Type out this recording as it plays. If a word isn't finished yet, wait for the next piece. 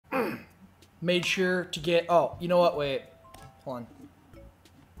Made sure to get... Oh, you know what? Wait. Hold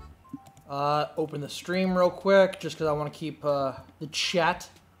on. Open the stream real quick, just because I want to keep the chat.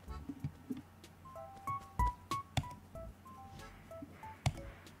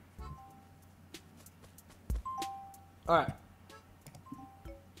 Alright.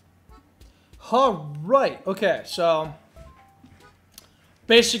 Alright, okay, so...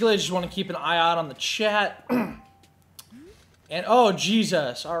 Basically, I just want to keep an eye out on the chat. And, oh,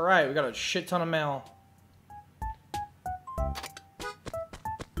 Jesus. Alright, we got a shit ton of mail.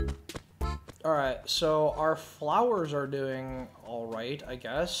 Alright, so our flowers are doing alright, I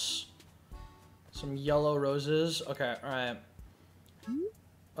guess. Some yellow roses. Okay, alright.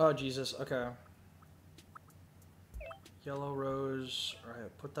 Oh, Jesus, okay. Yellow rose.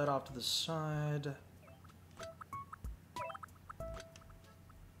 Alright, put that off to the side.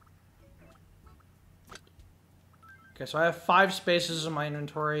 Okay, so I have 5 spaces in my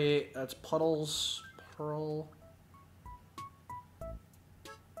inventory. That's puddles, pearl.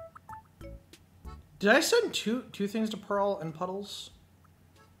 Did I send two things to pearl and puddles?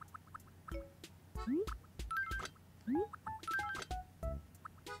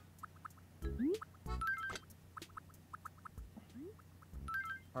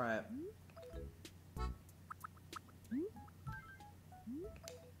 All right.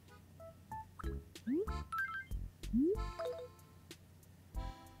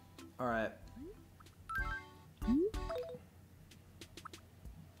 All right.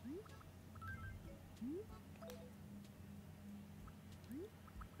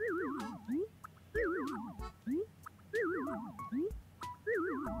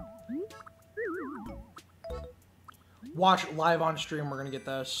 Watch live on stream, we're gonna get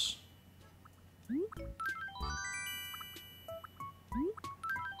this.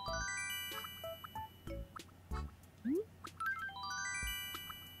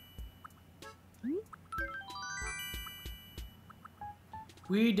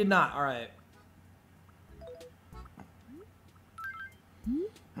 We did not, alright.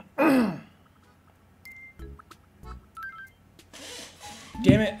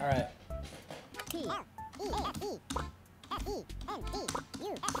 Damn it, alright.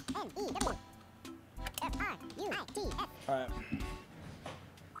 Alright.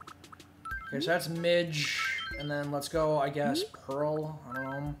 Okay, so that's Midge, and then let's go, I guess, Pearl, I don't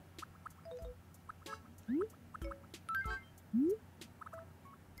know.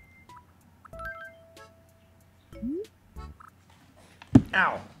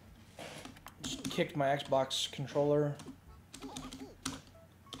 Ow! Just kicked my Xbox controller.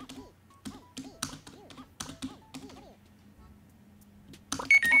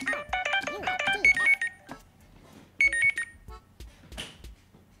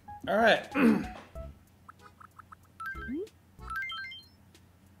 Alright.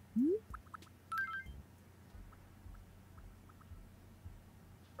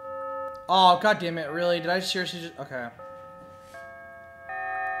 Oh, god damn it, really? Did I seriously just... Okay.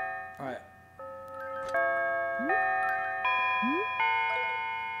 Alright.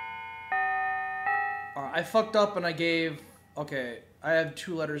 Alright, I fucked up and I gave... Okay, I have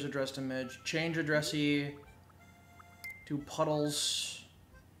 2 letters addressed to Midge. Change addressee to Puddles.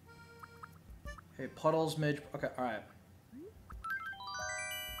 Okay, Puddles, Midge... Okay, alright.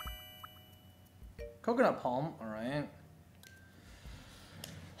 Coconut Palm, alright.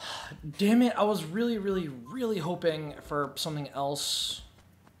 Damn it, I was really hoping for something else.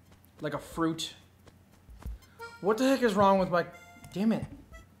 Like a fruit. What the heck is wrong with my... Damn it.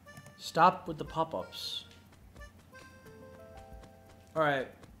 Stop with the pop-ups. Alright.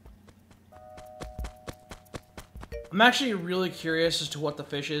 I'm actually really curious as to what the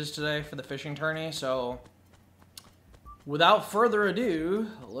fish is today for the fishing tourney, so... Without further ado,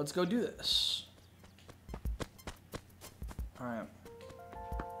 let's go do this. Alright.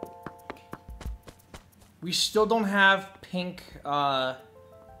 We still don't have pink,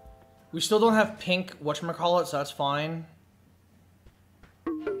 we still don't have pink whatchamacallit, so that's fine.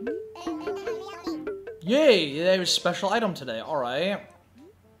 Yay! They have a special item today, alright.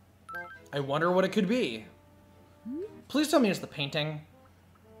 I wonder what it could be. Please tell me it's the painting.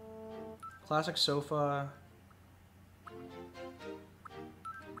 Classic sofa.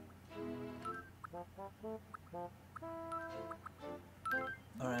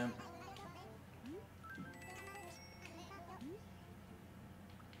 Alright.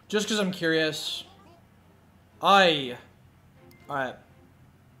 Just because I'm curious. Alright.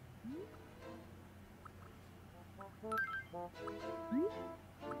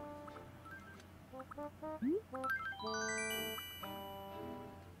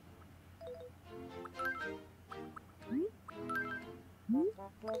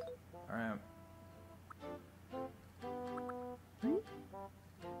 Alright.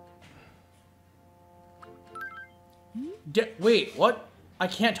 Wait, what? I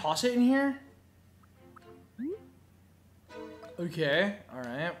can't toss it in here? Okay,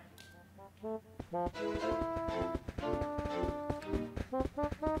 alright.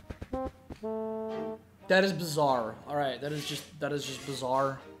 That is bizarre. Alright, that is just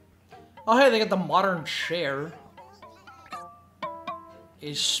bizarre. Oh hey, they got the modern chair.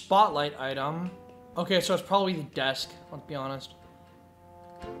 A spotlight item. Okay, so it's probably the desk, let's be honest.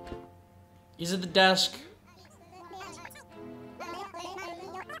 Is it the desk?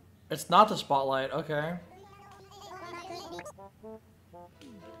 It's not the spotlight, okay.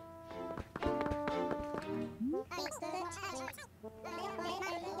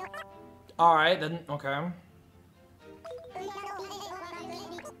 Alright, then, okay.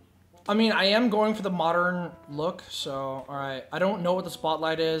 I mean, I am going for the modern look, so, alright. I don't know what the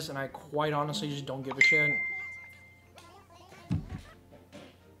spotlight is, and I quite honestly just don't give a shit.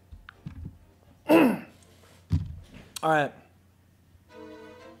 Alright.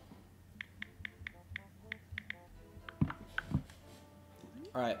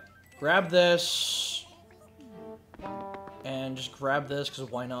 Alright. Grab this. And just grab this, because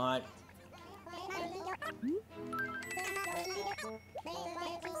why not?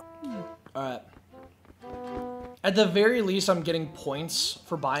 Alright. At the very least, I'm getting points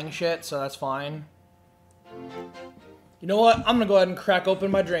for buying shit, so that's fine. You know what? I'm gonna go ahead and crack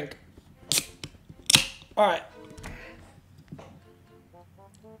open my drink. Alright.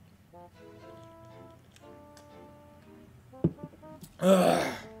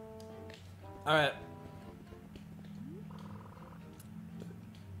 Alright.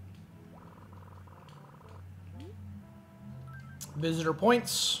 Visitor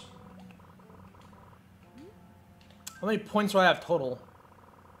points. How many points do I have total?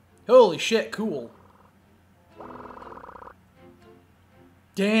 Holy shit, cool.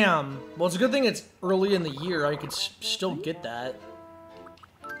 Damn. Well, it's a good thing it's early in the year. I could still get that.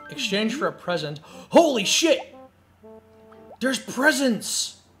 Exchange for a present. Holy shit! There's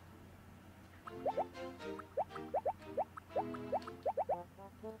presents!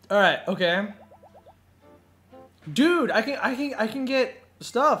 Alright, okay. Dude, I can get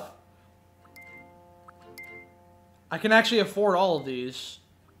stuff. I can actually afford all of these,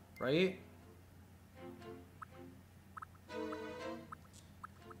 right?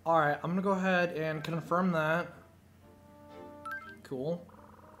 Alright, I'm gonna go ahead and confirm that. Cool.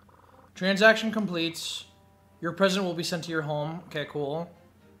 Transaction completes. Your present will be sent to your home. Okay, cool.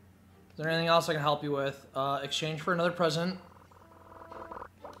 Is there anything else I can help you with? Exchange for another present.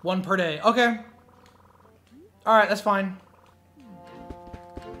 1 per day. Okay. Alright, that's fine.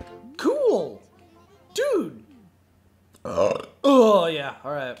 Cool! Dude! Oh, yeah.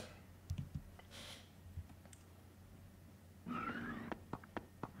 Alright.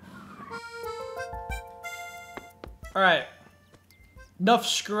 Alright. Enough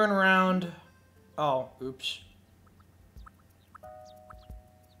screwing around. Oh, oops.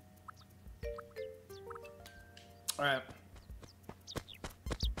 Alright.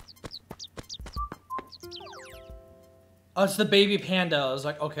 Oh, it's the baby panda. I was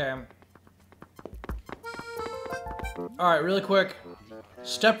like, okay. Alright, really quick.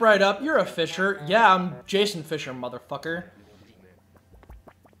 Step right up. You're a Fisher. Yeah, I'm Jason Fisher, motherfucker.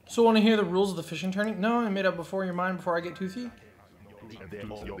 So, want to hear the rules of the fishing tourney? No, I made up before your mind before I get toothy.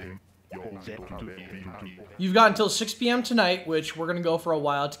 You've got until 6 p.m. tonight, which we're going to go for a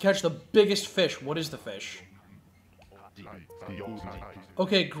while, to catch the biggest fish. What is the fish?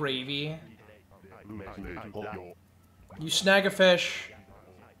 Okay, gravy. You snag a fish.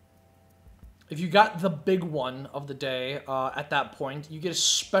 If you got the big one of the day at that point, you get a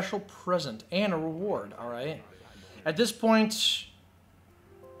special present and a reward, alright? At this point,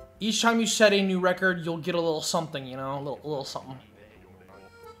 each time you set a new record, you'll get a little something, you know? A little something.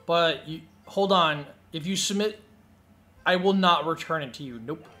 But, hold on. If you submit, I will not return it to you.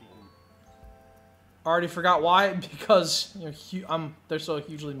 Nope. Already forgot why? Because they're so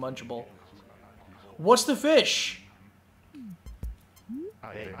hugely munchable. What's the fish?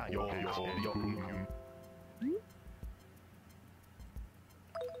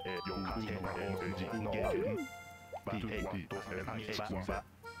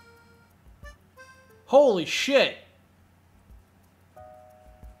 Holy shit!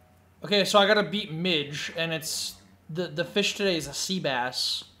 Okay, so I gotta beat Midge, and it's the fish today is a sea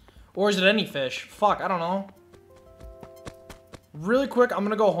bass, or is it any fish? Fuck, I don't know. Really quick, I'm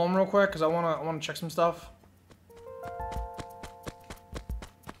gonna go home real quick because I wanna check some stuff.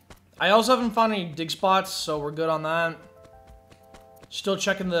 I also haven't found any dig spots, so we're good on that. Still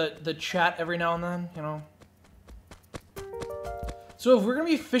checking the chat every now and then, you know. So if we're gonna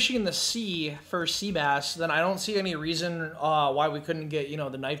be fishing in the sea for sea bass, then I don't see any reason why we couldn't get, you know,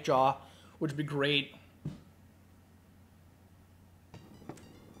 the knife jaw, which would be great.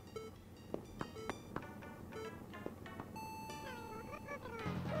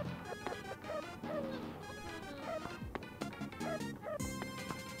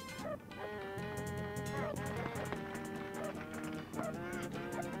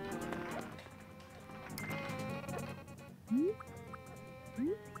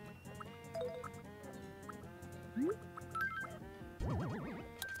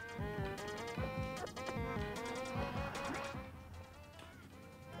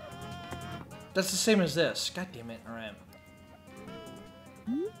 That's the same as this. God damn it. Alright.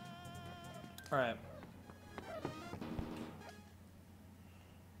 Alright.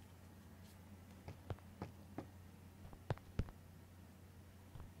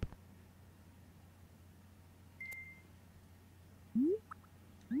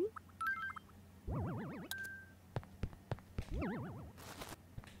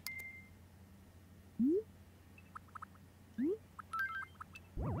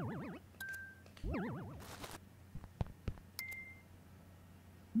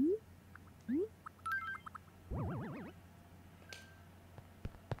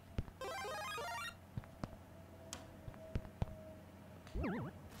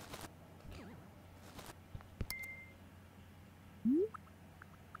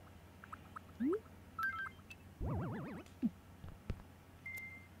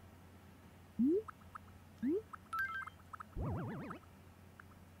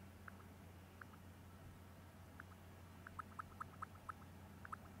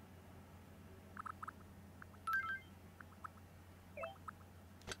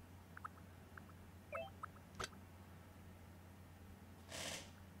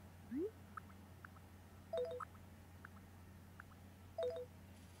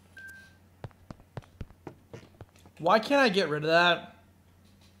 Why can't I get rid of that?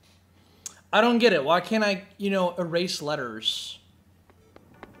 I don't get it. Why can't I, you know, erase letters?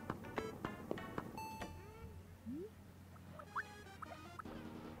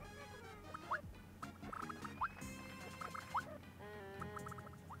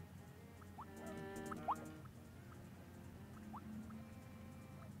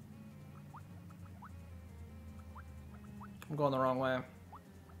 I'm going the wrong way.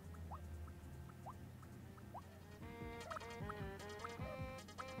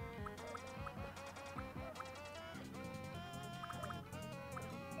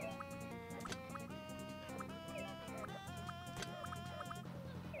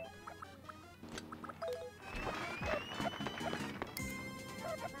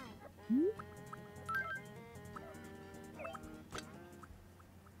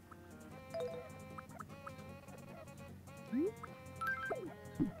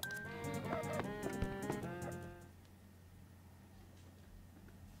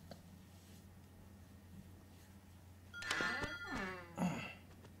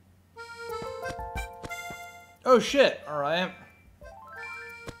 Oh shit, alright.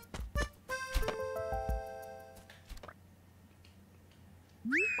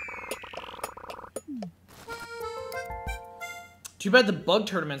 Too bad the bug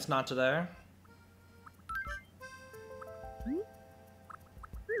tournament's not today.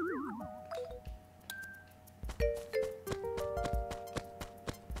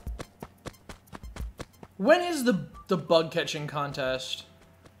 When is the bug catching contest?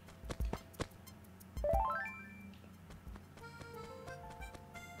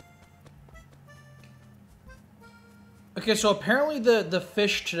 Okay, so apparently the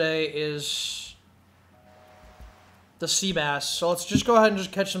fish today is the sea bass. So let's just go ahead and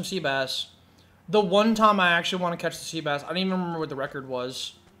just catch some sea bass. The one time I actually want to catch the sea bass, I don't even remember what the record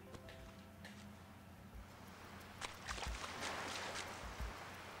was.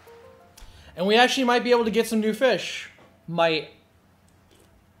 And we actually might be able to get some new fish. Might.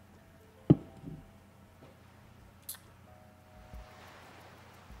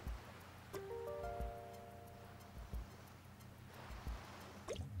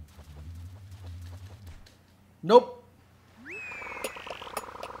 Nope.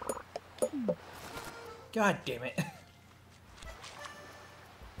 God damn it.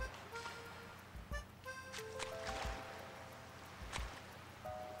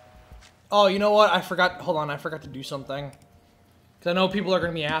 Oh, you know what? I forgot. Hold on. I forgot to do something. Because I know people are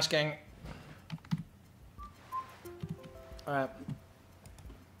going to be asking. Alright.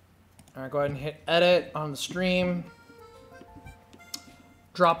 Alright, go ahead and hit edit on the stream.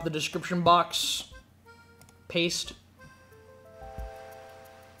 Drop the description box. Paste.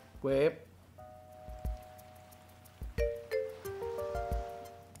 Wait.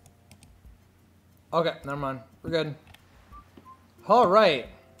 Okay, never mind. We're good. All right.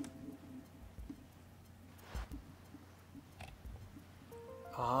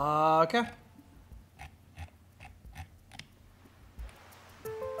 Okay.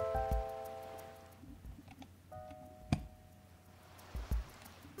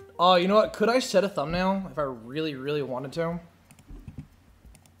 Oh, you know what? Could I set a thumbnail if I really, really wanted to?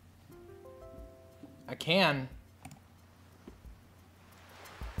 I can.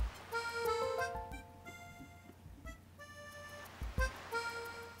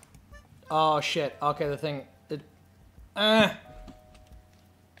 Oh, shit. Okay, the thing...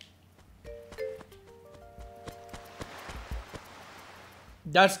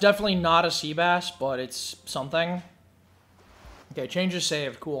 That's definitely not a sea bass, but it's something. Okay, change is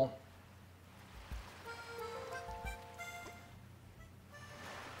saved. Cool.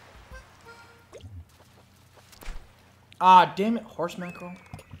 Ah, damn it. Horse mackerel.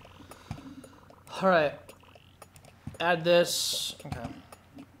 Alright. Add this. Okay.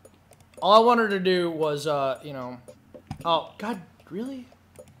 All I wanted to do was, you know... Oh, God, really?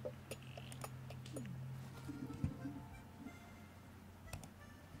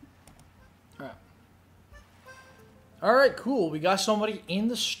 Alright. Alright, cool. We got somebody in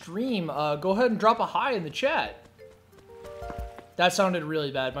the stream. Go ahead and drop a hi in the chat. That sounded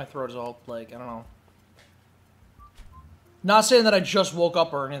really bad. My throat is all, like, I don't know. Not saying that I just woke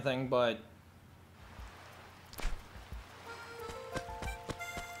up or anything, but...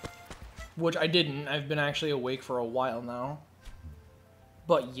 Which I didn't. I've been actually awake for a while now.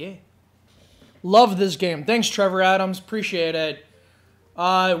 But yeah. Love this game. Thanks, Trevor Adams. Appreciate it.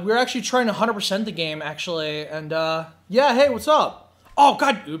 We're actually trying to 100% the game, actually. And, yeah, hey, what's up? Oh,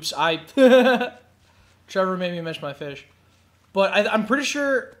 God. Oops. Trevor made me miss my fish. But I'm pretty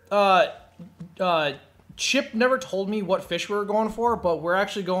sure, Chip never told me what fish we were going for, but we're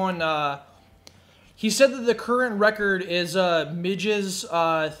actually going, he said that the current record is Midge's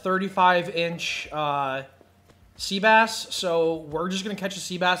 35-inch sea bass, so we're just going to catch a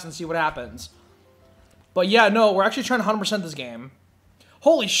sea bass and see what happens. But yeah, no, we're actually trying to 100% this game.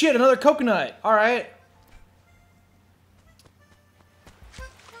 Holy shit, another coconut! Alright.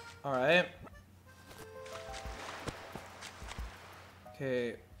 Alright.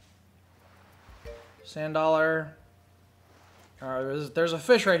 Okay. Sand dollar. Alright, there's a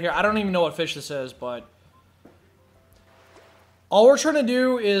fish right here. I don't even know what fish this is, but... All we're trying to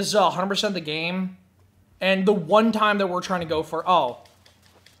do is 100% the game. And the one time that we're trying to go for... Oh.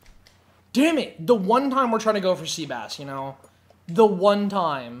 Damn it! The one time we're trying to go for sea bass, you know? The one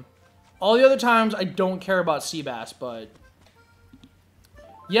time. All the other times, I don't care about sea bass, but...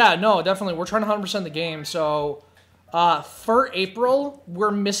 Yeah, no, definitely. We're trying to 100% the game, so... for April,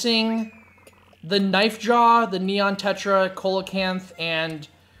 we're missing... the knife jaw, the neon tetra, coelacanth, and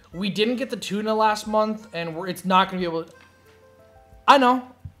we didn't get the tuna last month, and it's not gonna be able to... I know.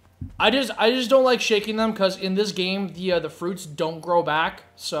 I just don't like shaking them because in this game the fruits don't grow back,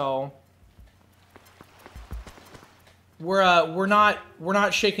 so we're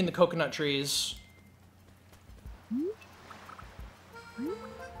not shaking the coconut trees.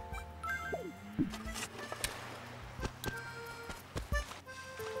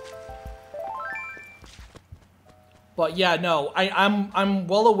 But yeah, no, I'm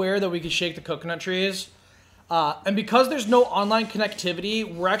well aware that we can shake the coconut trees. And because there's no online connectivity,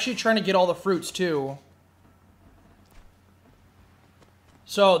 we're actually trying to get all the fruits too.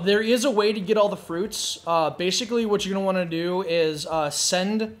 So there is a way to get all the fruits. Basically what you're going to want to do is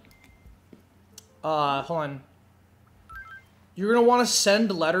send... hold on. You're going to want to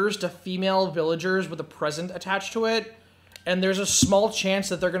send letters to female villagers with a present attached to it. And there's a small chance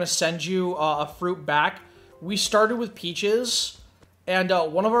that they're going to send you a fruit back. We started with peaches, and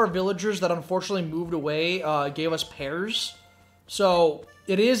one of our villagers that unfortunately moved away gave us pears. So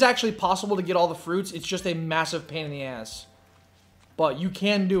it is actually possible to get all the fruits. It's just a massive pain in the ass. But you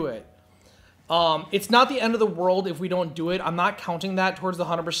can do it. It's not the end of the world if we don't do it. I'm not counting that towards the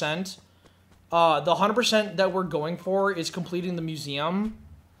 100%. The 100% that we're going for is completing the museum.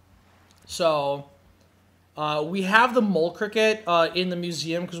 So... we have the mole cricket in the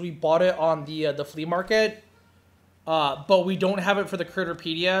museum because we bought it on the flea market. But we don't have it for the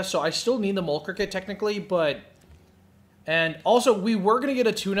Critterpedia, so I still need the mole cricket technically, but... And also, we were going to get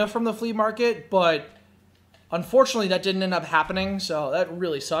a tuna from the flea market, but unfortunately that didn't end up happening, so that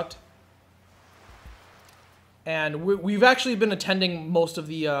really sucked. And we've actually been attending most of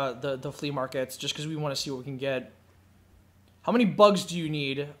the flea markets just because we want to see what we can get. How many bugs do you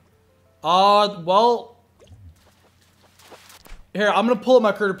need? Well... Here, I'm gonna pull up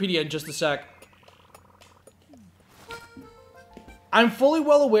my Critterpedia in just a sec. I'm fully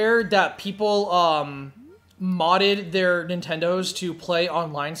well aware that people, modded their Nintendos to play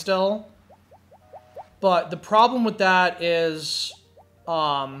online still. But the problem with that is,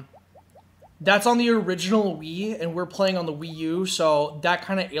 that's on the original Wii, and we're playing on the Wii U, so that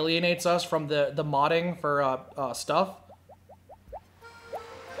kind of alienates us from the modding for, stuff.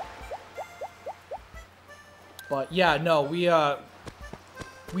 But yeah, no, we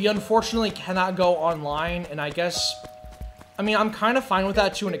unfortunately cannot go online, and I guess, I mean, I'm kind of fine with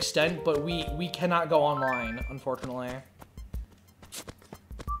that to an extent, but we cannot go online, unfortunately.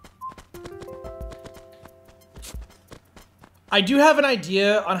 I do have an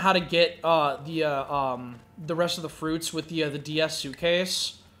idea on how to get the rest of the fruits with the DS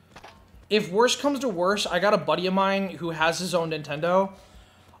suitcase. If worse comes to worse, I got a buddy of mine who has his own Nintendo.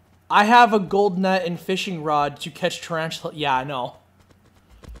 I have a gold net and fishing rod to catch tarantula. Yeah, I know.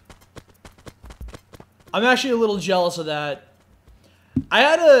 I'm actually a little jealous of that. I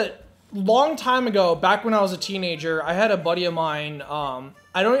had a long time ago, back when I was a teenager, I had a buddy of mine.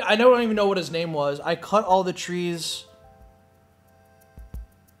 I don't even know what his name was. I cut all the trees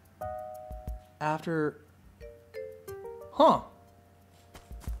after. Huh.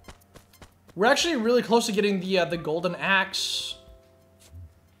 We're actually really close to getting the golden axe.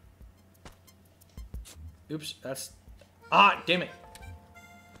 Oops, that's... Ah, damn it.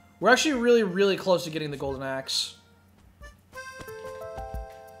 We're actually really, really close to getting the golden axe.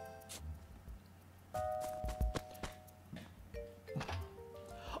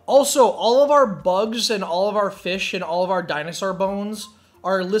 Also, all of our bugs and all of our fish and all of our dinosaur bones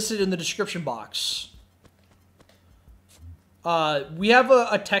are listed in the description box. We have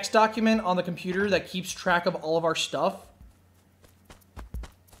a text document on the computer that keeps track of all of our stuff.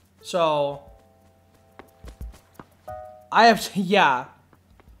 So... I have to, yeah.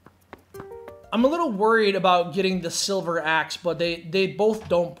 I'm a little worried about getting the silver axe, but they both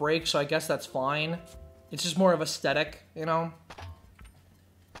don't break, so I guess that's fine. It's just more of aesthetic, you know?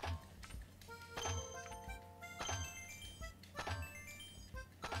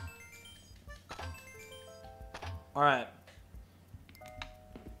 Alright.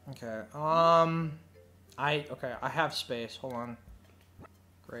 Okay, okay, I have space, hold on.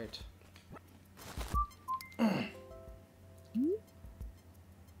 Great.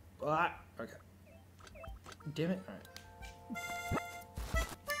 Okay. Damn it. Alright.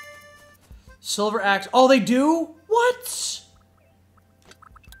 Silver axe. Oh, they do? What?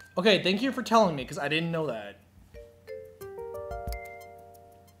 Okay, thank you for telling me, because I didn't know that.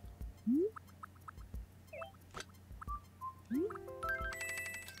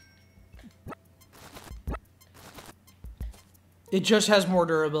 It just has more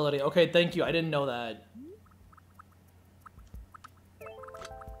durability. Okay, thank you. I didn't know that.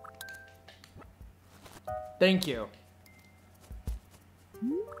 Thank you.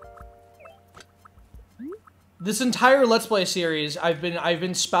 This entire Let's Play series, I've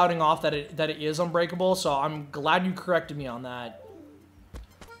been spouting off that it is unbreakable, so I'm glad you corrected me on that.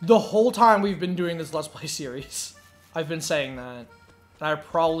 The whole time we've been doing this Let's Play series, I've been saying that. And I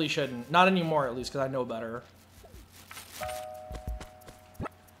probably shouldn't. Not anymore, at least, because I know better.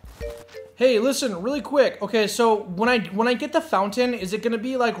 Hey, listen, really quick. Okay, so when I get the fountain, is it gonna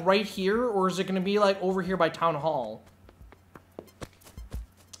be like right here, or is it gonna be like over here by Town Hall?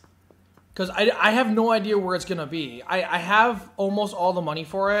 Because I have no idea where it's gonna be. I have almost all the money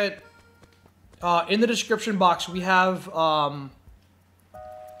for it. In the description box, we have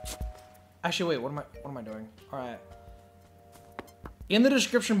actually, wait, what am I doing? All right. In the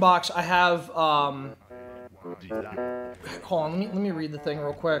description box, I have hold on, let me read the thing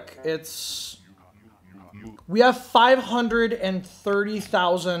real quick. We have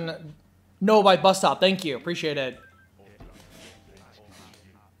 530,000. No, by bus stop. Thank you. Appreciate it.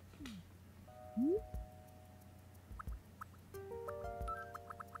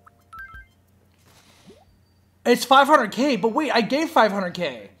 It's 500K, but wait, I gave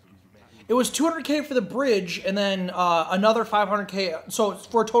 500K. It was 200K for the bridge, and then another 500K, so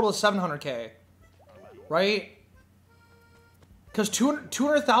for a total of 700K. Right? Because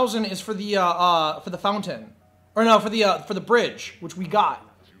 200,000 is for the fountain, or no, for the bridge, which we got.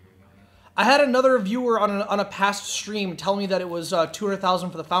 I had another viewer on a past stream tell me that it was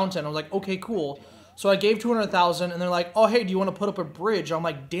 200,000 for the fountain. I was like, okay, cool. So I gave 200,000, and they're like, oh hey, do you want to put up a bridge? I'm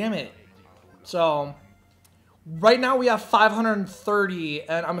like, damn it. So right now we have 530,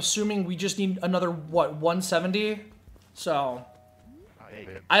 and I'm assuming we just need another what, 170. So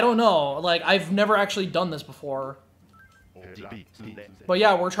I don't know. Like, I've never actually done this before. But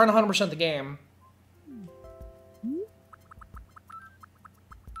yeah, we're trying to 100% the game.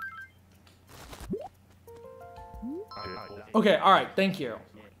 Okay, alright, thank you.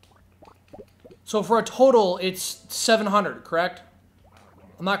 So for a total, it's 700, correct?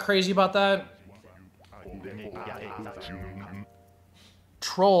 I'm not crazy about that.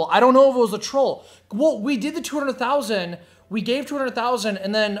 Troll. I don't know if it was a troll. Well, we did the 200,000. We gave 200,000,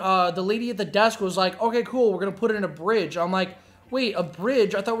 and then the lady at the desk was like, okay, cool, we're going to put it in a bridge. I'm like, wait, a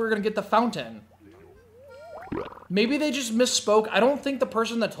bridge? I thought we were going to get the fountain. Maybe they just misspoke. I don't think the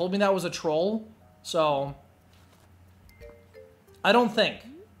person that told me that was a troll. So, I don't think.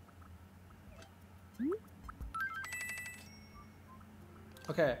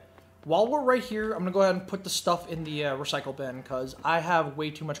 Okay. While we're right here, I'm going to go ahead and put the stuff in the recycle bin, because I have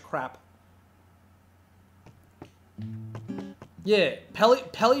way too much crap. Yeah,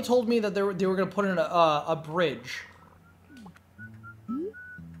 Pelly told me that they were going to put in a bridge.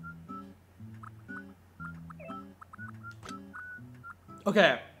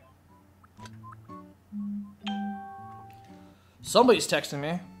 Okay. Somebody's texting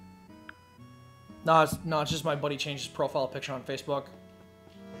me. No, it's just my buddy changed his profile picture on Facebook.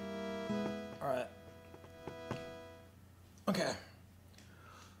 Alright. Okay.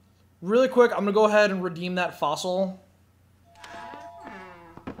 Really quick, I'm gonna go ahead and redeem that fossil.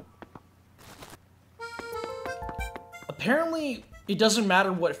 Apparently, it doesn't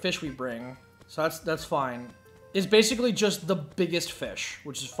matter what fish we bring, so that's fine. It's basically just the biggest fish,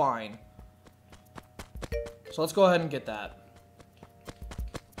 which is fine. So let's go ahead and get that.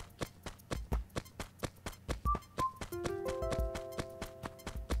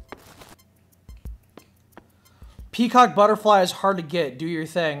 Peacock Butterfly is hard to get. Do your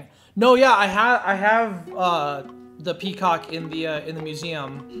thing. No, yeah, I have the peacock in the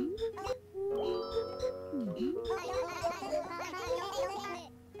museum.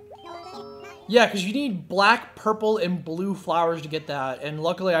 Yeah, because you need black, purple, and blue flowers to get that, and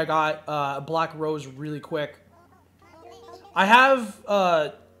luckily I got a black rose really quick. I have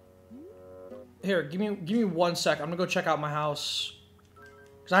here, give me 1 sec. I'm gonna go check out my house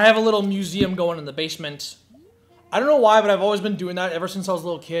because I have a little museum going in the basement. I don't know why, but I've always been doing that ever since I was a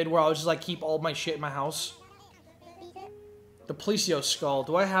little kid, where I was just like keep all my shit in my house. The Plesio's skull.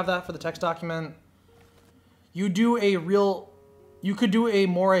 Do I have that for the text document? You could do a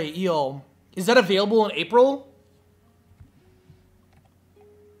moray eel. Is that available in April?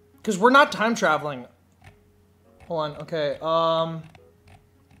 Because we're not time traveling. Hold on, okay.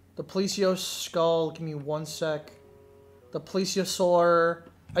 The Plesio's skull, give me 1 sec. The Plesiosaur.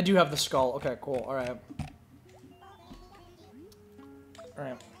 I do have the skull. Okay, cool. Alright.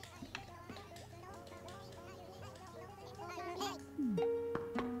 Alright.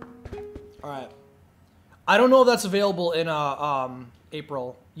 Alright. I don't know if that's available in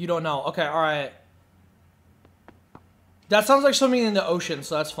April. You don't know. Okay, alright. That sounds like something in the ocean,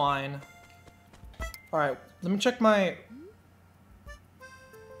 so that's fine. Alright, let me check my...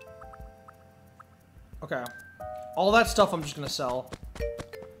 Okay. All that stuff I'm just gonna sell.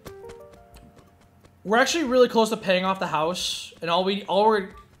 We're actually really close to paying off the house, and all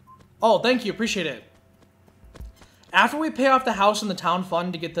we're... Oh, thank you, appreciate it. After we pay off the house and the town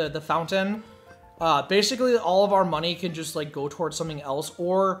fund to get the fountain... basically, all of our money can just, like, go towards something else,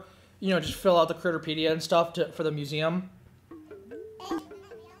 or, you know, just fill out the Critterpedia and stuff for the museum.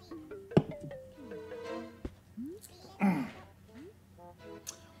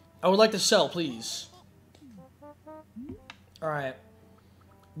 I would like to sell, please. Alright.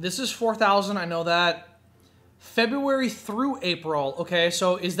 This is 4,000, I know that. February through April, okay,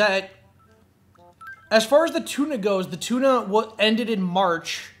 so is that... As far as the tuna goes, the tuna ended in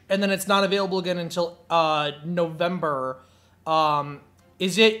March... And then it's not available again until November.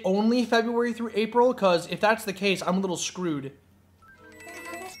 Is it only February through April? Because if that's the case, I'm a little screwed.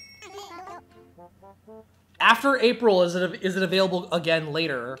 After April, is it available again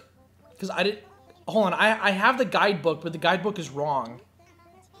later? Because I didn't... Hold on, I have the guidebook, but the guidebook is wrong.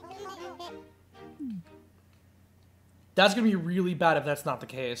 That's going to be really bad if that's not the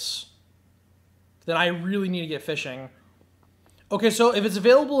case. Then I really need to get fishing. Okay, so if it's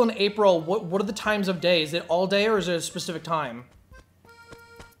available in April, what are the times of day? Is it all day or is it a specific time?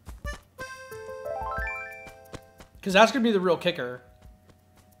 Because that's going to be the real kicker.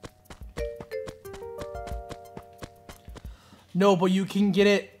 No, but you can get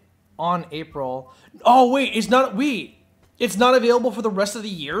it on April. Oh, wait, it's not available for the rest of the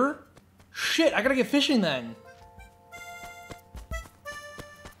year? Shit, I gotta get fishing then.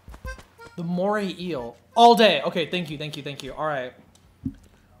 The moray eel. All day. Okay, thank you, thank you, thank you. Alright.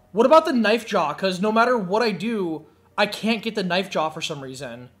 What about the knife jaw? Because no matter what I do, I can't get the knife jaw for some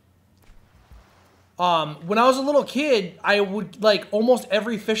reason. When I was a little kid, I would, like, almost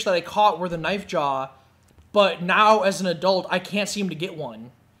every fish that I caught were the knife jaw. But now, as an adult, I can't seem to get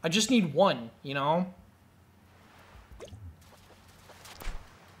one. I just need one, you know?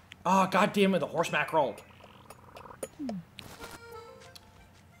 Oh, god damn it, the horse mackerel.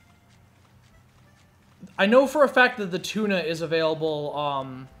 I know for a fact that the tuna is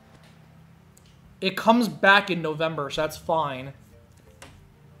available, it comes back in November, so that's fine.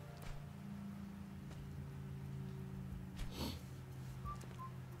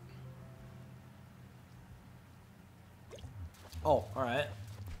 Oh, alright.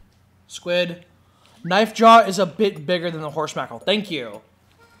 Squid. Knife jaw is a bit bigger than the horse mackerel. Thank you.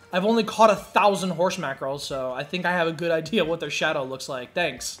 I've only caught 1,000 horse mackerels, so I think I have a good idea what their shadow looks like.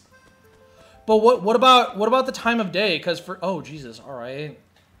 Thanks. But what about the time of day? Because for... Oh, Jesus. Alright.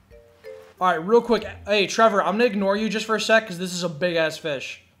 Alright, real quick. Hey, Trevor, I'm gonna ignore you just for a sec, because this is a big-ass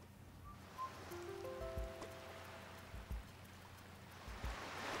fish.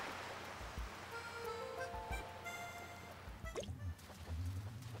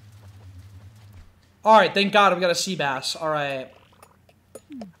 Alright, thank God we got a sea bass. Alright.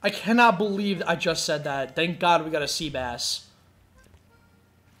 I cannot believe I just said that. Thank God we got a sea bass.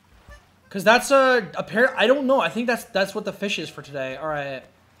 Because that's a pair... I don't know. I think that's what the fish is for today. Alright.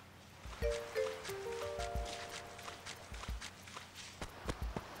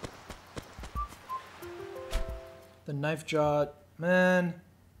 The knife jaw... Man...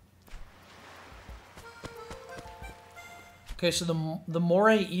 Okay, so the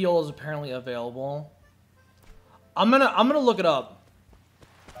moray eel is apparently available. I'm gonna look it up.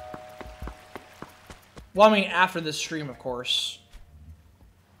 Well, I mean after this stream, of course.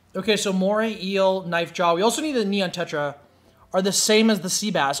 Okay, so moray eel, knife jaw. We also need the neon tetra. Are the same as the sea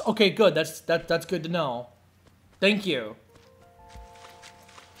bass. Okay, good. That's good to know. Thank you.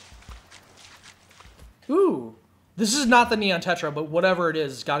 Ooh, this is not the neon tetra, but whatever it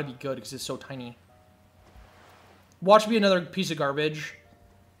is, it's got to be good because it's so tiny. Watch me another piece of garbage.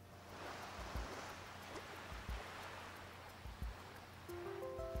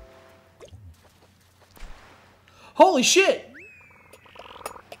 Holy shit!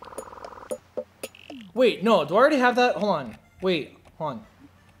 Wait, no, do I already have that? Hold on. Wait, hold on.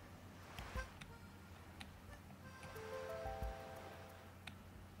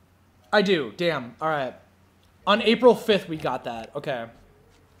 I do, damn. Alright. On April 5th, we got that. Okay.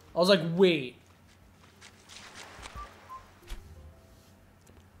 I was like, wait.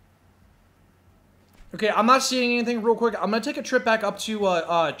 Okay, I'm not seeing anything real quick. I'm gonna take a trip back up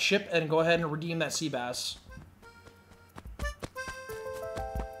to Chip and go ahead and redeem that sea bass.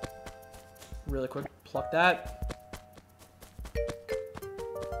 Really quick, pluck that.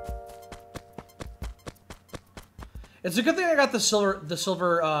 It's a good thing I got the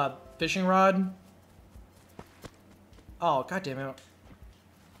silver fishing rod. Oh, god damn it.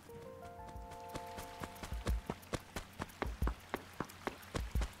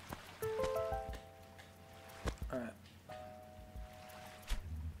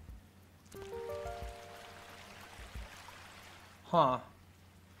 Huh.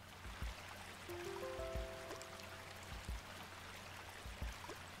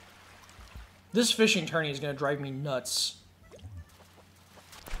 This fishing tourney is going to drive me nuts.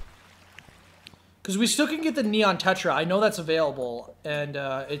 Because we still can get the neon tetra. I know that's available. And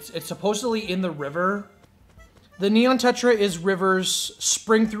it's supposedly in the river. The neon tetra is rivers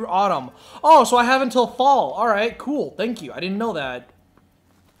spring through autumn. Oh, so I have until fall. Alright, cool. Thank you. I didn't know that.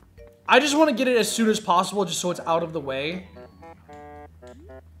 I just want to get it as soon as possible just so it's out of the way.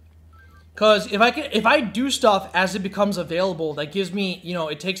 Because if I do stuff as it becomes available, that gives me, you know,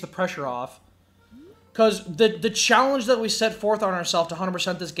 it takes the pressure off. Because the challenge that we set forth on ourselves to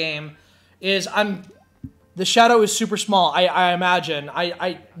 100% this game is the shadow is super small, I imagine.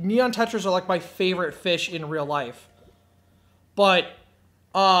 Neon tetras are like my favorite fish in real life. But,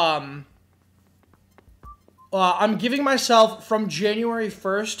 I'm giving myself from January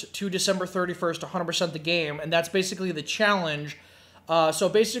 1st to December 31st 100% the game, and that's basically the challenge. So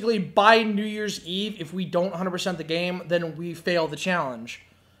basically, by New Year's Eve, if we don't 100% the game, then we fail the challenge.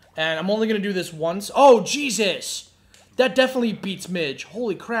 And I'm only going to do this once. Oh, Jesus! That definitely beats Midge.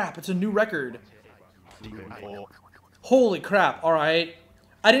 Holy crap, it's a new record. Holy crap, alright.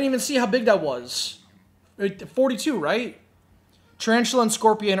 I didn't even see how big that was. 42, right? Tarantula and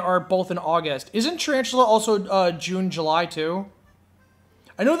Scorpion are both in August. Isn't Tarantula also June, July, too?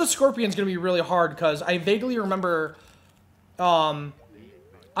 I know the Scorpion's going to be really hard, because I vaguely remember... I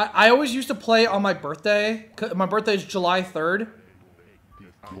always used to play on my birthday. My birthday is July 3rd.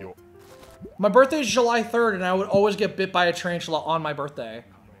 My birthday is July 3rd, and I would always get bit by a tarantula on my birthday.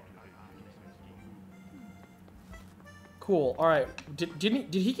 Cool. All right.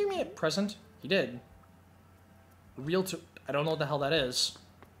 Did he give me a present? He did. I don't know what the hell that is.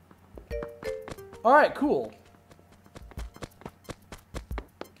 Alright, cool.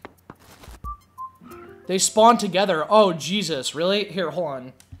 They spawn together. Oh, Jesus. Really? Here, hold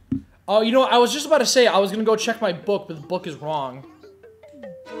on. Oh, you know what? I was just about to say I was going to go check my book, but the book is wrong.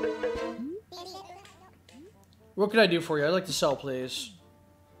 What can I do for you? I'd like to sell, please.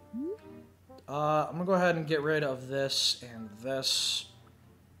 I'm going to go ahead and get rid of this and this.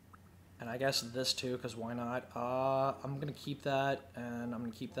 And I guess this too, because why not? I'm going to keep that, and I'm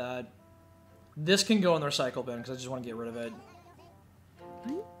going to keep that. This can go in the recycle bin, because I just want to get rid of it.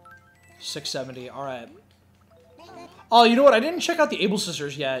 670, alright. Oh, you know what? I didn't check out the Able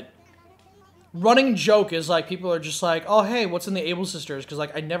Sisters yet. Running joke is, like, people are just like, oh, hey, what's in the Able Sisters? Because,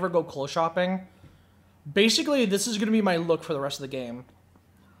 like, I never go clothes shopping. Basically, this is going to be my look for the rest of the game.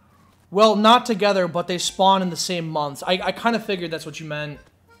 Well, not together, but they spawn in the same months. I kind of figured that's what you meant.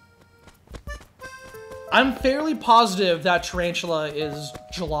 I'm fairly positive that Tarantula is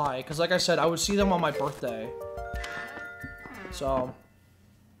July, because like I said, I would see them on my birthday. So,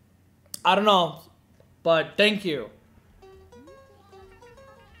 I don't know, but thank you.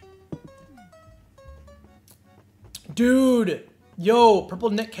 Dude, yo, purple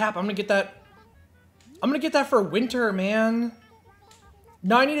knit cap, I'm gonna get that. I'm gonna get that for winter, man.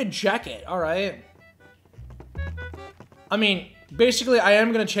 No, I need a jacket, alright. I mean, basically, I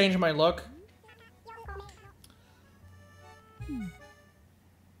am gonna change my look.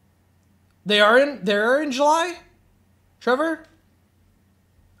 They're in July? Trevor?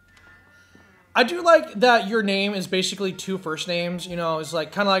 I do like that your name is basically two first names, you know, it's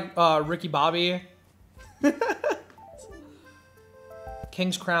like kind of like Ricky Bobby.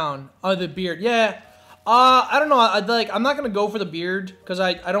 King's Crown. Oh, the beard. Yeah. I don't know. I'm not gonna go for the beard because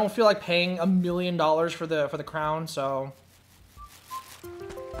I don't feel like paying $1 million for the crown. So.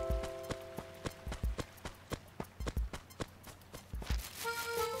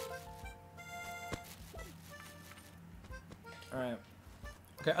 All right.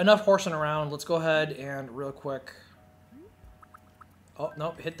 Okay. Enough horsing around. Let's go ahead and real quick. Oh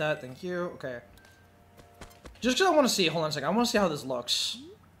nope. Hit that. Thank you. Okay. Just because I want to see. Hold on a second. I want to see how this looks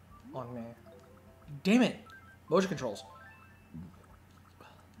on me. Damn it. Motion controls.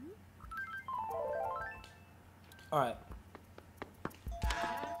 Alright.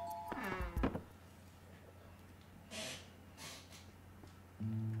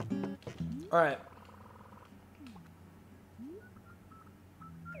 Alright.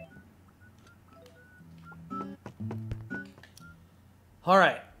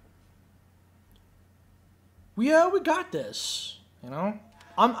 Alright. We got this, you know?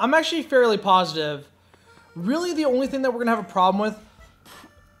 I'm actually fairly positive. Really, the only thing that we're gonna have a problem with,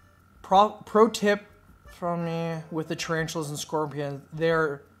 pro tip from me with the tarantulas and scorpions,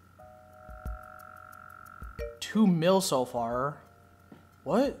 they're 2 mil so far.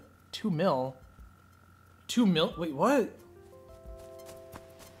 What? 2 mil? 2 mil? Wait, what?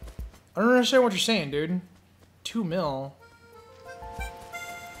 I don't understand what you're saying, dude. 2 mil.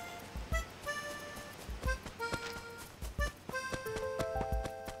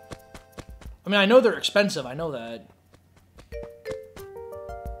 I mean, I know they're expensive. I know that.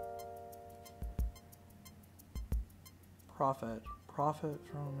 Profit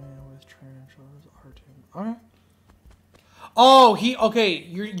from me with tarantulas. Okay. Oh, okay.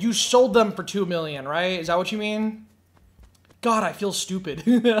 You sold them for 2 million, right? Is that what you mean? God, I feel stupid.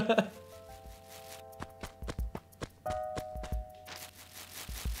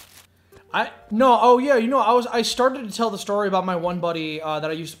 Oh yeah, you know, I started to tell the story about my one buddy that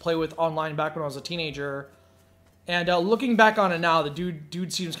I used to play with online back when I was a teenager, and looking back on it now, the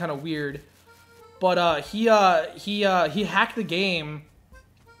dude seems kind of weird, but he hacked the game,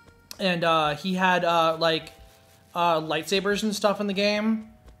 and he had like lightsabers and stuff in the game,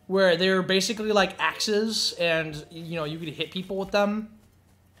 where they were basically like axes, and you know you could hit people with them,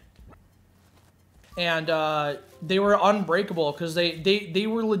 and they were unbreakable because they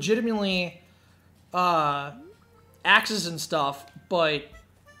were legitimately axes and stuff, but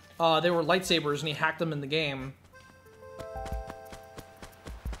they were lightsabers, and he hacked them in the game.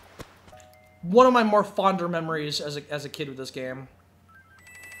 One of my more fonder memories as a kid with this game.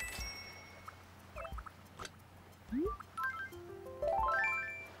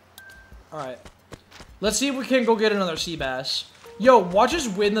 Alright. Let's see if we can go get another sea bass. Yo, watch us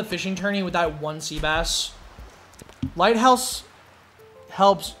win the fishing tourney with that one sea bass. Lighthouse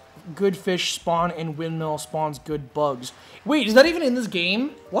helps good fish spawn and windmill spawns good bugs. Wait, is that even in this game?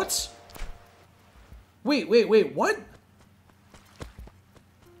 What? Wait, what?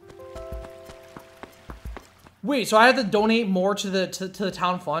 Wait, so I have to donate more to the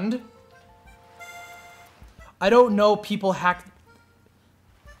town fund? I don't know people hack...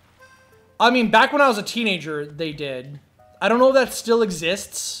 I mean, back when I was a teenager, they did. I don't know if that still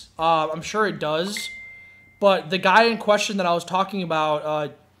exists. I'm sure it does. But the guy in question that I was talking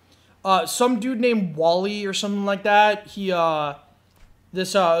about, some dude named Wally or something like that, he,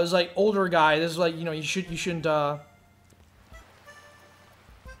 this, was like older guy. This is like, you know, you shouldn't,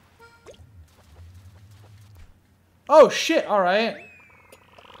 Oh, shit, alright.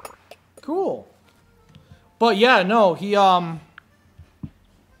 Cool. But yeah, no, he, hold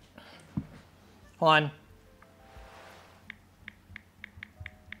on.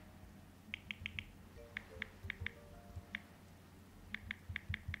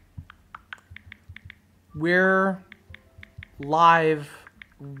 We're live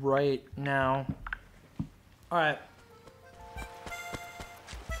right now. Alright.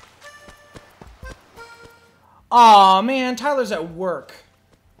 Aw, man, Tyler's at work.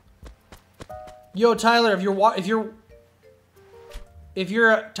 Yo, Tyler, if you're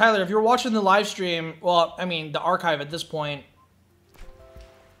Tyler, if you're watching the live stream, well, I mean, the archive at this point,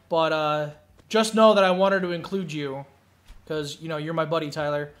 but, just know that I wanted to include you, because, you know, you're my buddy,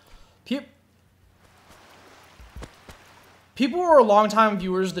 Tyler. People who are longtime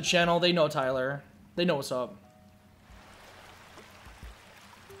viewers of the channel, they know Tyler. They know what's up.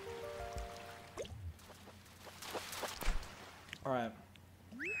 Alright.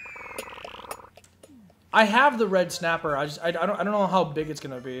 I have the red snapper. I don't know how big it's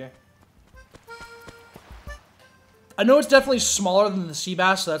gonna be. I know it's definitely smaller than the sea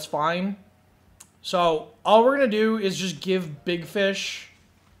bass, so that's fine. So all we're gonna do is just give big fish.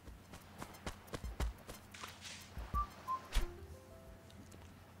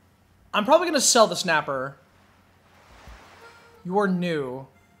 I'm probably gonna sell the snapper. You are new.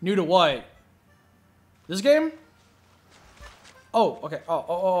 New to what? This game? Oh, okay.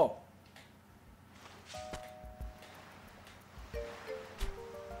 Oh.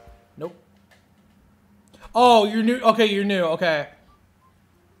 Nope. Oh, you're new. Okay, you're new. Okay.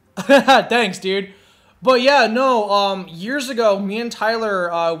 Thanks, dude. But yeah, no, years ago, me and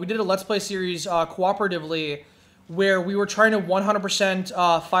Tyler, we did a Let's Play series cooperatively where we were trying to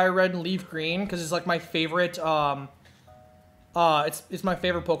 100% Fire Red and Leaf Green, because it's like my favorite, it's my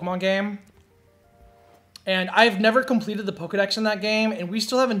favorite Pokemon game. And I've never completed the Pokedex in that game, and we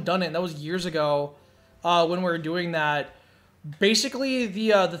still haven't done it. That was years ago when we were doing that. Basically,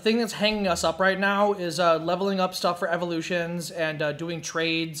 the thing that's hanging us up right now is leveling up stuff for evolutions and doing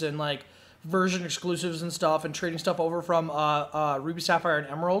trades and like version exclusives and stuff, and trading stuff over from Ruby, Sapphire, and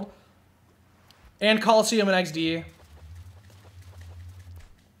Emerald. And Coliseum and XD.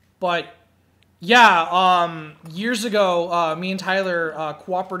 But yeah, years ago, me and Tyler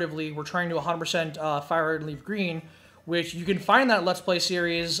cooperatively were trying to 100% Fire Red and Leaf Green, which you can find that Let's Play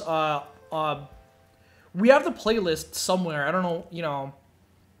series. We have the playlist somewhere. I don't know, you know.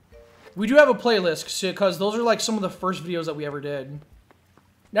 We do have a playlist because those are like some of the first videos that we ever did.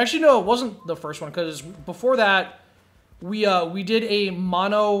 Actually, no, it wasn't the first one, because before that, we did a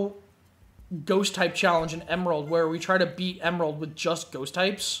mono ghost type challenge in Emerald where we try to beat Emerald with just ghost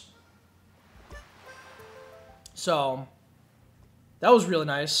types. So that was really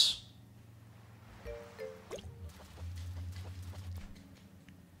nice.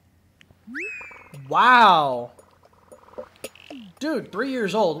 Wow. Dude, 3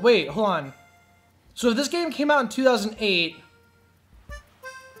 years old. Wait, hold on. So if this game came out in 2008,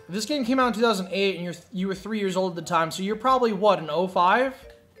 and you were 3 years old at the time, so you're probably what, an 05?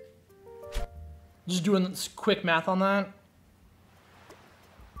 Just doing this quick math on that.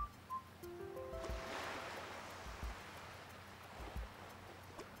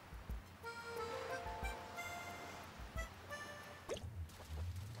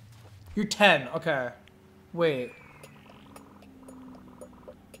 You're 10, okay. Wait.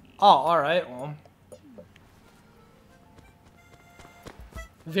 Oh, alright, well.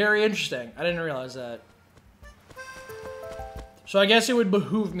 Very interesting. I didn't realize that. So I guess it would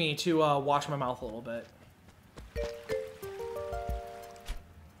behoove me to wash my mouth a little bit.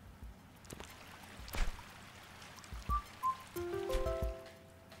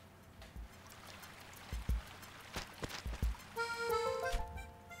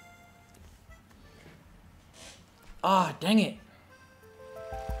 Ah, dang it.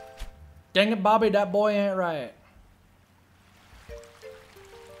 Dang it, Bobby, that boy ain't right.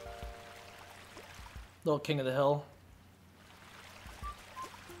 Little king of the hill.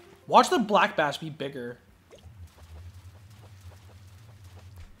 Watch the black bass be bigger.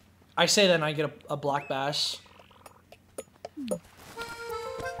 I say that and I get a black bass.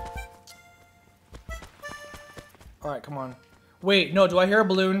 Alright, come on. Wait, no, do I hear a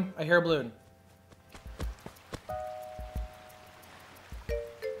balloon? I hear a balloon.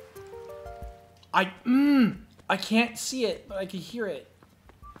 I can't see it, but I can hear it.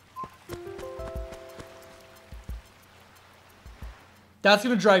 That's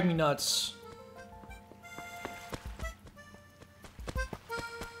gonna drive me nuts.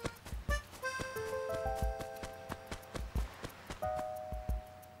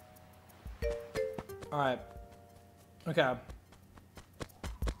 Alright. Okay.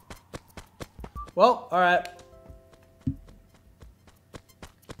 Well, alright.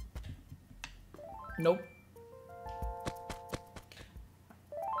 Nope.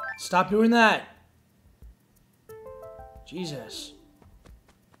 Stop doing that. Jesus.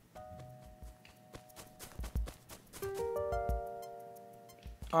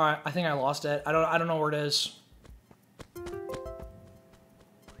 Alright, I think I lost it. I don't know where it is.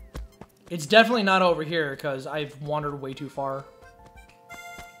 It's definitely not over here, because I've wandered way too far.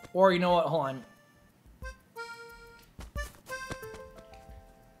 Or, you know what? Hold on.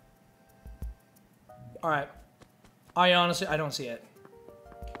 Alright. I don't see it.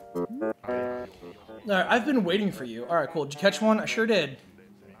 Alright, I've been waiting for you. Alright, cool. Did you catch one? I sure did.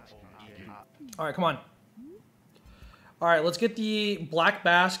 Alright, come on. Alright, let's get the black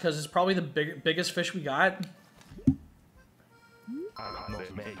bass, because it's probably the biggest fish we got.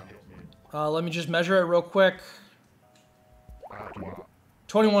 Let me just measure it real quick.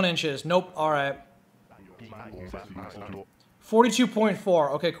 21 inches. Nope. Alright.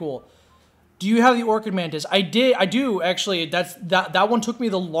 42.4. Okay, cool. Do you have the Orchid Mantis? I do, actually. That one took me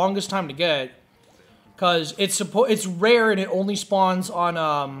the longest time to get. Because it's rare and it only spawns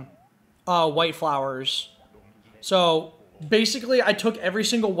on white flowers. So, basically, I took every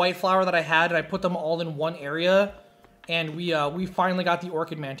single white flower that I had and I put them all in one area. And we finally got the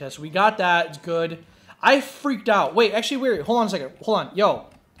Orchid Mantis. We got that. It's good. I freaked out. Wait, actually, wait. Hold on a second. Hold on. Yo,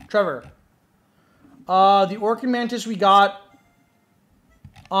 Trevor. The Orchid Mantis we got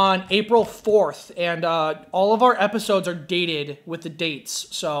on April 4th. And all of our episodes are dated with the dates.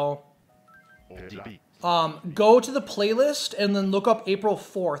 So, go to the playlist and then look up April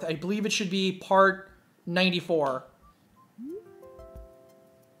 4th. I believe it should be part 94.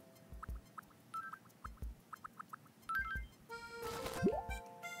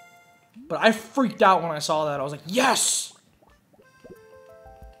 But I freaked out when I saw that. I was like, yes!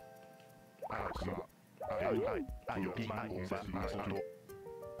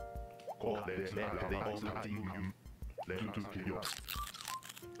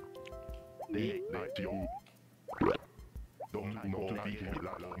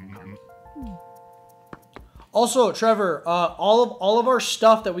 Also, Trevor, all of our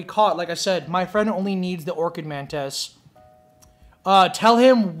stuff that we caught, like I said, my friend only needs the Orchid Mantis. Tell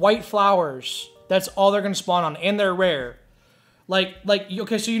him white flowers. That's all they're gonna spawn on, and they're rare. Like,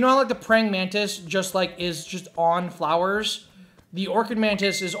 okay, so you know how, like, the praying mantis is just on flowers? The Orchid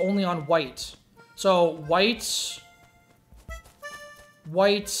Mantis is only on white. So, whites,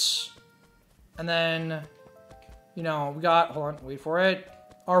 and then, you know, we got, hold on, wait for it,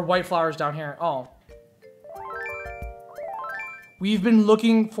 our white flowers down here. Oh. We've been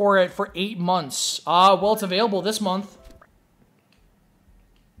looking for it for 8 months. Well, it's available this month.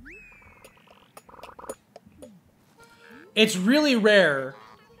 It's really rare.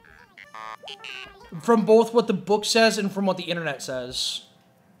 From both what the book says and from what the internet says.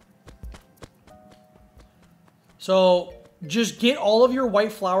 So, just get all of your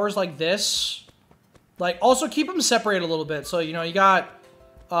white flowers like this. Like, also keep them separated a little bit. So, you know, you got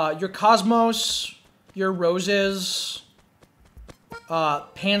your cosmos, your roses,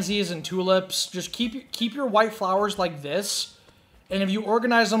 pansies and tulips. Just keep your white flowers like this. And if you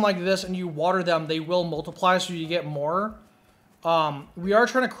organize them like this and you water them, they will multiply so you get more. We are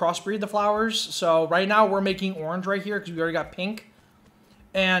trying to crossbreed the flowers. So right now we're making orange right here because we already got pink.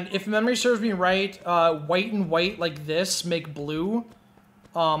 And if memory serves me right, white and white like this make blue.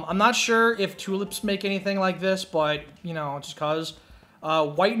 I'm not sure if tulips make anything like this, but, you know, just cause.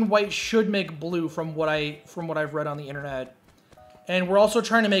 White and white should make blue from what I've read on the internet. And we're also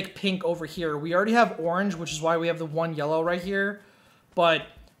trying to make pink over here. We already have orange, which is why we have the one yellow right here. But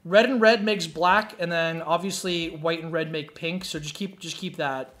red and red makes black, and then obviously white and red make pink. So just keep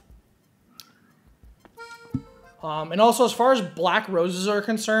that. And also, as far as black roses are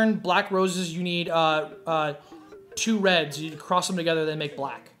concerned, black roses you need 2 reds. You cross them together, they make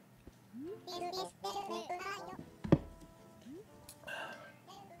black.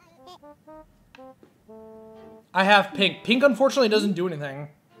 I have pink. Pink, unfortunately, doesn't do anything.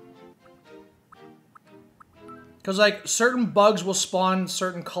 Because, like, certain bugs will spawn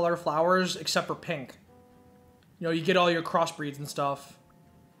certain color flowers, except for pink. You know, you get all your crossbreeds and stuff.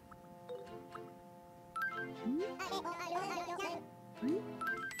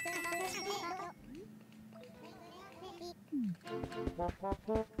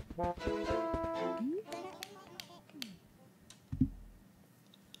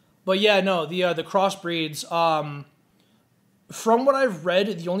 But yeah, no, the crossbreeds, from what I've read,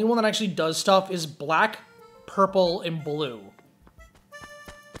 the only one that actually does stuff is black, purple, and blue.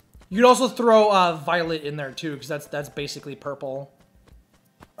 You could also throw violet in there too, because that's basically purple.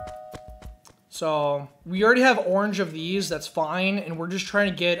 So we already have orange of these, that's fine, and we're just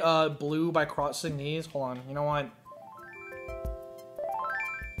trying to get blue by crossing these. Hold on, you know what?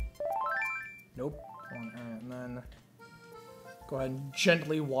 Nope. Hold on, all right, and then go ahead and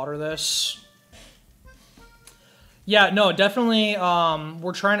gently water this. Yeah, no, definitely.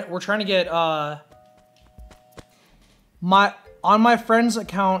 We're trying to get on my friend's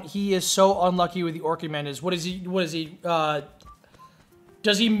account. He is so unlucky with the Orchid Mantis. What is he?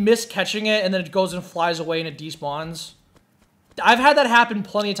 Does he miss catching it and then it goes and flies away and it despawns? I've had that happen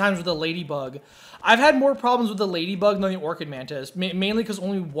plenty of times with the Ladybug. I've had more problems with the Ladybug than the Orchid Mantis, mainly because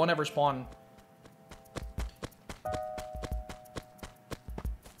only one ever spawned.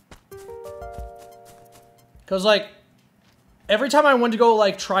 Because, like, every time I went to go,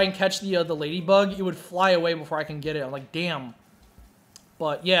 like, try and catch the Ladybug, it would fly away before I can get it. I'm like, damn.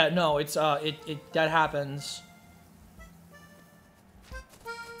 But, yeah, no, it's, that happens.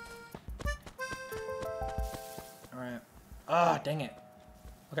 Alright. Ah, dang it.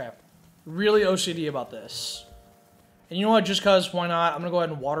 Okay. Really OCD about this. And you know what, just because, why not? I'm gonna go ahead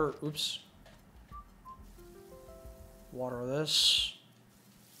and water, oops. Water this.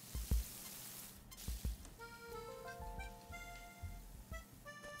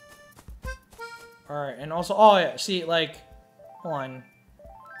 Alright, and also, oh yeah, see, like, hold on.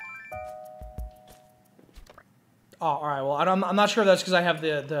 Oh, alright, well, I'm not sure if that's because I have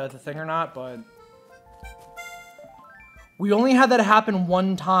the thing or not, but... We only had that happen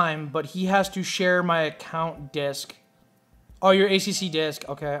one time, but he has to share my account disk. Oh, your ACC disk,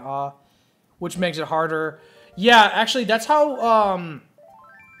 okay, which makes it harder. Yeah, actually, that's how,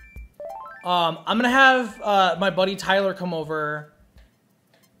 I'm gonna have, my buddy Tyler come over.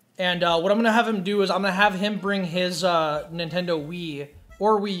 And what I'm going to have him do is I'm going to have him bring his Nintendo Wii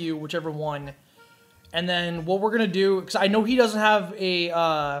or Wii U, whichever one. And then what we're going to do, because I know he doesn't have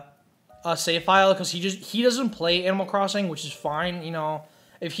a save file because he doesn't play Animal Crossing, which is fine, you know.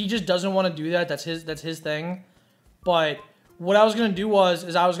 If he just doesn't want to do that, that's his thing. But what I was going to do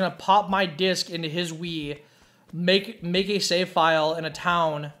is I was going to pop my disc into his Wii, make a save file in a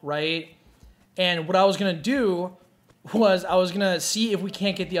town, right? And what I was going to do was I was gonna see if we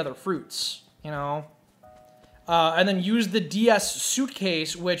can't get the other fruits, you know? And then use the DS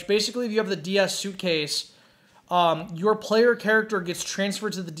suitcase, which basically if you have the DS suitcase, your player character gets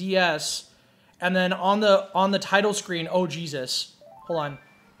transferred to the DS, and then on the title screen, oh Jesus, hold on.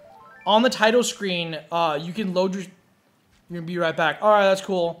 On the title screen, you can load your, you're gonna be right back. Alright, that's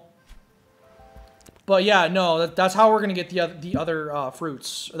cool. But yeah, no, that's how we're gonna get the other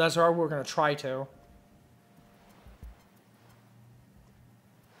fruits. That's how we're gonna try to.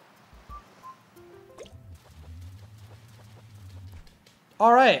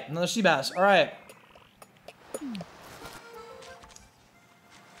 Alright, another sea bass. Alright. I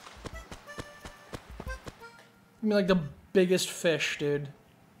mean, like, the biggest fish, dude.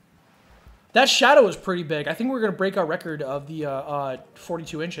 That shadow is pretty big. I think we're going to break our record of the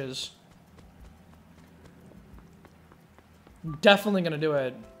 42 inches. Definitely going to do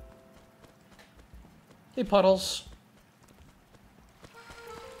it. Hey, Puddles.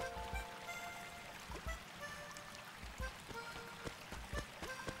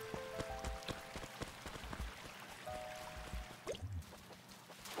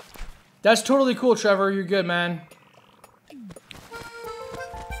 That's totally cool, Trevor. You're good, man.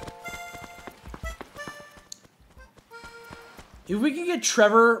 If we can get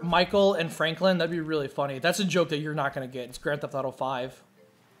Trevor, Michael, and Franklin, that'd be really funny. That's a joke that you're not going to get. It's Grand Theft Auto 5.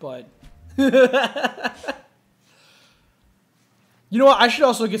 But... You know what? I should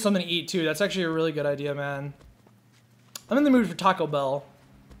also get something to eat, too. That's actually a really good idea, man. I'm in the mood for Taco Bell.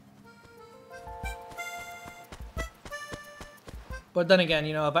 But then again,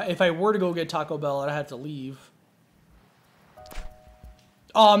 you know, if I were to go get Taco Bell, I'd have to leave.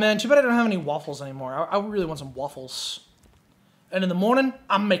 Oh, man, too bad I don't have any waffles anymore. I really want some waffles. And in the morning,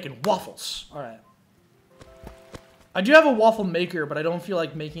 I'm making waffles. All right. I do have a waffle maker, but I don't feel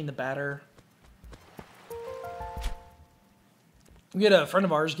like making the batter. We had a friend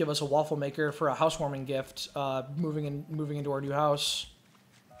of ours give us a waffle maker for a housewarming gift, moving into our new house.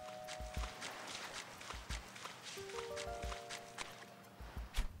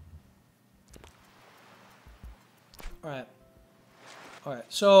 Alright. Alright,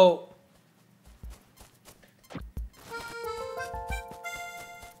 so...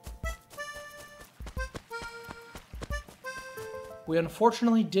 We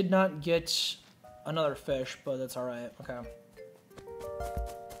unfortunately did not get another fish, but that's alright. Okay.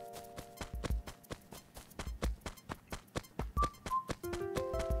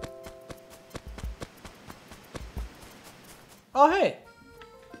 Oh, hey!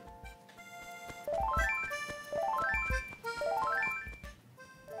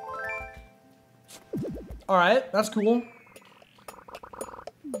 Alright, that's cool.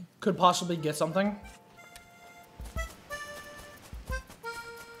 Could possibly get something.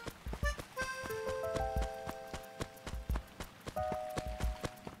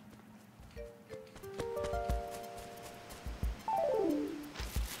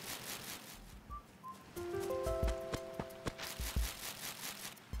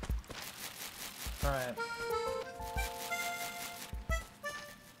 Alright.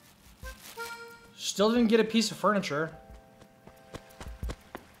 Still didn't get a piece of furniture.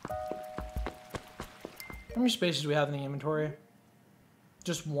 How many spaces do we have in the inventory?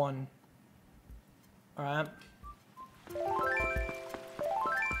 Just one. Alright.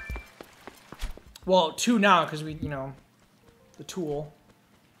 Well, two now, because we, you know, the tool.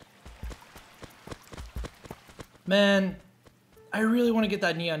 Man, I really want to get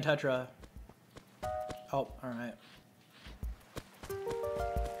that neon tetra. Oh, alright.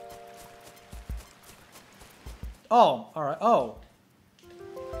 Oh, alright. Oh.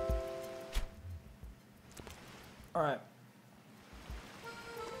 Alright.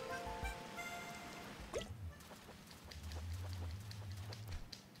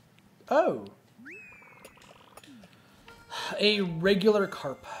 Oh. A regular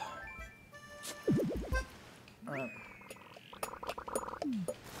carp. Alright.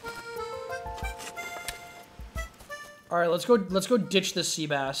 Alright, let's go ditch the sea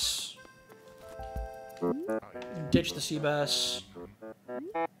bass. Ditch the sea bass.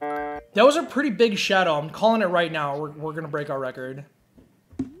 That was a pretty big shadow. I'm calling it right now. We're gonna break our record.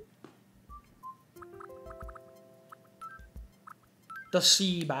 The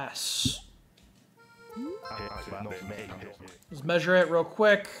sea bass. Let's measure it real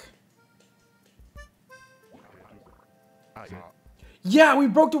quick. Yeah, we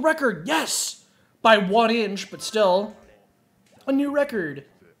broke the record. Yes! By 1 inch, but still. A new record.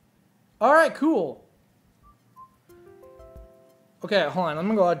 Alright, cool. Okay, hold on. I'm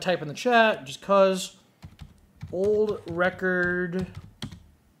gonna go ahead and type in the chat, just cause. Old record.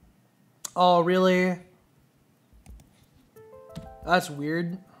 Oh, really? That's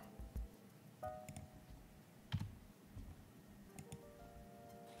weird.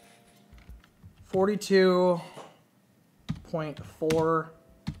 .4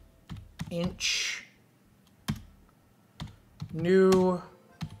 inch. New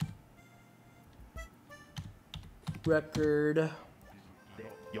record.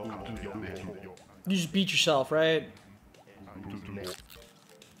 You just beat yourself, right?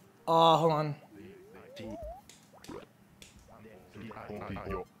 Hold on.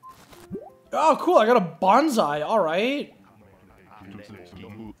 Oh, cool. I got a bonsai. All right.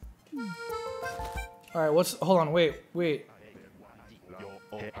 All right. What's? Hold on. Wait.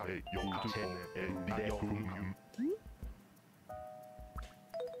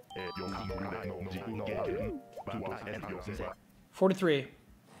 .43.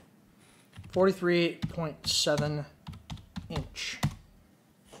 43.7 inch.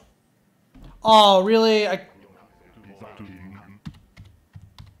 Oh, really?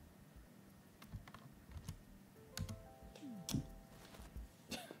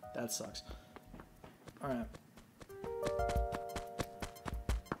 That sucks. All right.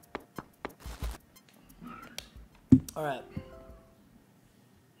 All right.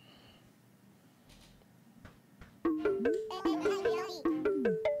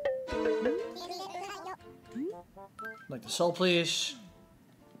 Like the soul, please.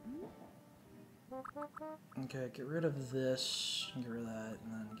 Okay, get rid of this, get rid of that,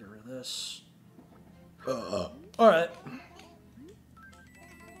 and then get rid of this. All right.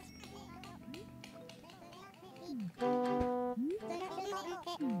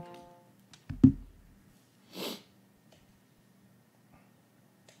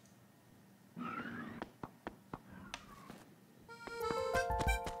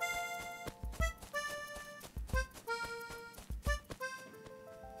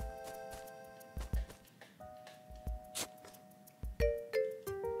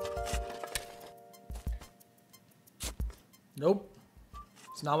 Nope.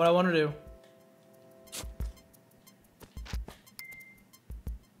 It's not what I want to do.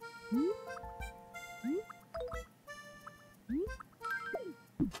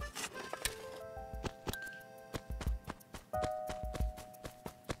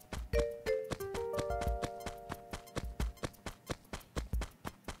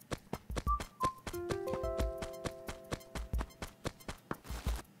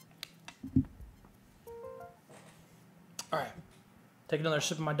 Take another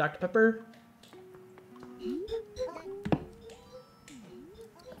sip of my Dr. Pepper.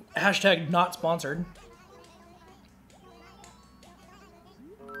 Hashtag not sponsored.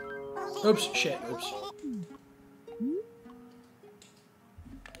 Oops, shit, oops.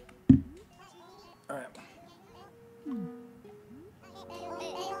 Alright.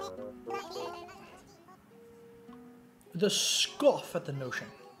 The scoff at the notion.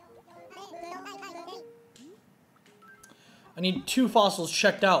 I need 2 fossils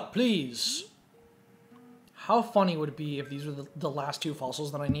checked out, please. How funny would it be if these were the last 2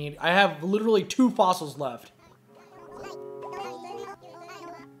 fossils that I need? I have literally 2 fossils left.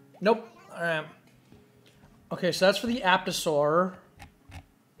 Nope. Alright. Okay, so that's for the Aptosaur.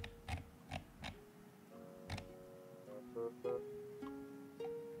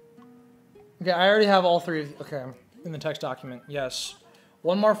 Okay, I already have all 3 of... Okay, in the text document. Yes.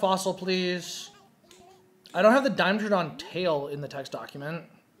 1 more fossil, please. I don't have the Dimetrodon tail in the text document.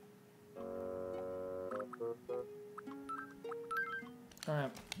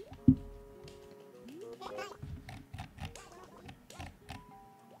 Alright.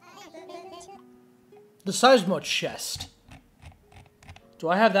 The Seismo chest. Do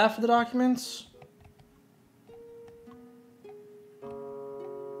I have that for the documents?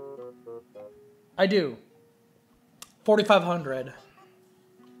 I do. 4,500.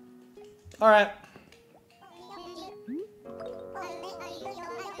 Alright.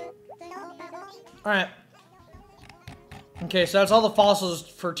 Alright. Okay, so that's all the fossils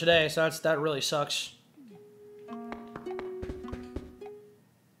for today, so that really sucks.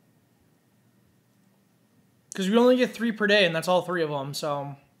 Because we only get 3 per day, and that's all 3 of them,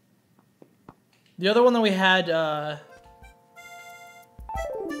 so... The other one that we had, I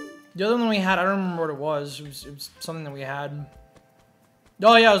don't remember what it was. It was something that we had.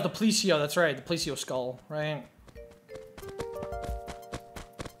 Oh yeah, it was the Plecio, that's right. The Plecio skull, right?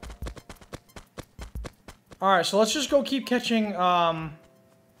 Alright, so let's just go keep catching,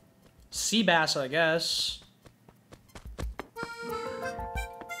 sea bass, I guess.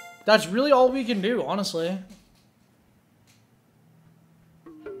 That's really all we can do, honestly.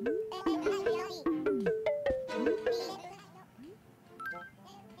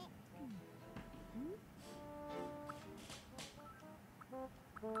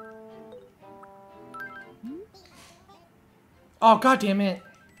 Oh, god damn it.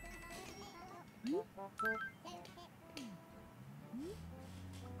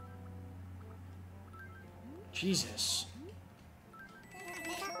 Jesus.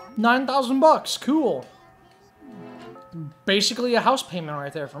 9,000 bucks, cool. Basically a house payment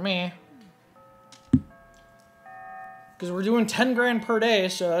right there for me. Because we're doing 10 grand per day,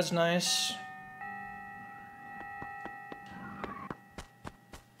 so that's nice.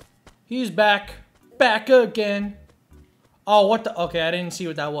 He's back. Back again. Oh, what the... Okay, I didn't see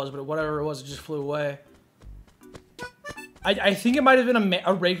what that was, but whatever it was, it just flew away. I think it might have been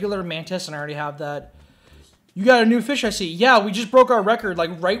a regular mantis, and I already have that. You got a new fish, I see. Yeah, we just broke our record.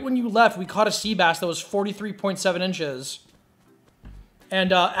 Like, right when you left, we caught a sea bass that was 43.7 inches.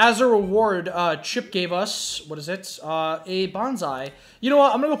 And as a reward, Chip gave us, what is it? A bonsai. You know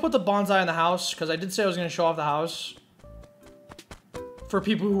what? I'm going to go put the bonsai in the house, because I did say I was going to show off the house. For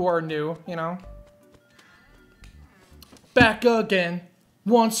people who are new, you know? Back again.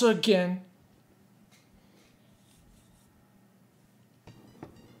 Once again.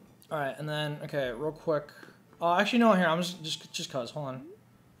 Alright, and then, okay, real quick. Actually, no, here, I'm just cause, hold on.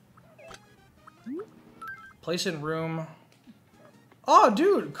 Place in room. Oh,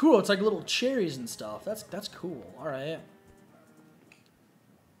 dude, cool, it's like little cherries and stuff. That's cool, alright.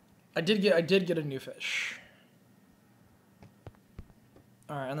 I did get a new fish.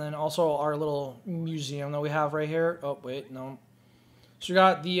 Alright, and then also our little museum that we have right here. Oh, wait, no. So we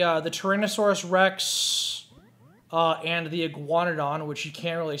got the Tyrannosaurus Rex, and the Iguanodon, which you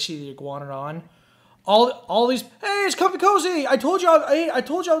can't really see the Iguanodon. All these. Hey, it's Comfy Cozy. I told you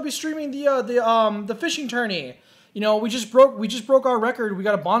I would be streaming the fishing tourney. You know, we just broke our record. We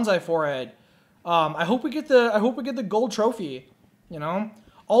got a bonsai for it. I hope we get the gold trophy. You know,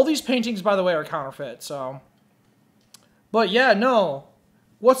 all these paintings, by the way, are counterfeit. So, but yeah, no.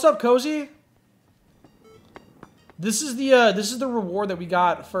 What's up, Cozy? This is the reward that we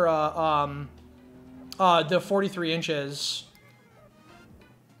got for the 43 inches.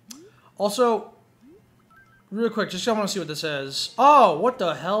 Also, real quick, just I want to see what this is. Oh, what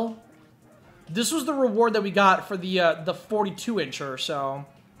the hell? This was the reward that we got for the 42 incher. So,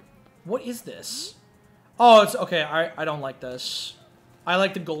 what is this? Oh, it's okay. I don't like this. I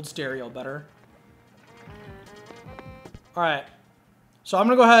like the gold stereo better. All right. So I'm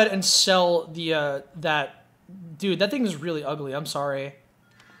gonna go ahead and sell the Dude, that thing is really ugly. I'm sorry.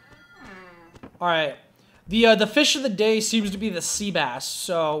 Alright. The fish of the day seems to be the sea bass.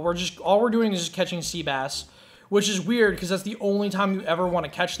 So all we're doing is just catching sea bass. Which is weird because that's the only time you ever want to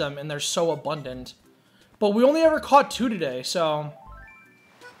catch them and they're so abundant. But we only ever caught 2 today, so...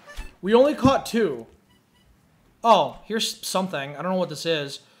 We only caught 2. Oh, here's something. I don't know what this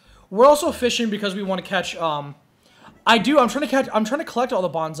is. We're also fishing because we want to catch, I'm trying to collect all the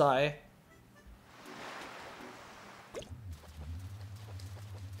bonsai.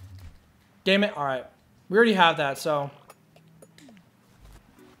 Damn it. Alright. We already have that, so.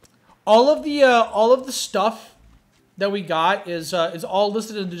 All of the stuff that we got is all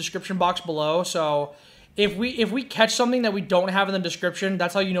listed in the description box below, so if we catch something that we don't have in the description,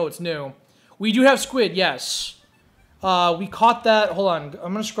 that's how you know it's new. We do have squid, yes. We caught that. Hold on.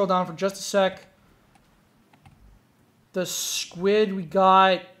 I'm going to scroll down for just a sec. The squid we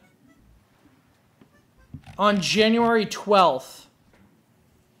got on January 12th.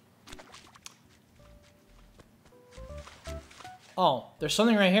 Oh, there's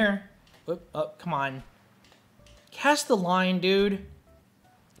something right here. Oop, oh, come on. Cast the line, dude.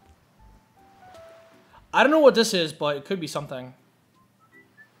 I don't know what this is, but it could be something.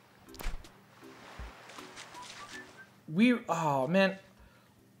 Oh man,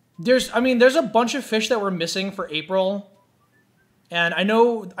 there's a bunch of fish that we're missing for April, and I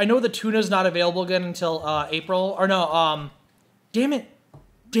know the tuna's not available again until April, or no, damn it,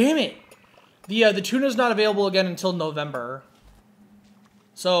 the tuna's not available again until November,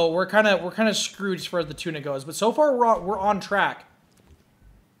 so we're kind of screwed as far as the tuna goes. But so far we're on track.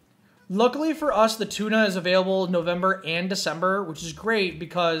 Luckily for us, the tuna is available November and December, which is great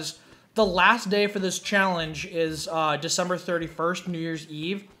because the last day for this challenge is December 31st, New Year's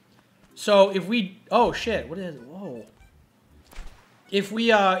Eve. So if we... Oh, shit. What is it? Whoa. If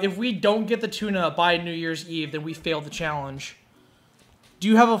we don't get the tuna by New Year's Eve, then we fail the challenge. Do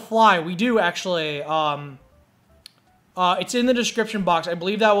you have a fly? We do, actually. It's in the description box. I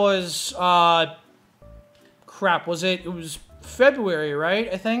believe that was... crap. Was it... It was February, right?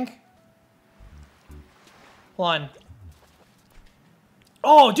 I think? Hold on.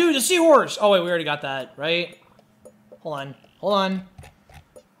 Oh, dude, the seahorse! Oh, wait, we already got that, right? Hold on.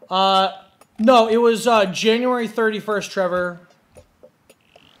 No, it was, January 31st, Trevor.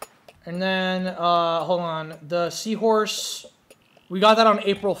 And then, hold on. The seahorse, we got that on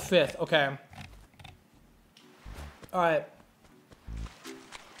April 5th. Okay. Alright.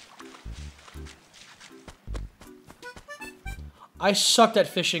 I sucked at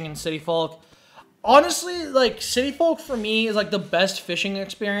fishing in City Folk. Honestly, like, City Folk for me is like the best fishing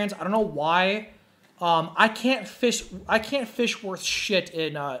experience. I don't know why. I can't fish worth shit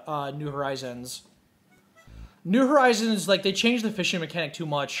in New Horizons. New Horizons, like, they changed the fishing mechanic too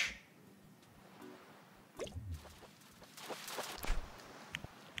much.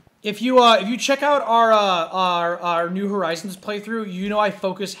 If you check out our New Horizons playthrough, you know I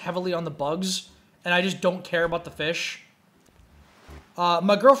focus heavily on the bugs, and I just don't care about the fish.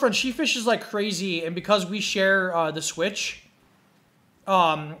 My girlfriend, she fishes like crazy, and because we share the Switch,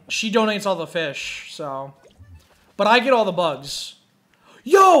 she donates all the fish, so. But I get all the bugs.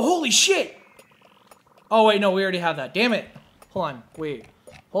 Yo, holy shit! Oh, wait, no, we already have that. Damn it. Hold on, wait.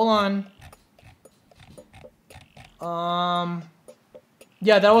 Hold on.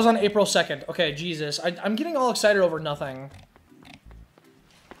 Yeah, that was on April 2nd. Okay, Jesus. I'm getting all excited over nothing.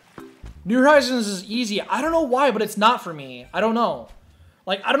 New Horizons is easy. I don't know why, but it's not for me. I don't know.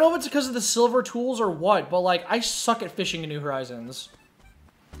 Like, I don't know if it's because of the silver tools or what, but, like, I suck at fishing in New Horizons.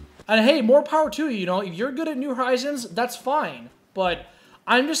 And, hey, more power to you, you know? If you're good at New Horizons, that's fine. But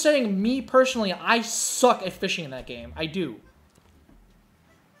I'm just saying, me, personally, I suck at fishing in that game. I do.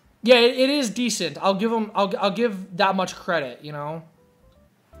 Yeah, it is decent. I'll give that much credit, you know?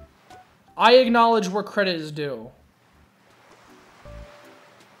 I acknowledge where credit is due.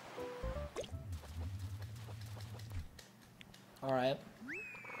 Alright.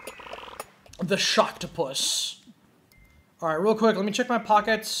 The Shocktopus. Alright, real quick, let me check my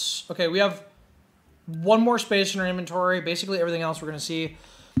pockets. Okay, we have one more space in our inventory. Basically, everything else we're going to see.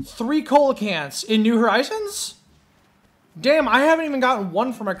 3 cola cans in New Horizons? Damn, I haven't even gotten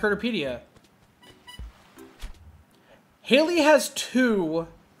one from my Critterpedia. Haley has 2.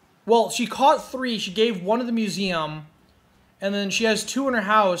 Well, she caught 3. She gave 1 to the museum. And then she has 2 in her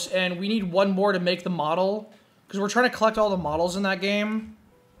house, and we need 1 more to make the model. Because we're trying to collect all the models in that game.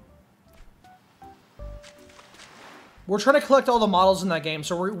 We're trying to collect all the models in that game,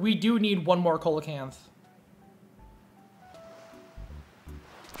 so we do need 1 more Coelacanth.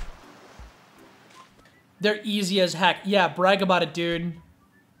 They're easy as heck. Yeah, brag about it, dude.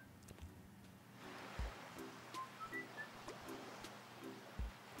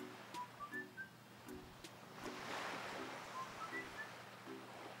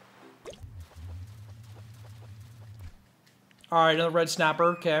 Alright, another red snapper.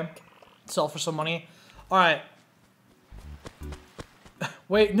 Okay. Sell for some money. Alright.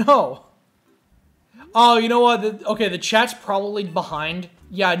 Wait, no. Oh, you know what? Okay, the chat's probably behind.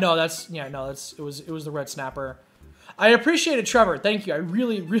 Yeah, no, it was the red snapper. I appreciate it, Trevor. Thank you. I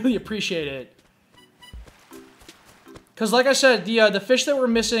really, really appreciate it. Because like I said, the fish that we're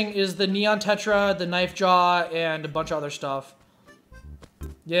missing is the neon tetra, the knife jaw, and a bunch of other stuff.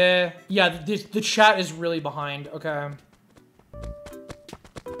 Yeah, the chat is really behind. Okay.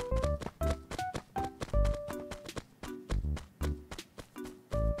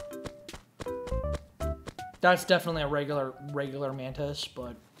 That's definitely a regular mantis,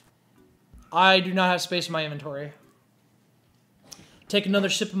 but I do not have space in my inventory. Take another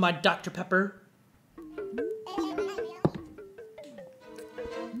sip of my Dr. Pepper.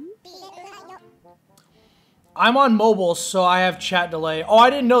 I'm on mobile, so I have chat delay. Oh,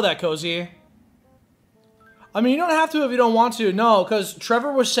 I didn't know that, Cozy. I mean, you don't have to if you don't want to. No, because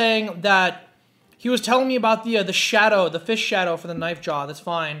Trevor was saying that he was telling me about the shadow, the fish shadow for the knife jaw. That's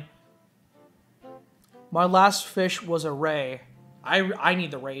fine. My last fish was a ray. I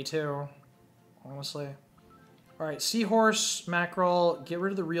need the ray too, honestly. All right, seahorse, mackerel. Get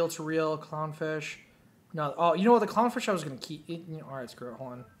rid of the reel-to-reel clownfish. No, oh, you know what? The clownfish I was gonna keep. All right, screw it.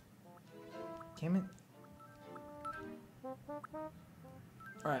 Hold on. Damn it. All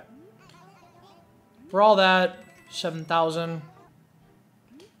right. For all that, 7,000.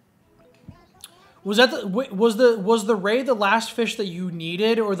 Was that was the ray the last fish that you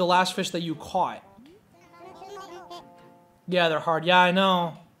needed or the last fish that you caught? Yeah, they're hard. Yeah, I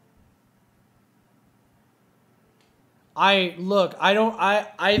know. I've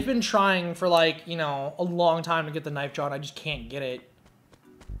been trying for like, you know, a long time to get the knife jaw and I just can't get it.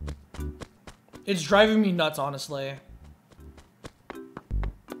 It's driving me nuts, honestly.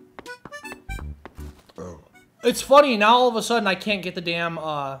 It's funny, now all of a sudden I can't get the damn,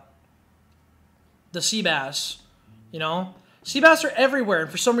 the sea bass, you know? Sea bass are everywhere, and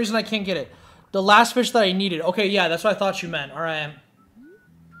for some reason I can't get it. The last fish that I needed. Okay, yeah, that's what I thought you meant. Alright.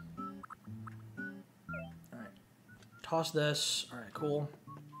 Alright. Toss this. Alright, cool.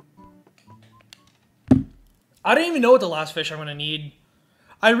 I don't even know what the last fish I'm going to need.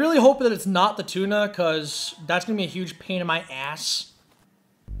 I really hope that it's not the tuna, because that's going to be a huge pain in my ass.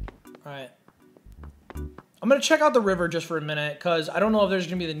 Alright. I'm going to check out the river just for a minute, because I don't know if there's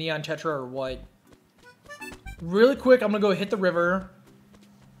going to be the neon tetra or what. Really quick, I'm going to go hit the river.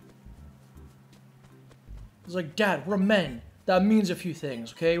 It's like, Dad, we're men. That means a few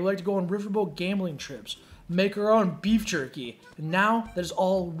things, okay? We like to go on riverboat gambling trips, make our own beef jerky, and now that is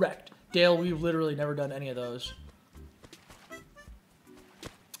all wrecked. Dale, we've literally never done any of those.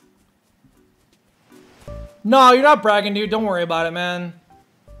 No, you're not bragging, dude. Don't worry about it, man.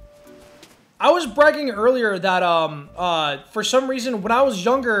 I was bragging earlier that, for some reason, when I was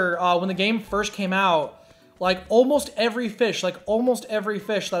younger, when the game first came out, like, almost every fish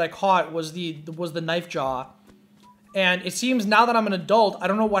that I caught was the knife jaw. And it seems now that I'm an adult, I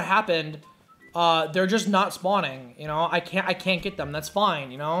don't know what happened. They're just not spawning, you know? I can't get them. That's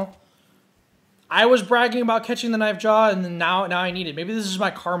fine, you know? I was bragging about catching the knife jaw, and then now I need it. Maybe this is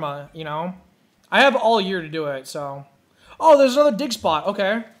my karma, you know? I have all year to do it, so... Oh, there's another dig spot.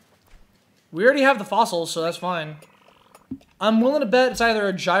 Okay. We already have the fossils, so that's fine. I'm willing to bet it's either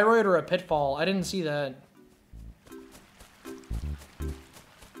a gyroid or a pitfall. I didn't see that.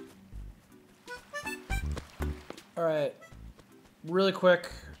 Alright. Really quick.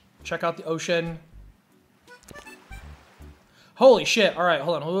 Check out the ocean. Holy shit. Alright,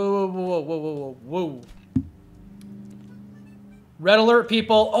 hold on. Whoa, whoa, whoa, whoa, whoa, whoa, whoa. Red alert,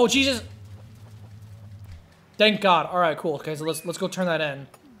 people. Oh, Jesus. Thank God. Alright, cool. Okay, so let's go turn that in.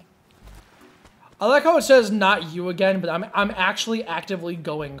 I like how it says not you again, but I'm actually actively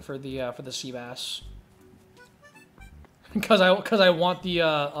going for the sea bass. Because I want the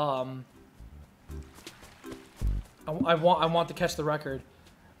I want to catch the record.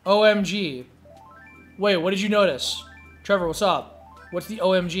 OMG. Wait, what did you notice? Trevor, what's up? What's the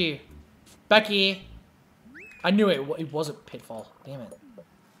OMG? Becky. I knew it. It wasn't pitfall. Damn it.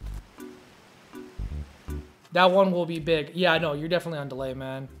 That one will be big. Yeah, I know. You're definitely on delay,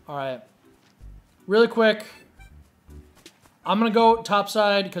 man. All right. Really quick. I'm going to go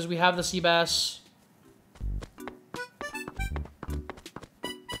topside because we have the sea bass.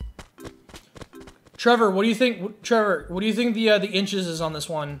 Trevor, what do you think? Trevor, what do you think the inches is on this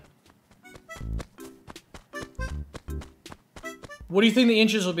one? What do you think the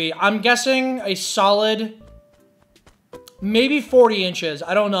inches will be? I'm guessing a solid, maybe 40 inches.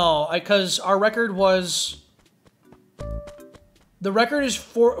 I don't know, because our record was. The record is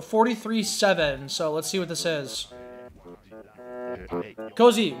 43.7. So let's see what this is.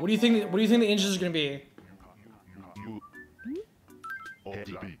 Cozy, what do you think? What do you think the inches is gonna be?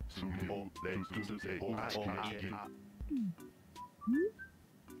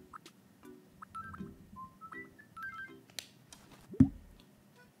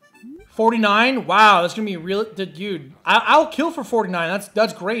 $49? Wow, that's gonna be real, dude. I'll kill for 49.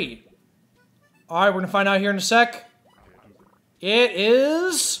 That's great. All right, we're gonna find out here in a sec. It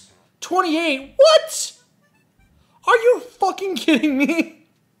is 28. What? Are you fucking kidding me?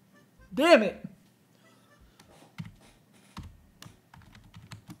 Damn it.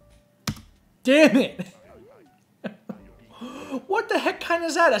 Damn it. What the heck kind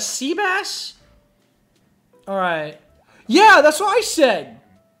is that? A sea bass? All right. Yeah, that's what I said.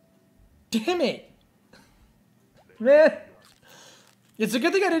 Damn it. Man. It's a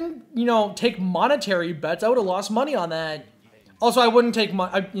good thing I didn't, you know, take monetary bets. I would have lost money on that. Also, I wouldn't take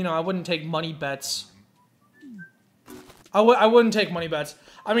I wouldn't take money bets. I wouldn't take money bets.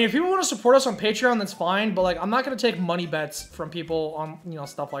 I mean, if people want to support us on Patreon, that's fine, but like I'm not going to take money bets from people on, you know,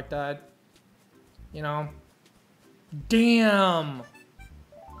 stuff like that. You know. Damn.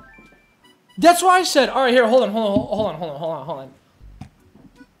 That's why I said, all right, here, hold on.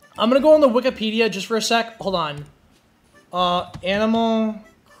 I'm going to go on the Wikipedia just for a sec. Hold on. Animal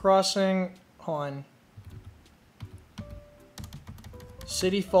Crossing, hold on.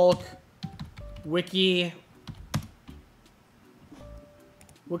 City Folk, Wiki,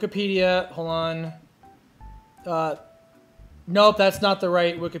 Wikipedia, hold on. Nope, that's not the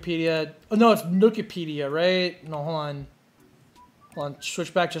right Wikipedia. Oh, no, it's Nookipedia, right? No, hold on. Hold on,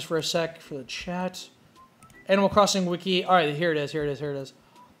 switch back just for a sec for the chat. Animal Crossing Wiki. All right, here it is.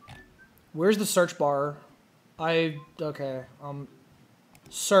 Where's the search bar? Okay.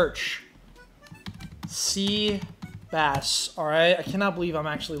 Search. Sea bass. All right, I cannot believe I'm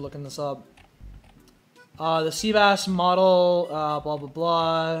actually looking this up. The sea bass model, blah, blah,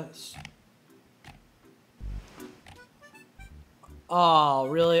 blah. Oh,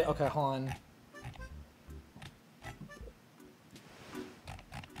 really? Okay, hold on.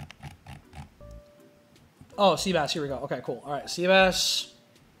 Oh, sea bass, here we go. Okay, cool. All right, sea bass.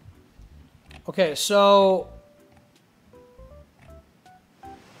 Okay, so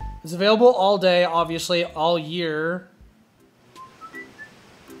it's available all day, obviously, all year.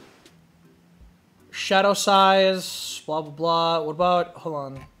 Shadow size, blah, blah, blah. What about, hold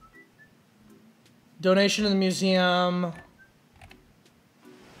on. Donation to the museum.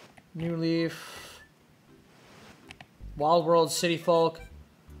 New Leaf. Wild World, City Folk.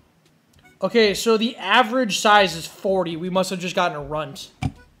 Okay, so the average size is 40. We must have just gotten a runt.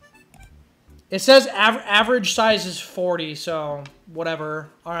 It says average size is 40, so whatever.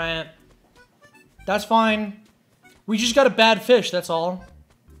 All right. That's fine. We just got a bad fish, that's all.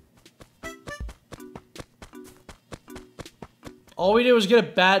 All we did was get a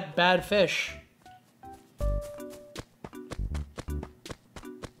bad fish.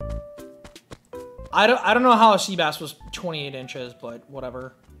 I don't know how a sea bass was 28 inches, but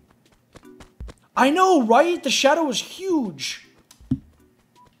whatever. I know, right? The shadow was huge.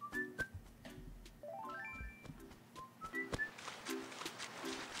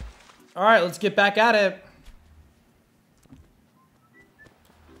 All right, let's get back at it.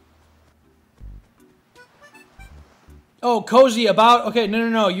 Oh, Cozy, about... Okay,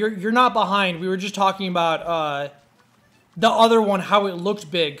 no. You're not behind. We were just talking about the other one, how it looked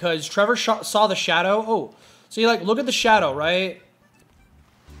big, because Trevor saw the shadow. Oh, so you like, look at the shadow, right?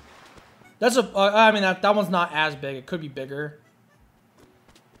 That's a... I mean, that one's not as big. It could be bigger.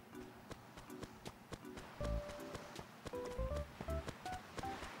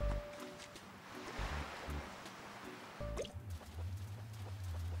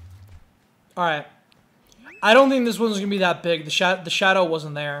 All right. I don't think this one's gonna be that big. The shadow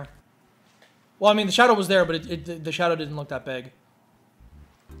wasn't there. Well, I mean, the shadow was there, but the shadow didn't look that big.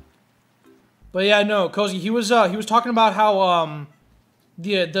 But yeah, no, Cozy, he was talking about how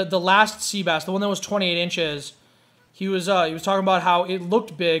the last sea bass, the one that was 28 inches, he was talking about how it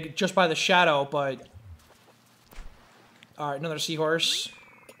looked big just by the shadow, but all right, another seahorse.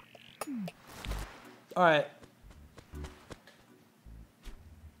 All right.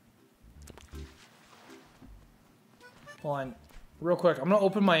 Hold on. Real quick. I'm going to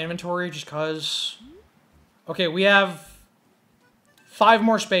open my inventory just because... Okay, we have 5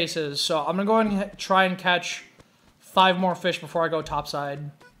 more spaces, so I'm going to go ahead and try and catch 5 more fish before I go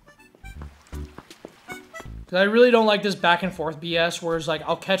topside. Because I really don't like this back and forth BS, where it's like,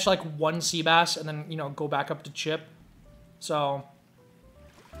 I'll catch like 1 sea bass and then, you know, go back up to chip. So...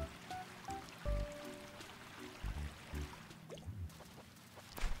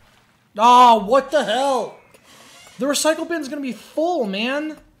 Oh, what the hell? The recycle bin's gonna be full,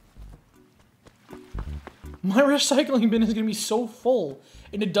 man. My recycling bin is gonna be so full,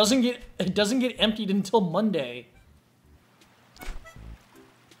 and it doesn't get emptied until Monday.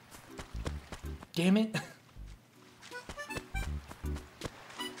 Damn it.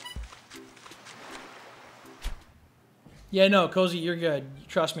 Yeah, no, Cozy, you're good.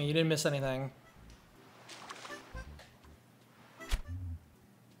 Trust me, you didn't miss anything.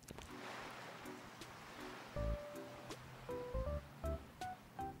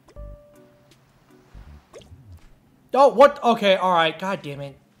 Oh, what? Okay, alright. God damn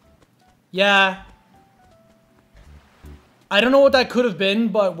it. Yeah. I don't know what that could have been,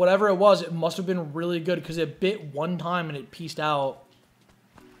 but whatever it was, it must have been really good because it bit one time and it pieced out.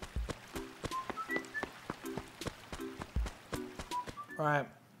 Alright.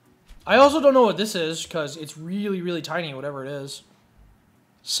 I also don't know what this is because it's really, really tiny, whatever it is.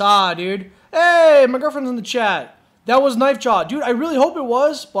 Saw, dude. Hey, my girlfriend's in the chat. That was Knife Jaw. Dude, I really hope it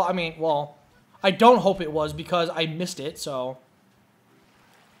was. Well, I mean, well... I don't hope it was because I missed it, so...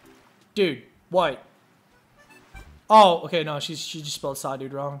 Dude, what? Oh, okay, no, she just spelled saw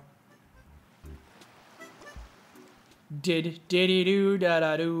dude wrong. Diddy-doo,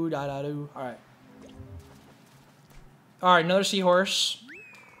 da-da-doo, da-da-doo. Alright. Alright, another seahorse.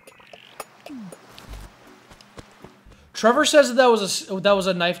 Trevor says that was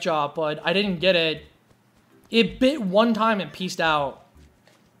a knife jaw, but I didn't get it. It bit one time and pieced out.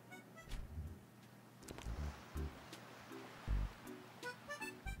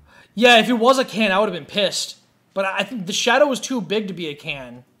 Yeah, if it was a can, I would have been pissed. But I think the shadow was too big to be a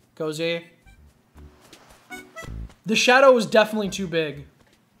can, Cozy. The shadow was definitely too big.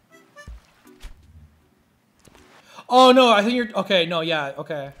 Oh, no, I think you're... Okay, no, yeah,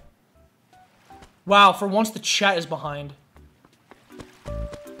 okay. Wow, for once the chat is behind.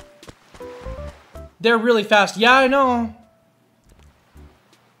 They're really fast. Yeah, I know.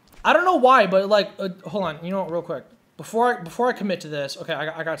 I don't know why, but like... hold on, you know what, real quick. Before I commit to this, okay,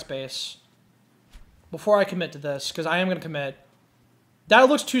 I got space. Before I commit to this, because I am going to commit. That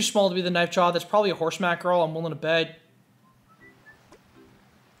looks too small to be the knife jaw. That's probably a horse mackerel, I'm willing to bet.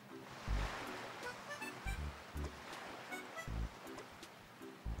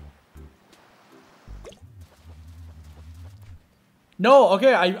 No,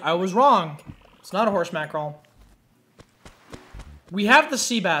 okay, I was wrong. It's not a horse mackerel. We have the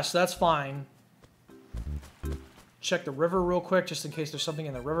sea bass, so that's fine. Check the river real quick, just in case there's something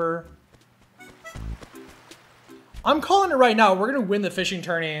in the river. I'm calling it right now. We're going to win the fishing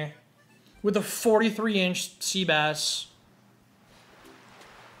tourney with a 43-inch sea bass.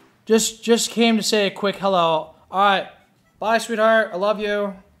 Just came to say a quick hello. All right. Bye, sweetheart. I love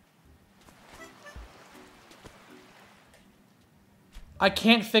you. I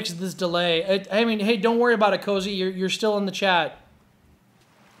can't fix this delay. I mean, hey, don't worry about it, Cozy. You're still in the chat.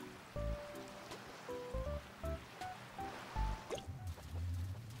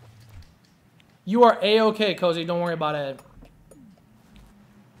 You are A-okay, Cozy. Don't worry about it.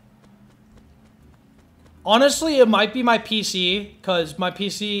 Honestly, it might be my PC, because my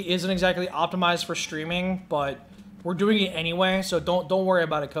PC isn't exactly optimized for streaming, but we're doing it anyway, so don't worry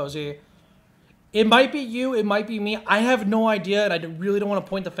about it, Cozy. It might be you, it might be me. I have no idea, and I really don't want to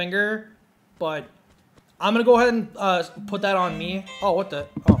point the finger, but I'm going to go ahead and put that on me. Oh, what the?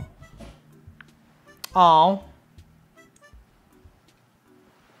 Oh. Oh.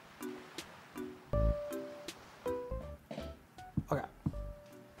 Okay.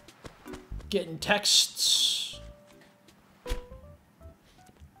 Getting texts.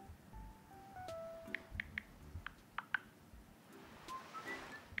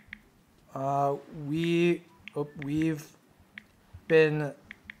 We've been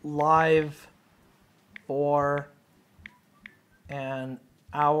live for an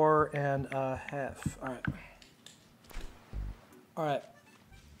hour and a half. All right. All right.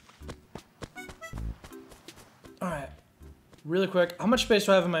 All right. Really quick, how much space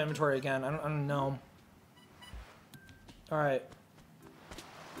do I have in my inventory again? I don't know. All right.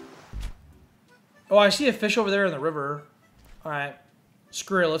 Oh, I see a fish over there in the river. All right.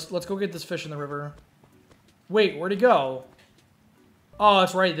 Screw it. Let's go get this fish in the river. Wait, where'd he go? Oh,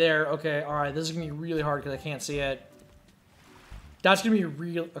 it's right there. Okay, all right. This is gonna be really hard because I can't see it. That's gonna be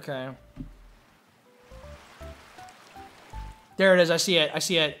real. Okay. There it is. I see it. I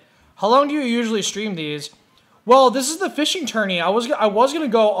see it. How long do you usually stream these? Well, this is the fishing tourney. I was gonna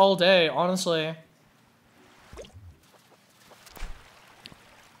go all day, honestly.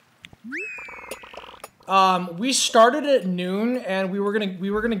 We started at noon, and we were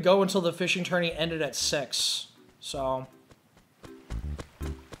gonna go until the fishing tourney ended at 6. So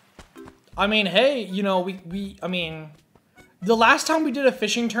I mean, hey, you know, I mean, the last time we did a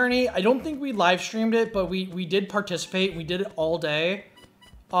fishing tourney, I don't think we live streamed it, but we did participate. We did it all day.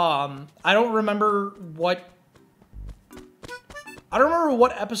 I don't remember what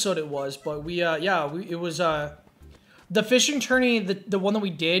episode it was, but it was the fishing tourney. The one that we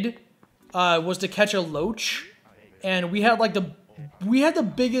did was to catch a loach, and we had like the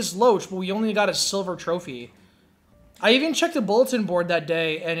biggest loach, but we only got a silver trophy. I even checked the bulletin board that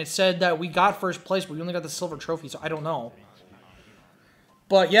day, and it said that we got first place, but we only got the silver trophy, so I don't know.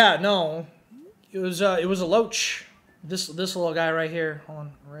 But yeah, no, it was a loach. This little guy right here. Hold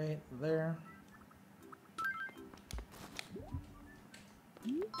on, right there.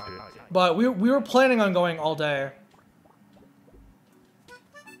 But we were planning on going all day.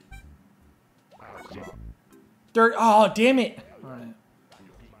 Oh, damn it! All right.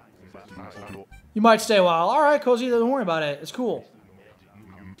 You might stay a while. All right, Cozy, don't worry about it. It's cool.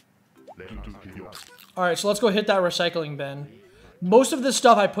 All right, so let's go hit that recycling bin. Most of this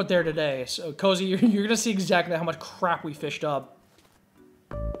stuff I put there today. So, Cozy, you're going to see exactly how much crap we fished up.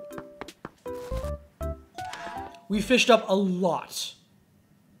 We fished up a lot.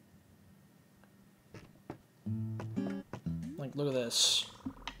 Like, look at this.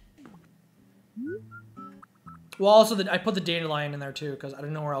 Well, also, I put the dandelion in there, too, because I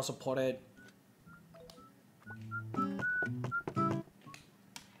didn't know where else to put it.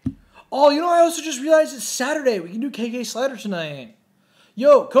 Oh, you know, I also just realized it's Saturday. We can do KK Slider tonight.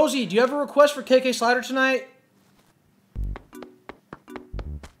 Yo, Cozy, do you have a request for KK Slider tonight?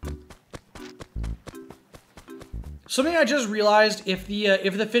 Something I just realized, if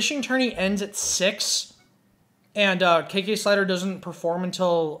the fishing tourney ends at 6 and KK Slider doesn't perform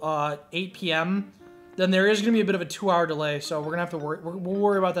until 8 p.m., then there is going to be a bit of a 2-hour delay, so we're going to have to worry. We'll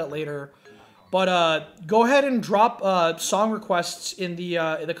worry about that later. But go ahead and drop song requests in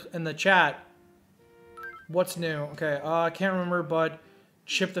the chat. What's new? Okay, I can't remember, but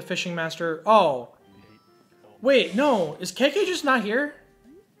Chip the Fishing Master. Oh, wait, no, is KK just not here?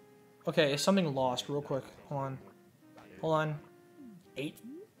 Okay, is something lost? Real quick, hold on. 8.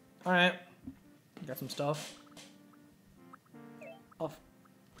 All right, got some stuff.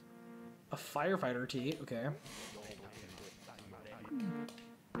 A firefighter tee. Okay.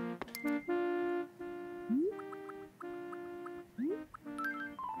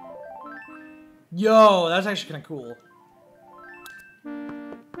 Yo, that's actually kind of cool.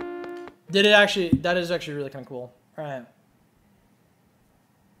 That is actually really kind of cool. All right.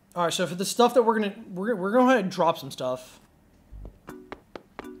 All right, so for the stuff that we're going to go ahead and drop some stuff.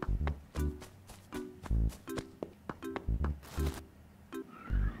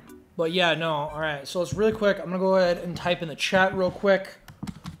 But yeah, no. All right, so let's really quick. I'm going to go ahead and type in the chat real quick.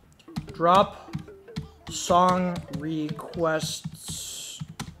 Drop song requests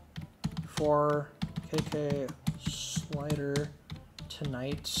for KK Slider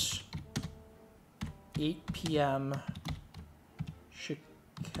tonight, 8 p.m.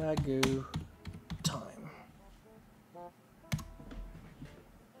 Chicago time.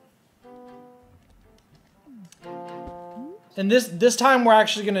 And this time we're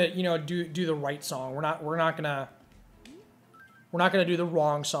actually gonna, you know, do the right song. We're not gonna do the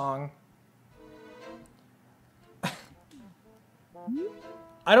wrong song.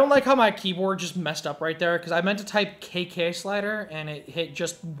 I don't like how my keyboard just messed up right there, because I meant to type KK Slider and it hit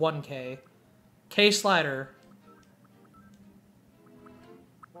just 1K. K Slider.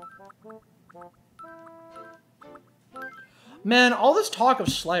 Man, all this talk of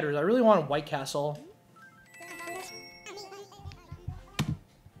sliders, I really want a White Castle.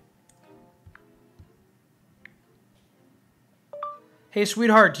 Hey,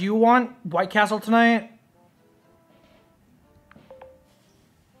 sweetheart, do you want White Castle tonight?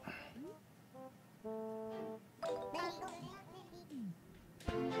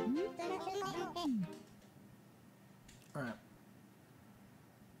 Alright.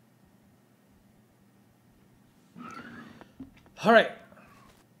 Alright.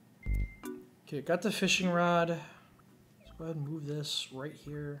 Okay, got the fishing rod. Let's go ahead and move this right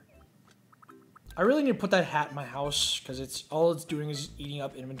here. I really need to put that hat in my house, because all it's doing is eating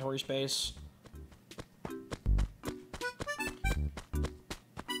up inventory space.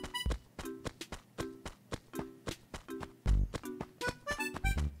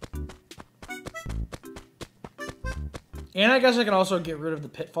 And I guess I can also get rid of the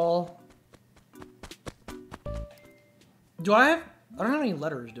pitfall. I don't have any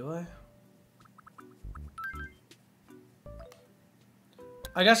letters, do I?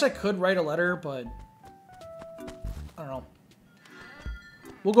 I guess I could write a letter, but I don't know.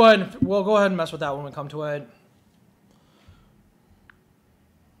 We'll go ahead and mess with that when we come to it.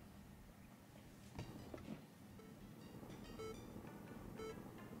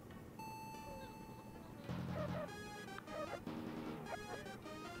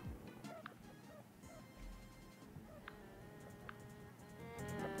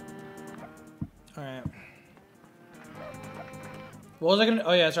 Alright. What was I gonna...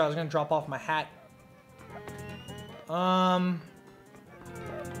 Oh, yeah, sorry. I was gonna drop off my hat. My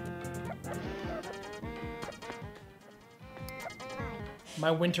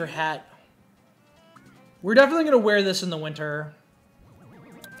winter hat. We're definitely gonna wear this in the winter.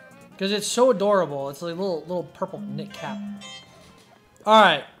 Because it's so adorable. It's like a little purple knit cap.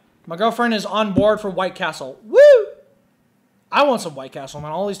 Alright. My girlfriend is on board for White Castle. Woo! I want some White Castle,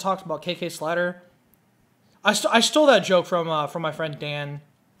 man. All these talks about KK Slider. I stole that joke from my friend Dan.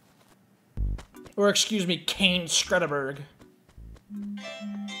 Or excuse me, Kane Skredeberg.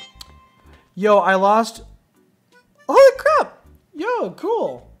 Yo, I lost... Holy crap! Yo,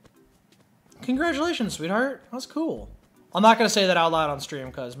 cool. Congratulations, sweetheart. That's cool. I'm not going to say that out loud on stream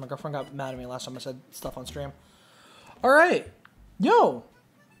because my girlfriend got mad at me last time I said stuff on stream. Alright. Yo.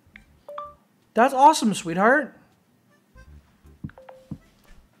 That's awesome, sweetheart.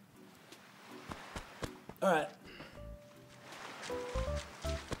 Alright.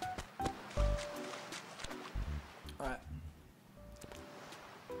 Alright.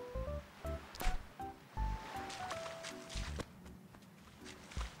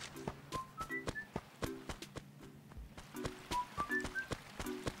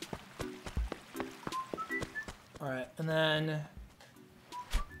 Alright, and then...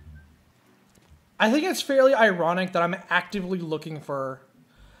 I think it's fairly ironic that I'm actively looking for...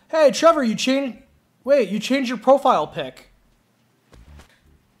 Hey, Trevor, you changed... Wait, you changed your profile pic.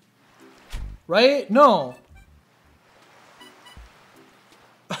 Right? No.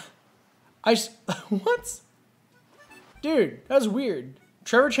 What? Dude, that's weird.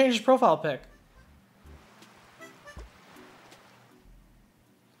 Trevor changed his profile pic.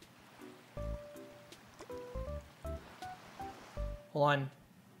 Hold on.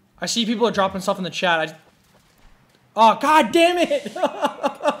 I see people are dropping stuff in the chat. Oh, god damn it!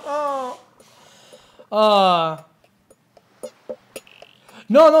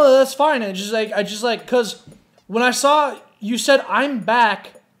 No, that's fine. I just like, cause when I saw you said I'm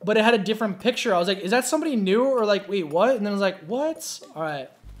back, but it had a different picture, I was like, is that somebody new or like, wait, what? And then I was like, what? All right.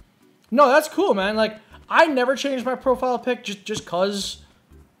 No, that's cool, man. Like, I never changed my profile pic just cause,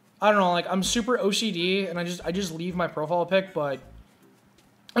 I don't know, like I'm super OCD and I just leave my profile pic, but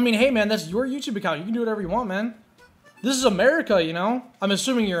I mean, hey man, that's your YouTube account. You can do whatever you want, man. This is America, you know? I'm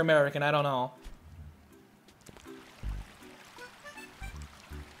assuming you're American, I don't know.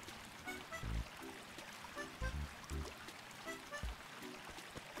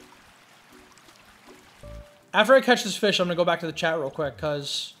 After I catch this fish, I'm gonna go back to the chat real quick,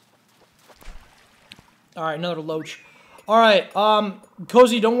 cause... Alright, another loach. Alright,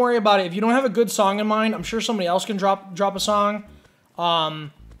 Cozy, don't worry about it. If you don't have a good song in mind, I'm sure somebody else can drop a song.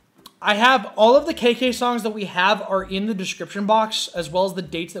 I have all of the KK songs that we have are in the description box, as well as the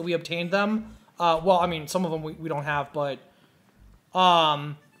dates that we obtained them. Well, I mean, some of them we don't have, but...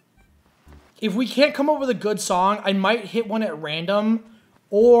 if we can't come up with a good song, I might hit one at random...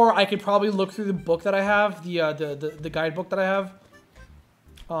 Or I could probably look through the book that I have, the guidebook that I have.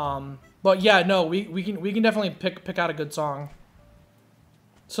 But yeah, no, we can definitely pick out a good song.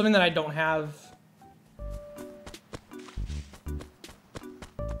 Something that I don't have.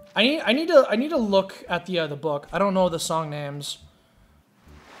 I need to look at the book. I don't know the song names.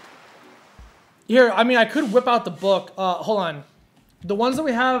 Here, I mean, I could whip out the book. Hold on. The ones that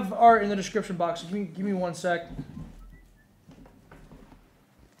we have are in the description box. Give me one sec.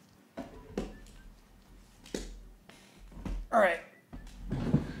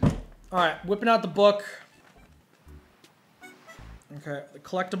 Alright, whipping out the book. Okay, the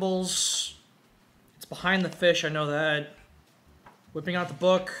collectibles. It's behind the fish, I know that. Whipping out the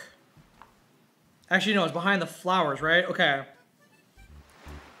book. Actually, no, it's behind the flowers, right? Okay.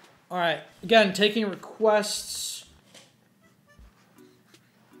 Alright, again, taking requests.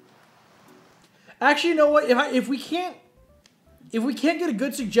 Actually, you know what? If we can't get a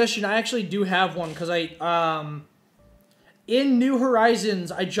good suggestion, I actually do have one, because in New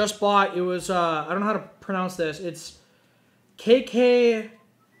Horizons, I just bought, it was, I don't know how to pronounce this, it's KK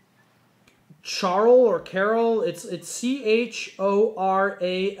Charle or Carol, it's C-H-O-R-A-L-E.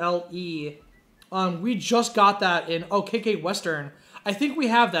 We just got that in, oh, KK Western. I think we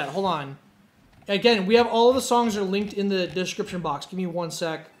have that, hold on. Again, we have all of the songs are linked in the description box, give me one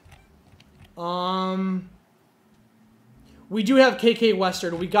sec. We do have KK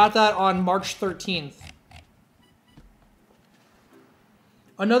Western, we got that on March 13th.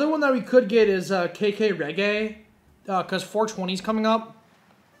 Another one that we could get is KK Reggae, because 420 is coming up.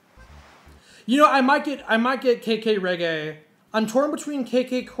 You know, I might get KK Reggae. I'm torn between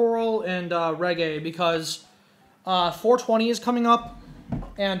KK Coral and Reggae because 420 is coming up,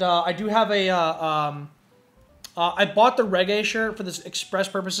 And I do have a, I bought the reggae shirt for the express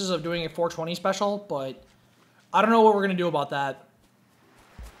purposes of doing a 420 special, but I don't know what we're going to do about that.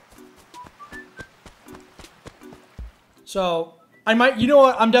 So, I might, you know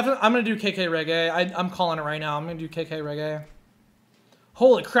what, I'm going to do KK reggae. I'm calling it right now. I'm going to do KK reggae.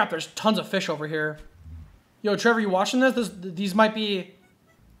 Holy crap, there's tons of fish over here. Yo, Trevor, you watching this? These might be...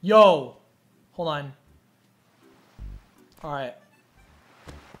 Yo. Hold on. Alright.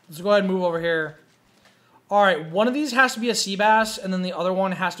 Let's go ahead and move over here. Alright, one of these has to be a sea bass, and then the other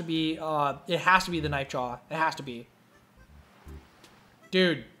one has to be, it has to be the knife jaw. It has to be.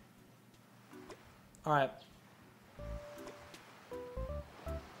 Dude. Alright.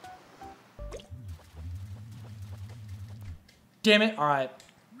 Damn it. Alright.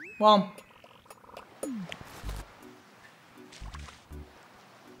 Well.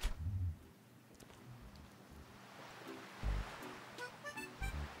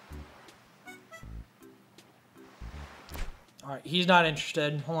 Alright, he's not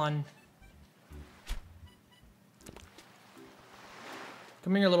interested. Hold on.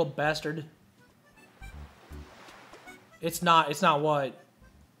 Come here, little bastard. It's not what?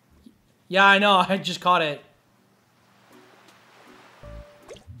 Yeah, I know. I just caught it.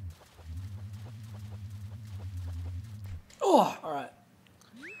 Oh, alright.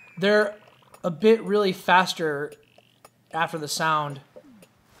 They're a bit really faster after the sound.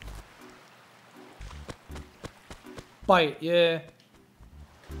 Bite, yeah.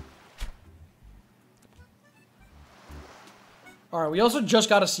 Alright, we also just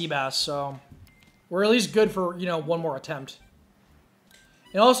got a sea bass, so we're at least good for, you know, one more attempt.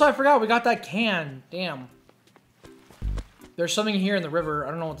 And also, I forgot, we got that can. Damn. There's something here in the river.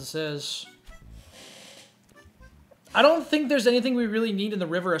 I don't know what this is. I don't think there's anything we really need in the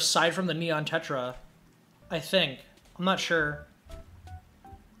river aside from the neon tetra. I think. I'm not sure.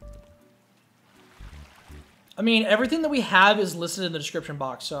 I mean, everything that we have is listed in the description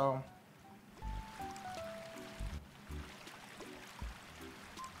box, so...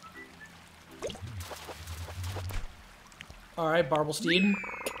 Alright, Barblesteed.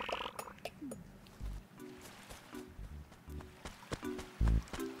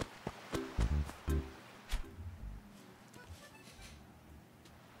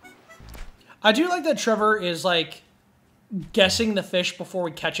 I do like that Trevor is, like, guessing the fish before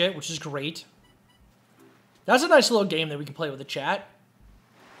we catch it, which is great. That's a nice little game that we can play with the chat.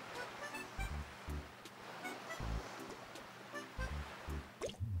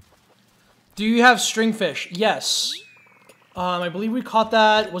 Do you have stringfish? Yes. I believe we caught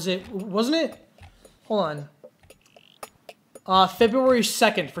that. Wasn't it? Hold on. February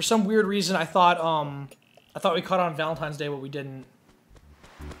 2nd. For some weird reason, I thought we caught it on Valentine's Day, but we didn't.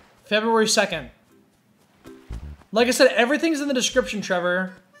 February 2nd. Like I said, everything's in the description,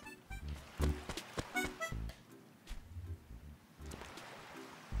 Trevor.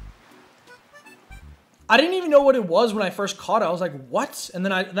 I didn't even know what it was when I first caught it. I was like, what? And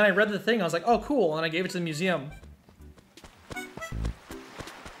then I read the thing. I was like, oh, cool. And then I gave it to the museum.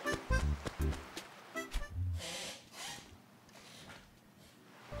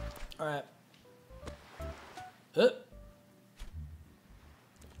 All right.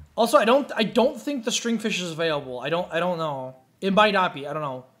 Also, I don't think the stringfish is available. I don't know. It might not be. I don't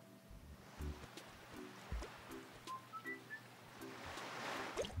know.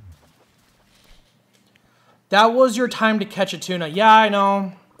 That was your time to catch a tuna. Yeah, I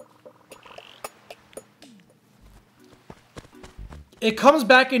know. It comes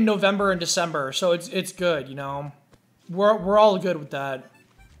back in November and December, so it's good, you know. We're all good with that.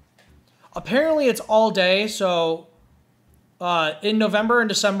 Apparently, it's all day, so in November and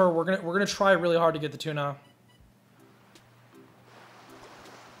December, we're gonna try really hard to get the tuna.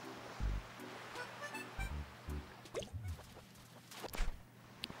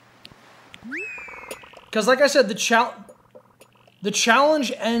 Because, like I said, the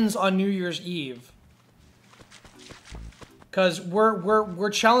challenge ends on New Year's Eve. Because we're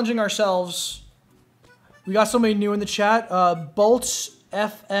challenging ourselves. We got somebody new in the chat. Bolts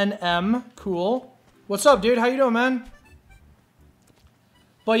FNM, cool. What's up, dude? How you doing, man?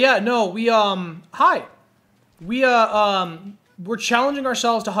 But yeah, no, hi. We're challenging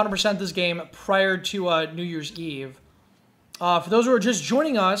ourselves to 100% this game prior to New Year's Eve. For those who are just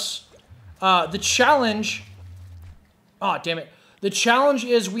joining us, the challenge, oh, damn it. The challenge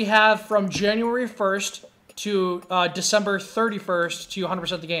is we have from January 1st to December 31st to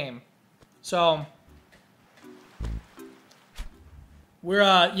 100% the game. So,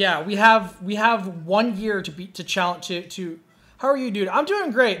 we're, yeah, we have 1 year to challenge, to, how are you, dude? I'm doing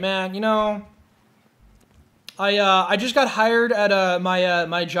great, man, you know. I just got hired at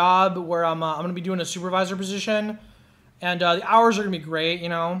my job where I'm gonna be doing a supervisor position, and the hours are gonna be great, you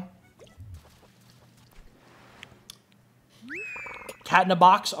know. Cat in a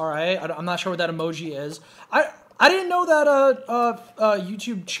box, all right. I'm not sure what that emoji is. I didn't know that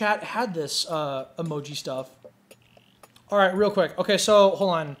YouTube chat had this emoji stuff. All right, real quick. Okay, so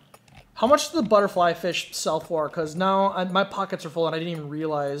hold on. How much does the butterfly fish sell for? Because now my pockets are full and I didn't even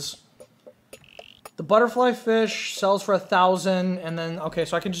realize. The butterfly fish sells for 1,000, and then okay,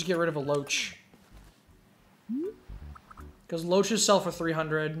 so I can just get rid of a loach. Because loaches sell for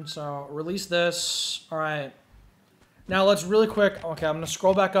 300. So release this. All right. Now let's really quick. Okay, I'm gonna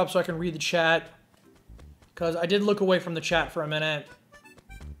scroll back up so I can read the chat. Because I did look away from the chat for a minute.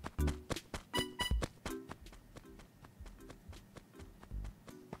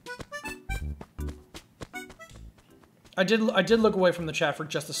 I did look away from the chat for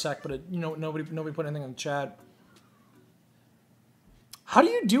just a sec, but you know, nobody put anything in the chat. How do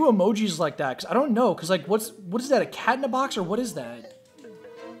you do emojis like that? Because I don't know. Because like, what is that? A cat in a box or what is that?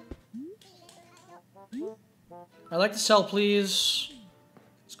 I'd like to sell, please.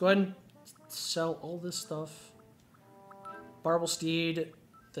 Let's go ahead and sell all this stuff. Barble Steed,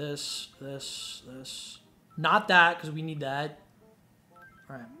 this. Not that, because we need that.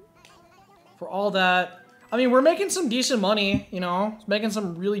 Alright. For all that. I mean, we're making some decent money, you know? It's making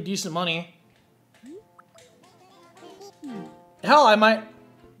some really decent money. Hell, I might...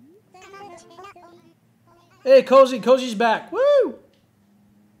 Hey, Cozy. Cozy's back. Woo!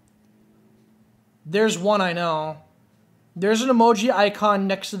 There's one I know. There's an emoji icon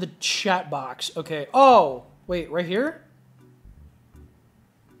next to the chat box. Okay. Oh! Wait, right here?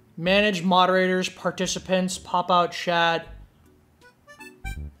 Manage moderators, participants, pop out chat.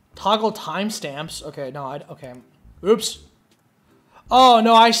 Toggle timestamps. Okay, no, okay. Oops. Oh,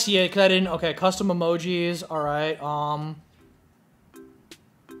 no, I see it, because I didn't... Okay, custom emojis. Alright,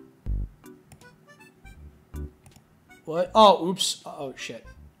 What? Oh, oops. Oh, shit.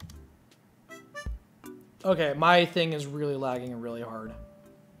 Okay, my thing is really lagging really hard.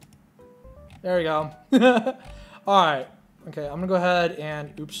 There we go. Alright. Okay, I'm gonna go ahead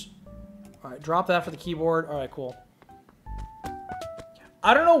and... Oops. Alright, drop that for the keyboard. Alright, cool.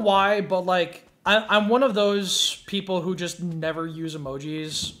 I don't know why, but like, I'm one of those people who just never use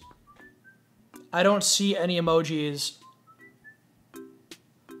emojis. I don't see any emojis.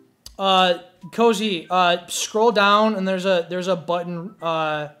 Cozy, scroll down and there's a button,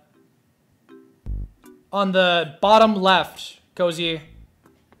 on the bottom left, Cozy.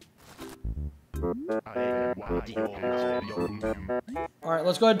 Alright,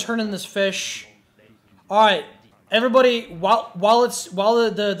 let's go ahead and turn in this fish. Alright. Everybody, while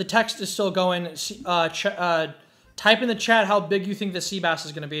the text is still going, type in the chat how big you think the sea bass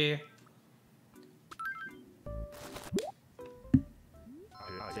is gonna be.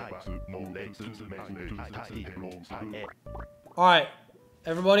 All right,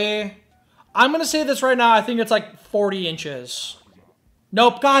 everybody. I'm gonna say this right now. I think it's like 40 inches.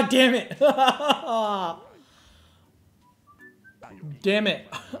 Nope. God damn it. Damn it.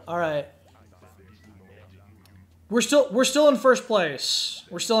 All right. We're still in first place.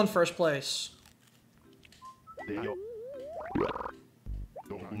 We're still in first place.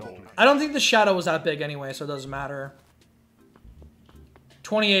 I don't think the shadow was that big anyway, so it doesn't matter.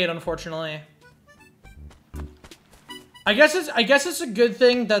 28, unfortunately. I guess it's a good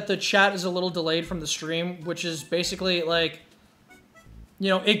thing that the chat is a little delayed from the stream, which is basically like, you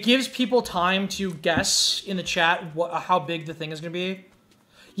know, it gives people time to guess in the chat how big the thing is gonna be.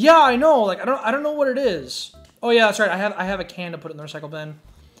 Yeah, I know. Like I don't know what it is. Oh yeah, that's right. I have a can to put in the recycle bin.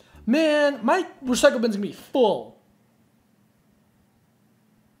 Man, my recycle bin's gonna be full.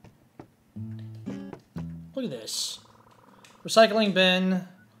 Look at this. Recycling bin.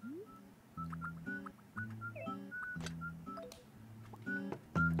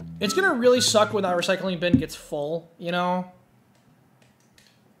 It's gonna really suck when that recycling bin gets full, you know?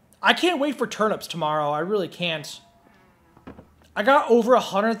 I can't wait for turnips tomorrow. I really can't. I got over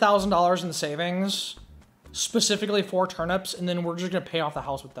 $100,000 in savings. Specifically for turnips, and then we're just gonna pay off the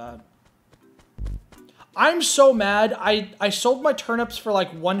house with that. I'm so mad. I sold my turnips for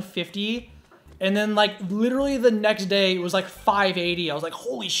like $150, and then like literally the next day it was like $580. I was like,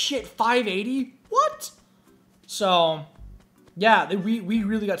 holy shit, $580? What? So yeah, we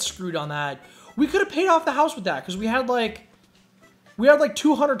really got screwed on that. We could have paid off the house with that because we had like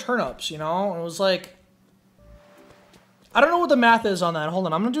 200 turnips, you know? And it was like, I don't know what the math is on that. Hold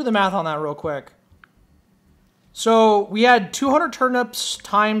on, I'm gonna do the math on that real quick. So we had 200 turnips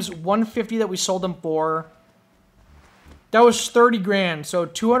times 150 that we sold them for. That was 30 grand. So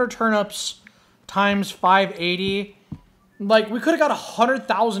 200 turnips times 580. Like, we could have got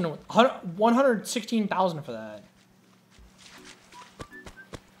 100,000, 116,000 for that.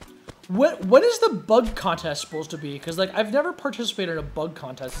 When is the bug contest supposed to be? Because, like, I've never participated in a bug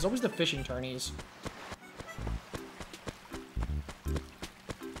contest. It's always the fishing tourneys.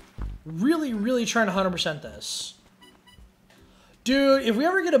 Really, really trying to 100% this. Dude, if we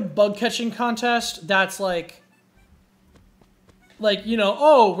ever get a bug catching contest, that's like, you know,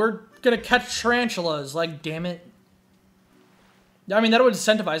 oh, we're gonna catch tarantulas. Like, damn it. I mean, that would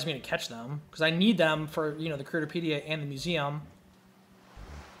incentivize me to catch them, because I need them for, you know, the Critters and the museum.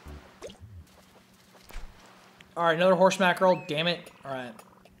 Alright, another horse mackerel. Damn it. Alright.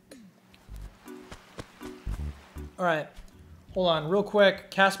 Alright. Hold on, real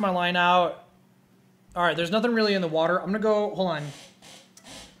quick. Cast my line out. Alright, there's nothing really in the water. I'm gonna go... Hold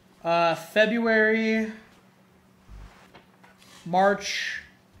on. February... March...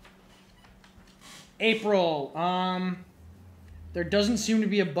 April. There doesn't seem to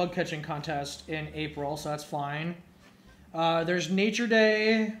be a bug catching contest in April, so that's fine. There's Nature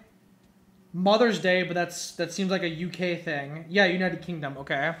Day... Mother's Day, but that seems like a UK thing. Yeah, United Kingdom,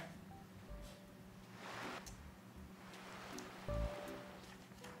 okay.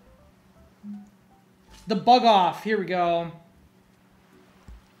 The bug off, here we go.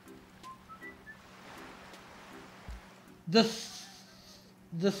 The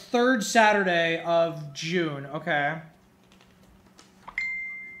third Saturday of June, okay.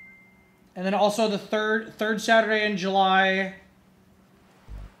 And then also the third Saturday in July.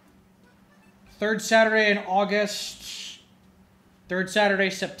 Third Saturday in August. Third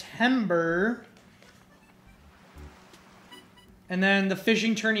Saturday, September. And then the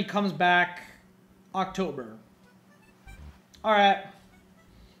fishing tourney comes back October. Alright.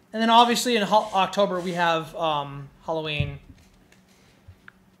 And then obviously in October we have Halloween.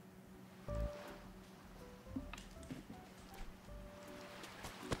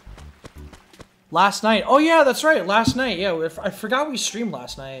 Last night. Oh yeah, that's right. Last night. Yeah, I forgot we streamed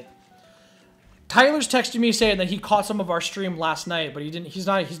last night. Tyler's texted me saying that he caught some of our stream last night, but he's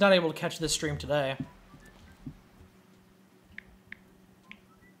not able to catch this stream today.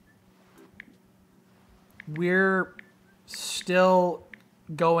 We're still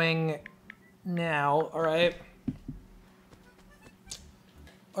going now, all right?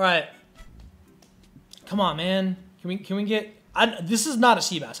 All right. Come on, man. Can we get this is not a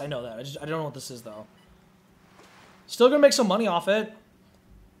sea bass. I know that. I don't know what this is though. Still going to make some money off it.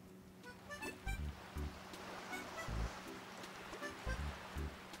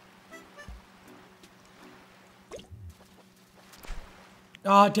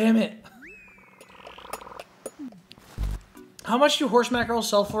 Oh, damn it. How much do horse mackerel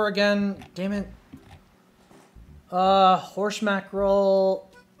sell for again? Damn it. Horse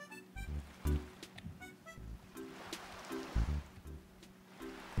mackerel.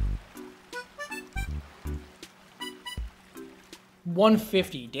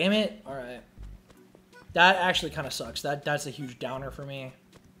 $150. Damn it. All right. That actually kind of sucks. That's a huge downer for me.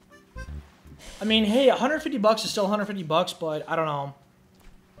 I mean, hey, 150 bucks is still 150 bucks, but I don't know.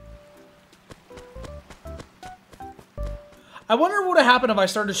 I wonder what would have happened if I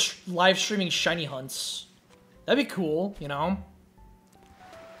started live streaming shiny hunts. That'd be cool, you know?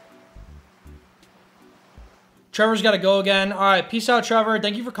 Trevor's got to go again. All right, peace out, Trevor.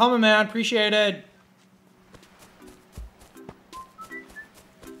 Thank you for coming, man. Appreciate it.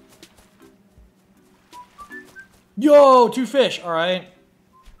 Yo, 2 fish. All right.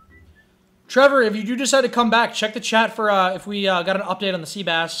 Trevor, if you do decide to come back, check the chat for if we got an update on the sea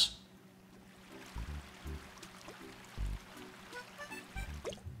bass.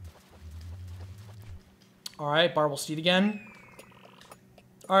 Alright, Barble Steed again.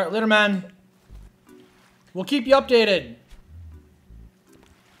 Alright, later, man. We'll keep you updated.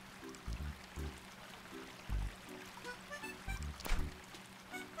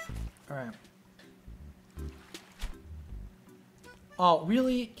 Alright. Oh,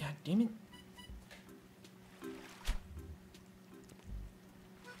 really? God damn it.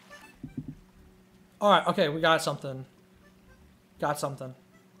 Alright, okay, we got something. Got something.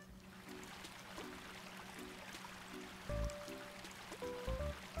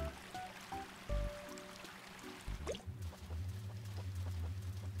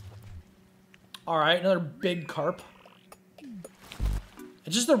 Alright, another big carp.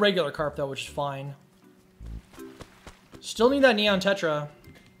 It's just the regular carp, though, which is fine. Still need that neon tetra.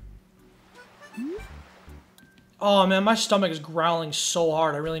 Oh, man, my stomach is growling so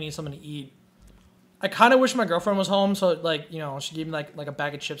hard. I really need something to eat. I kind of wish my girlfriend was home, so, like, you know, she gave me, like a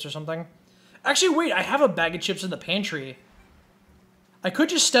bag of chips or something. Actually, wait, I have a bag of chips in the pantry. I could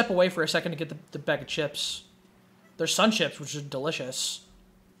just step away for a second to get the bag of chips. They're sun chips, which are delicious.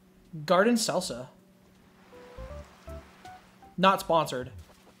 Garden salsa. Not sponsored.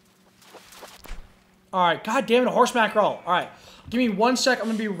 Alright, god damn it, a horse mackerel. Alright, give me 1 sec, I'm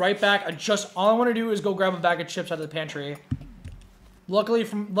gonna be right back. All I want to do is go grab a bag of chips out of the pantry. Luckily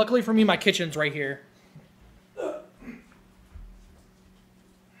for me, my kitchen's right here.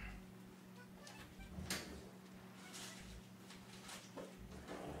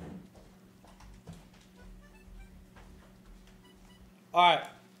 Alright.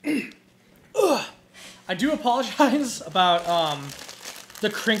 I do apologize about the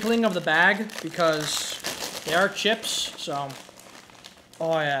crinkling of the bag because they are chips, so.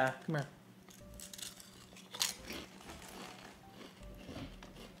 Oh yeah, come here.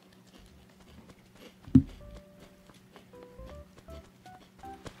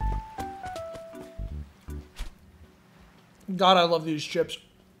 God, I love these chips.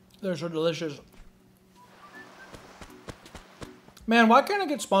 They're so delicious. Man, why can't I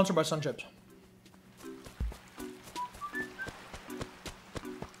get sponsored by Sun Chips?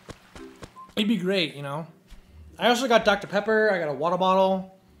 It'd be great, you know? I also got Dr. Pepper. I got a water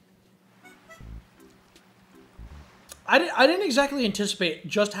bottle. I didn't exactly anticipate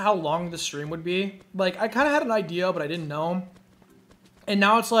just how long the stream would be. Like, I kind of had an idea, but I didn't know. And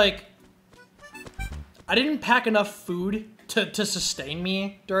now it's like, I didn't pack enough food to sustain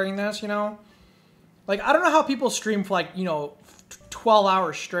me during this, you know? Like, I don't know how people stream for, like, you know, 12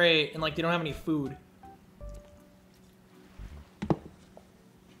 hours straight and, like, they don't have any food.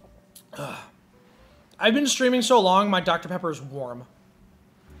 Ugh. I've been streaming so long, my Dr. Pepper is warm.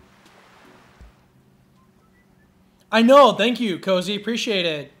 I know, thank you, Cozy, appreciate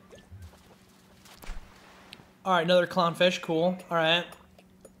it. Alright, another clownfish, cool. Alright.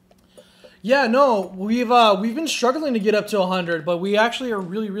 Yeah, no, we've been struggling to get up to 100, but we actually are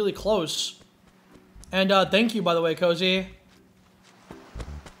really, really close. And thank you, by the way, Cozy.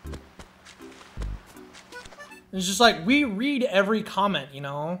 It's just like, we read every comment, you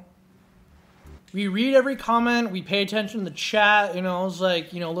know? We read every comment, we pay attention to the chat, you know, it's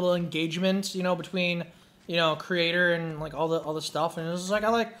like, you know, little engagements, you know, between, you know, creator and, like, all the stuff, and it's just like, I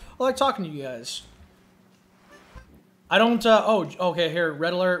like talking to you guys. I don't, oh, okay, here,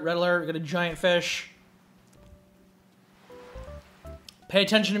 red alert, we got a giant fish. Pay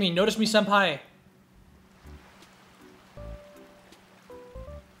attention to me, notice me, senpai.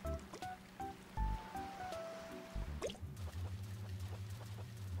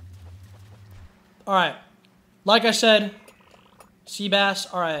 Alright, like I said, sea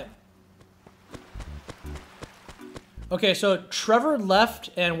bass, alright. Okay, so Trevor left,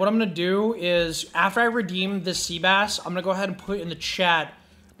 and what I'm going to do is, after I redeem this sea bass, I'm going to go ahead and put in the chat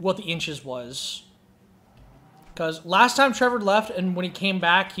what the inches was. Because last time Trevor left, and when he came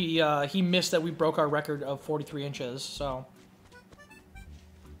back, he missed that we broke our record of 43 inches, so.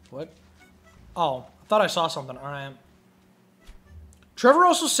 What? Oh, I thought I saw something, alright. Trevor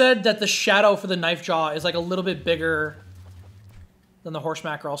also said that the shadow for the knife jaw is like a little bit bigger than the horse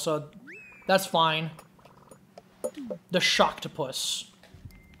mackerel, so that's fine. The shocktopus.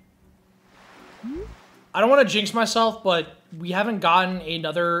 I don't want to jinx myself, but we haven't gotten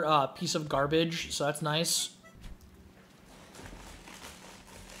another piece of garbage, so that's nice.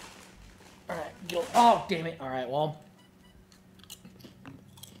 Alright, oh, damn it. Alright, well.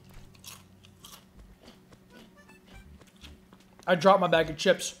 I dropped my bag of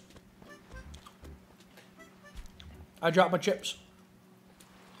chips. I dropped my chips.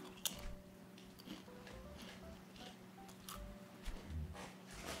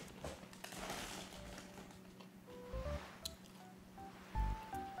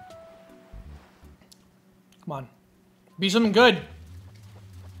 Come on. Be something good.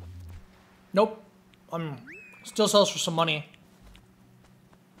 Nope. Still sells for some money.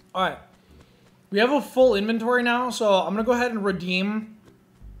 Alright. We have a full inventory now, so I'm gonna go ahead and redeem.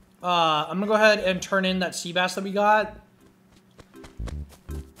 I'm gonna go ahead and turn in that sea bass that we got.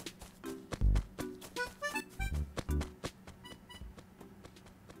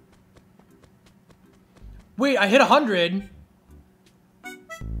 Wait, I hit 100.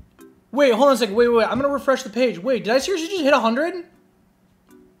 Wait, hold on a second. Wait. I'm gonna refresh the page. Wait, did I seriously just hit 100?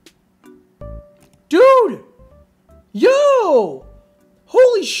 Dude! Yo!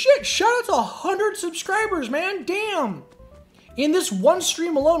 Holy shit, shout out to 100 subscribers, man. Damn. In this one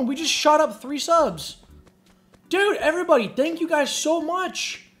stream alone, we just shot up 3 subs. Dude, everybody, thank you guys so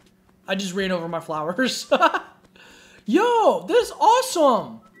much. I just ran over my flowers. Yo, this is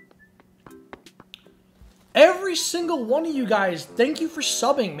awesome. Every single one of you guys, thank you for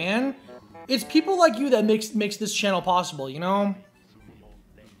subbing, man. It's people like you that makes this channel possible, you know?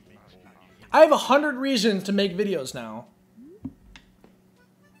 I have 100 reasons to make videos now.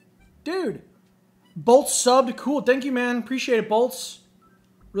 Dude. Bolts subbed. Cool. Thank you, man. Appreciate it, Bolts.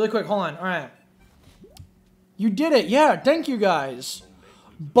 Really quick. Hold on. All right. You did it. Yeah. Thank you, guys.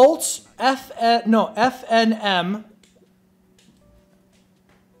 Bolts FNM.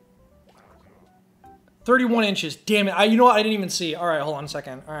 31 inches. Damn it. You know what? I didn't even see. All right. Hold on a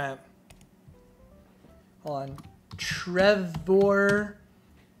second. All right. Hold on. Trevor.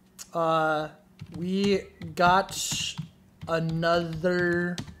 We got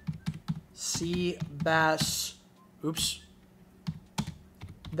another sea bass. Oops.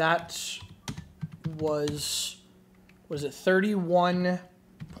 That was it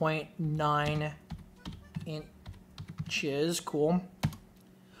 31.9 inches. Cool.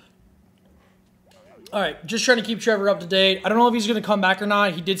 All right, just trying to keep Trevor up to date. I don't know if he's going to come back or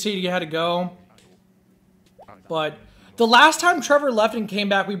not. He did say he had to go. But the last time Trevor left and came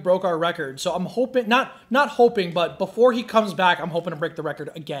back, we broke our record. So I'm hoping, not hoping, but before he comes back, I'm hoping to break the record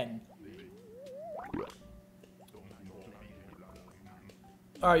again.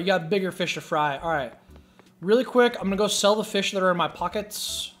 All right, you got bigger fish to fry. All right. Really quick, I'm going to go sell the fish that are in my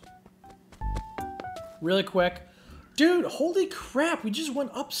pockets. Really quick. Dude, holy crap. We just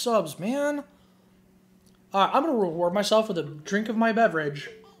went up subs, man. All right, I'm going to reward myself with a drink of my beverage.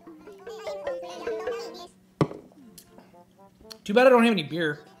 Too bad I don't have any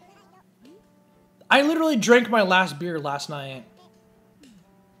beer. I literally drank my last beer last night.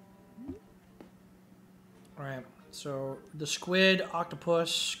 All right, so the squid,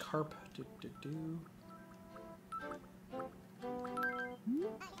 octopus, carp.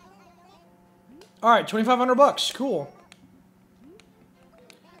 All right, 2,500 bucks. Cool.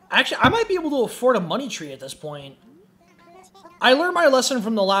 Actually, I might be able to afford a money tree at this point. I learned my lesson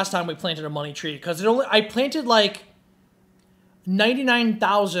from the last time we planted a money tree because I planted like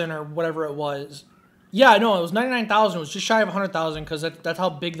 99,000 or whatever it was. Yeah, no, it was 99,000. It was just shy of 100,000 because that's how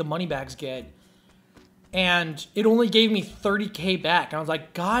big the money bags get. And it only gave me 30K back. And I was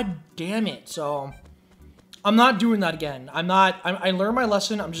like, God damn it. So I'm not doing that again. I learned my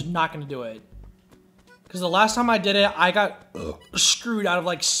lesson. I'm just not going to do it. Because the last time I did it, I got screwed out of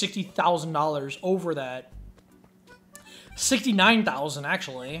like $60,000 over that. 69,000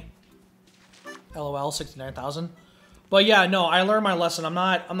 actually. LOL, 69,000. But yeah, no, I learned my lesson. I'm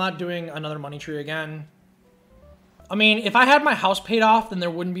not doing another money tree again. I mean, if I had my house paid off, then there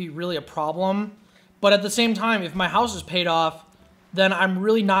wouldn't be really a problem. But at the same time, if my house is paid off, then I'm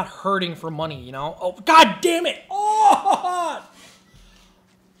really not hurting for money, you know? Oh, God damn it! Oh!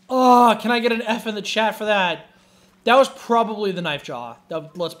 Oh, can I get an F in the chat for that? That was probably the knife jaw.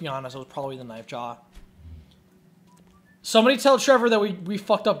 Let's be honest, it was probably the knife jaw. Somebody tell Trevor that we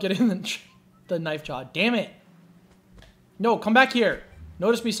fucked up getting the knife jaw. Damn it. No, come back here.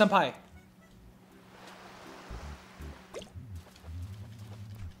 Notice me, senpai.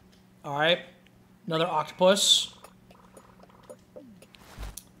 Alright. Another octopus.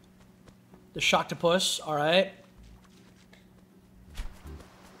 The shocktopus. Alright.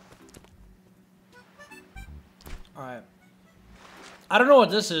 Alright. I don't know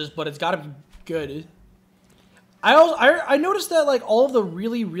what this is, but it's gotta be good. I noticed that like all of the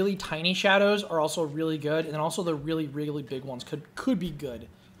really, really tiny shadows are also really good, and then also the really, really big ones could be good.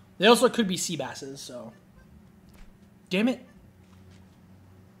 They also could be sea basses, so. Damn it.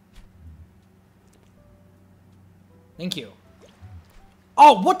 Thank you.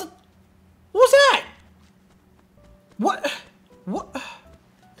 Oh, what the? What was that? What? What?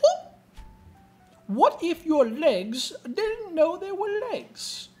 What if your legs didn't know they were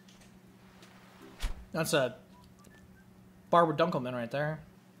legs? That's a Barbara Dunkelman right there.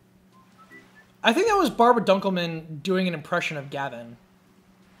 I think that was Barbara Dunkelman doing an impression of Gavin.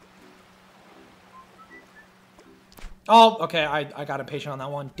 Oh, okay, I got impatient on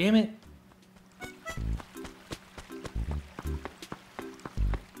that one. Damn it.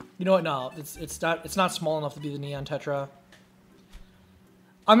 You know what? No, it's not small enough to be the Neon Tetra.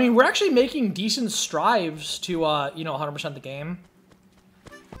 I mean, we're actually making decent strives to, you know, 100% the game.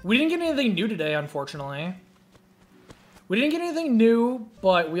 We didn't get anything new today, unfortunately. We didn't get anything new,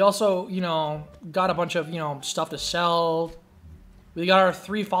 but we also, you know, got a bunch of, you know, stuff to sell. We got our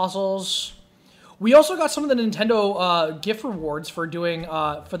 3 fossils. We also got some of the Nintendo gift rewards for doing,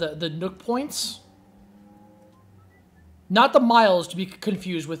 for the Nook points. Not the miles, to be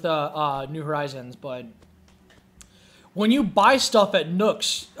confused with New Horizons, but when you buy stuff at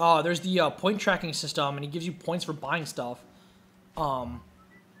Nooks, there's the point tracking system, and it gives you points for buying stuff.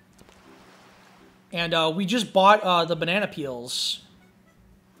 And we just bought the banana peels.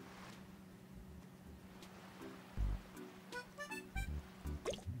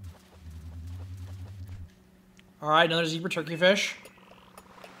 Alright, another zebra turkey fish.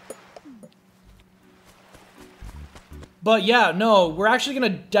 But yeah, no, we're actually gonna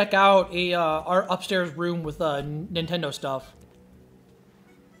deck out our upstairs room with Nintendo stuff.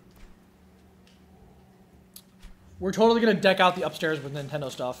 We're totally gonna deck out the upstairs with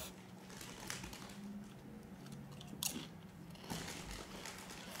Nintendo stuff.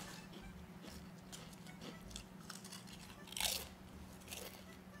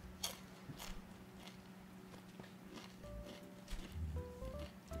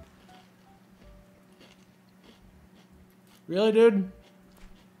 Really, dude?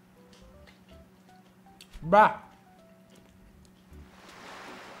 Bah.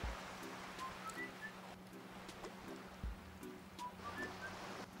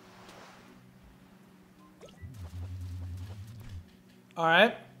 All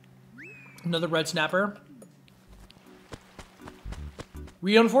right. Another red snapper.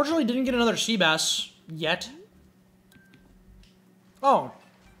 We unfortunately didn't get another sea bass yet. Oh.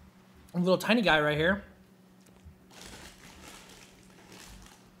 A little tiny guy right here.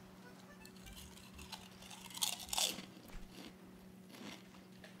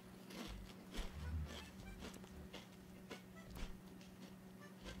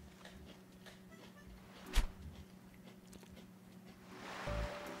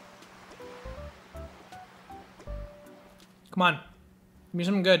 Come on. Give me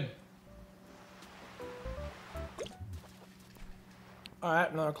something good.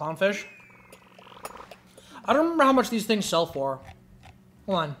 Alright, another clownfish. I don't remember how much these things sell for.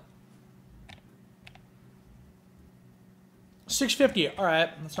 Hold on. $6.50. Alright,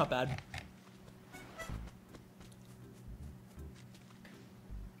 that's not bad.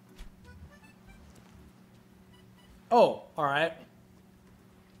 Oh, alright.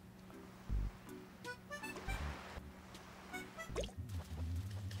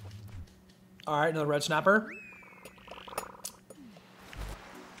 Alright, another red snapper.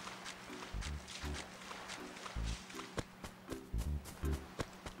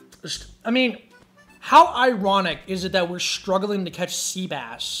 I mean, how ironic is it that we're struggling to catch sea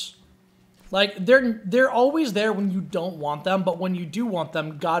bass? Like, they're always there when you don't want them, but when you do want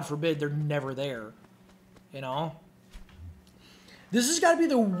them, God forbid, they're never there. You know? This has got to be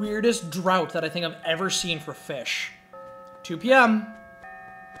the weirdest drought that I think I've ever seen for fish. 2 p.m.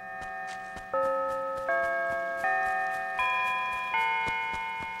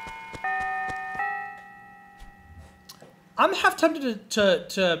 I'm half tempted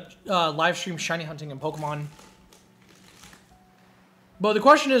to live stream shiny hunting in Pokemon. But the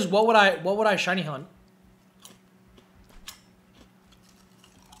question is, what would I shiny hunt?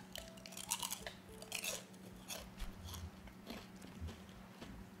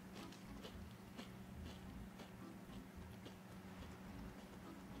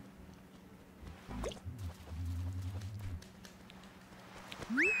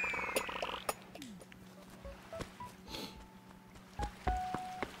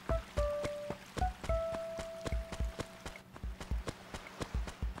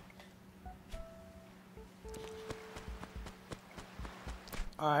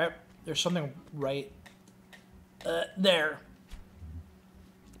 Alright, there's something right there.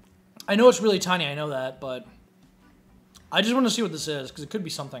 I know it's really tiny, I know that, but I just want to see what this is, because it could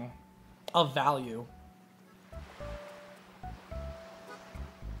be something of value.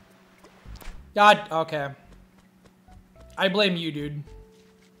 God, okay. I blame you, dude.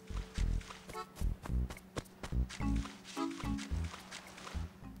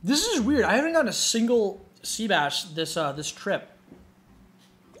 This is weird. I haven't gotten a single sea bass this trip.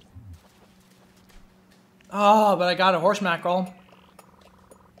 Oh, but I got a horse mackerel.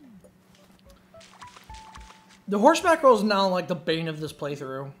 The horse mackerel is now like the bane of this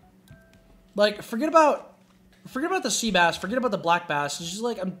playthrough. Like, forget about the sea bass, forget about the black bass. It's just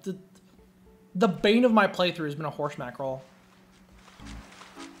like the bane of my playthrough has been a horse mackerel.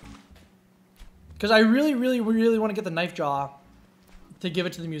 Because I really, really, really want to get the knife jaw to give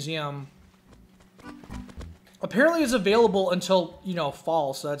it to the museum. Apparently, it's available until, you know,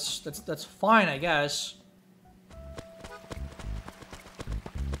 fall, so that's fine, I guess.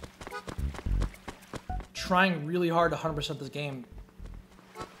 Trying really hard to 100% this game.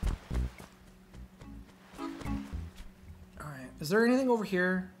 Alright, is there anything over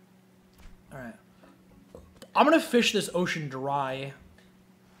here? Alright. I'm gonna fish this ocean dry.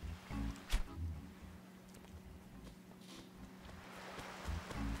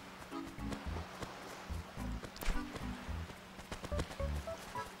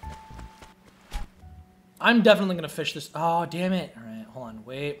 I'm definitely gonna fish this. Oh, damn it. Alright, hold on,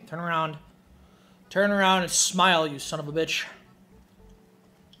 wait, turn around. Turn around and smile, you son of a bitch.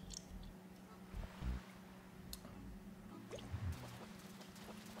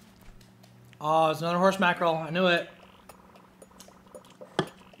 Oh, it's another horse mackerel. I knew it.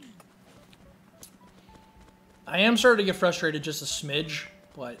 I am starting to get frustrated just a smidge,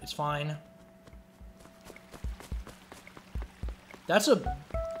 but it's fine. That's a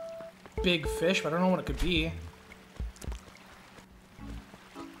big fish, but I don't know what it could be.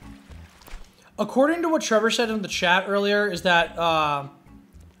 According to what Trevor said in the chat earlier, is that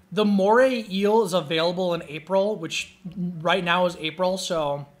the moray eel is available in April, which right now is April,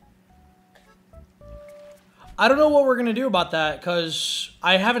 so I don't know what we're gonna do about that because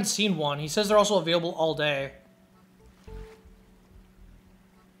I haven't seen one. He says they're also available all day.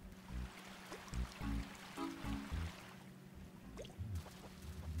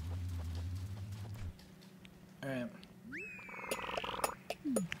 All right.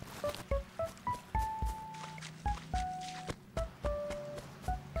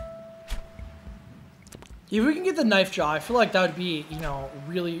 If we can get the knife jaw, I feel like that would be, you know,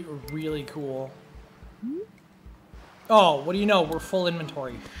 really, really cool. Oh, what do you know? We're full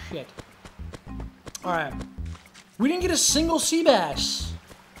inventory. Shit. Alright. We didn't get a single sea bass.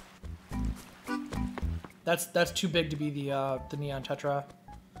 That's too big to be the neon tetra.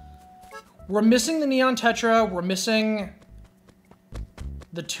 We're missing the neon tetra. We're missing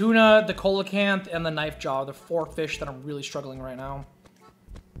the tuna, the coelacanth, and the knife jaw. The 4 fish that I'm really struggling right now.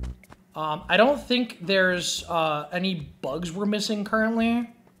 I don't think there's any bugs we're missing currently.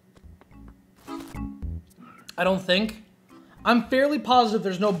 I don't think. I'm fairly positive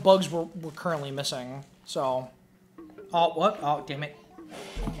there's no bugs we're currently missing. So, oh what? Oh damn it!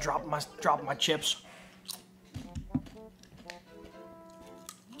 Drop my chips.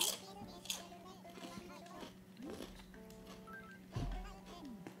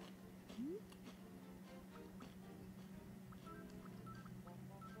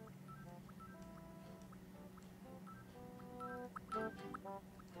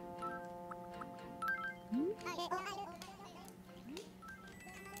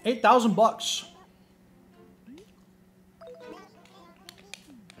 $8,000.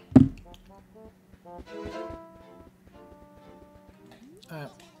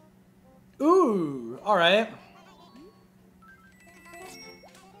 Ooh, all right.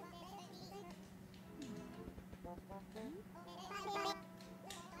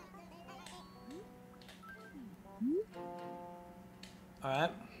 All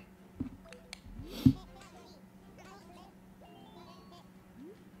right.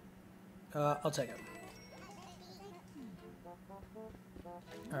 I'll take it.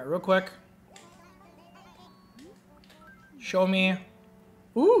 All right, real quick. Show me.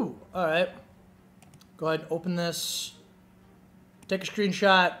 Ooh, all right. Go ahead and open this. Take a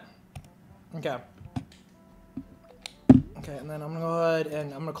screenshot. Okay. Okay, and then I'm gonna go ahead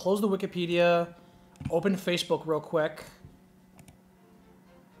and I'm gonna close the Wikipedia. Open Facebook real quick.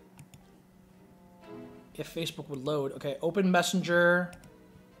 If Facebook would load. Okay, open Messenger.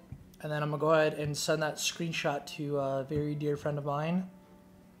 And then I'm gonna go ahead and send that screenshot to a very dear friend of mine.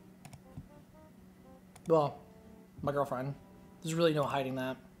 Well, my girlfriend. There's really no hiding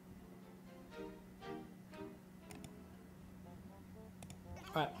that.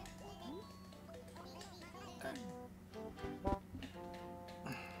 Alright.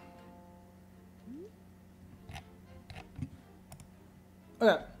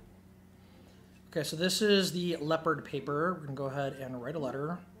 Okay. Okay, so this is the leopard paper. We're gonna go ahead and write a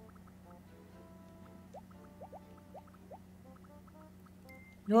letter.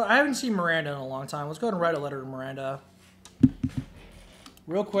 You know what? I haven't seen Miranda in a long time. Let's go ahead and write a letter to Miranda.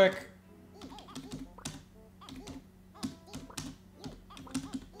 Real quick.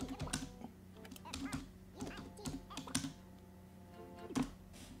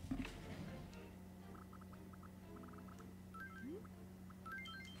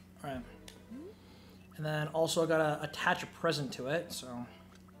 Alright. And then also gotta attach a present to it, so.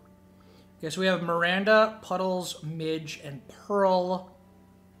 Okay, so we have Miranda, Puddles, Midge, and Pearl.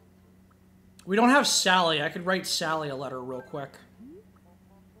 We don't have Sally. I could write Sally a letter real quick.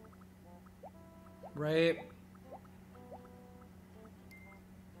 Right?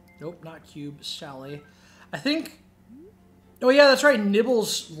 Nope, not Cube. Sally. I think... Oh yeah, that's right.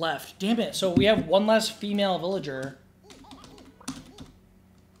 Nibbles left. Damn it. So we have one less female villager.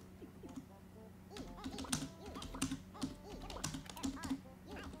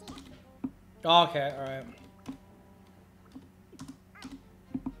 Okay, alright.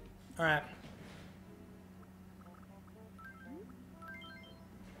 Alright.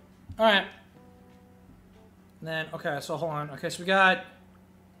 Alright. And then, okay, so hold on. Okay, so we got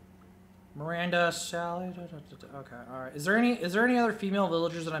Miranda, Sally. Okay, alright. Is there any other female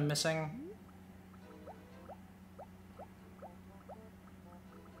villagers that I'm missing?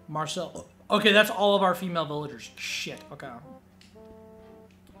 Marcel. Okay, that's all of our female villagers. Shit, okay.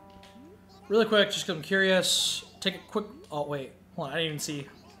 Really quick, just because I'm curious. Take a quick... Oh, wait. Hold on, I didn't even see.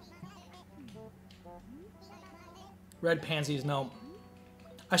 Red pansies, no.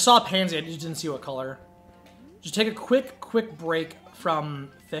 I saw a pansy, I just didn't see what color. Just take a quick break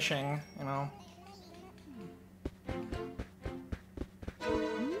from fishing, you know.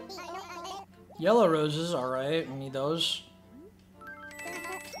 Yellow roses, alright, we need those.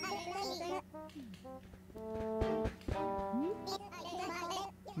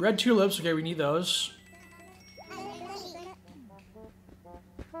 Red tulips, okay, we need those.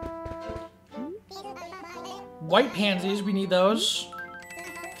 White pansies, we need those.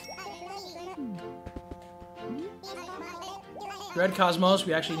 Red cosmos,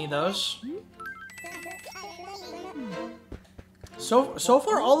 we actually need those. So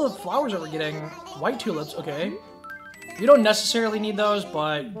far, all the flowers that we're getting, white tulips, okay. We don't necessarily need those,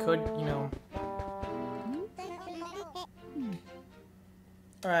 but could, you know.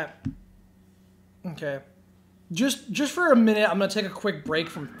 Alright. Okay. Just for a minute, I'm gonna take a quick break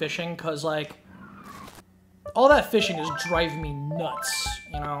from fishing, because, like, all that fishing is driving me nuts,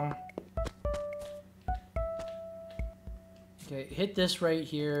 you know? Okay, hit this right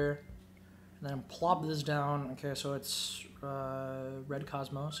here, and then plop this down. Okay, so it's red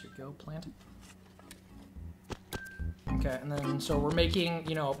cosmos. Here you go, plant. Okay, and then so we're making,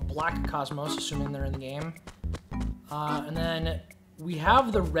 you know, black cosmos, assuming they're in the game. And then we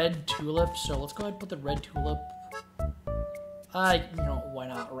have the red tulip, so let's go ahead and put the red tulip. You know, why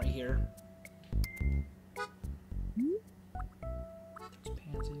not right here? There's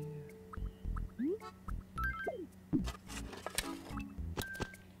pansy.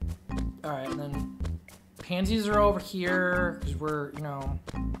 Alright, and then pansies are over here, because we're, you know,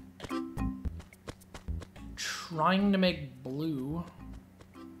 trying to make blue.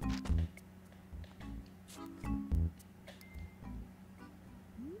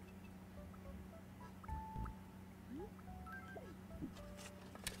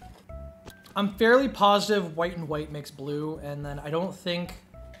 I'm fairly positive white and white makes blue, and then I don't think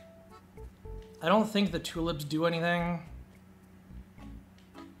the tulips do anything.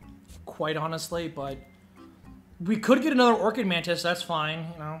 Quite honestly, but we could get another Orchid Mantis, that's fine,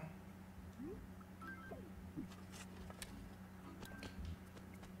 you know.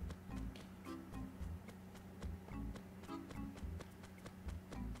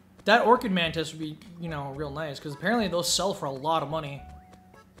 That Orchid Mantis would be, you know, real nice, because apparently those sell for a lot of money.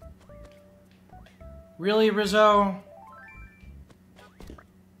 Really, Rizzo?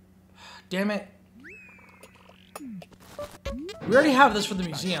 Damn it. We already have this for the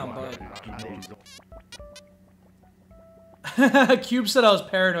museum, but... Cube said I was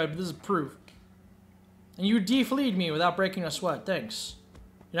paranoid, but this is proof. And you defleed me without breaking a sweat, thanks.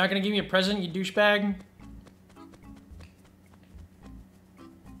 You're not gonna give me a present, you douchebag?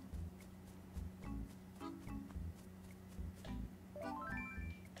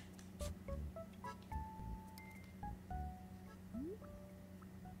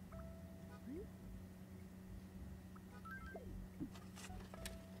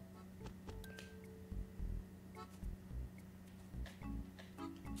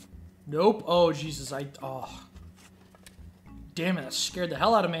 Nope. Oh, Jesus. Oh. Damn it. That scared the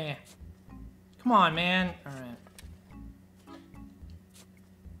hell out of me. Come on, man. Alright.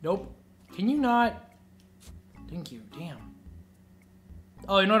 Nope. Can you not? Thank you. Damn.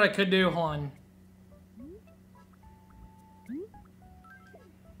 Oh, you know what I could do? Hold on.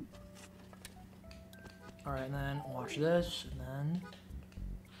 Alright, and then watch this, and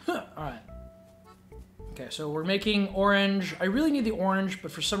then... Alright. Okay, so we're making orange. I really need the orange,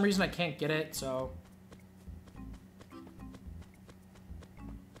 but for some reason I can't get it, so...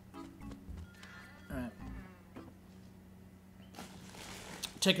 Alright.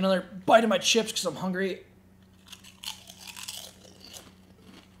 Take another bite of my chips because I'm hungry.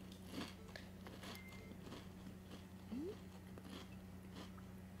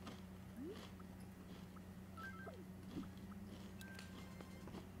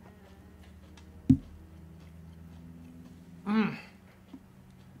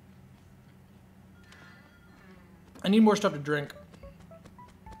 I need more stuff to drink.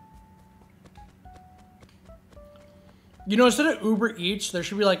 You know, instead of Uber Eats, there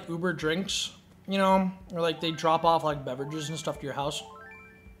should be like Uber Drinks, you know? Or like they drop off like beverages and stuff to your house.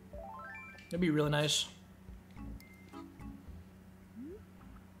 That'd be really nice.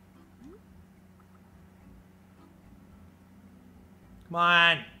 Come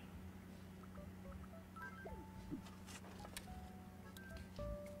on.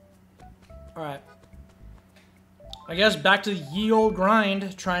 Alright. I guess back to the ye old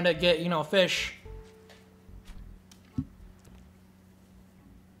grind, trying to get, you know, fish.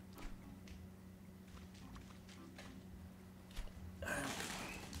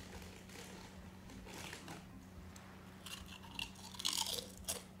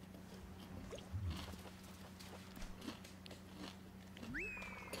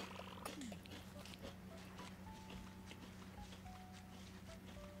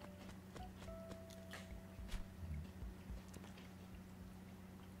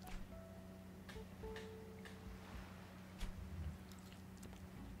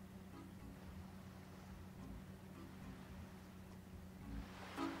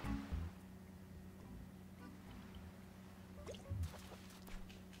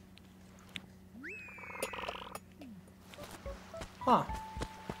 Huh.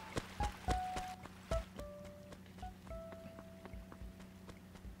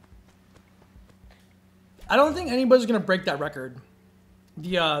 I don't think anybody's gonna break that record.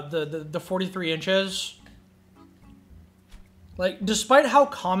 The 43 inches. Like, despite how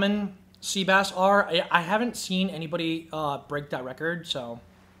common sea bass are, I haven't seen anybody break that record, so.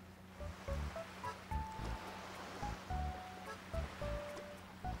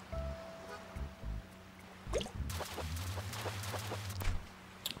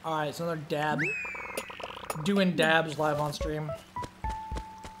 Alright, it's another dab. Doing dabs live on stream.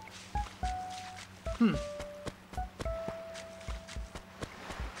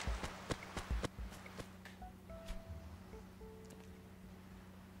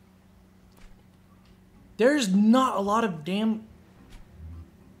 There's not a lot of damn...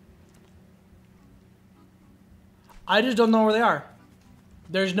 I just don't know where they are.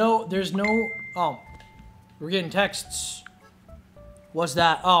 There's no... Oh. We're getting texts. What's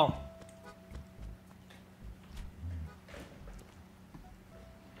that? Oh.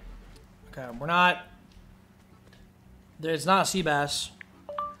 Okay, we're not... It's not a sea bass.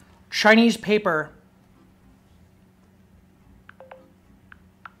 Chinese paper.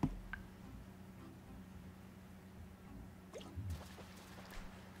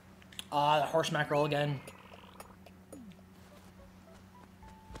 The horse mackerel again.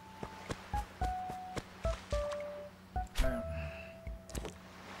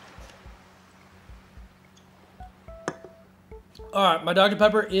 Alright, my Dr.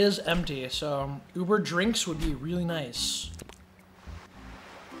 Pepper is empty, so Uber drinks would be really nice.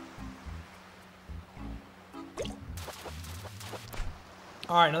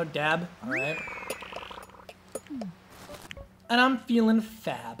 Alright, another dab. Alright. And I'm feeling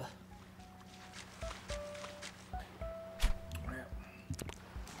fab.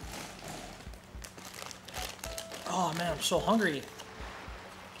 Oh man, I'm so hungry.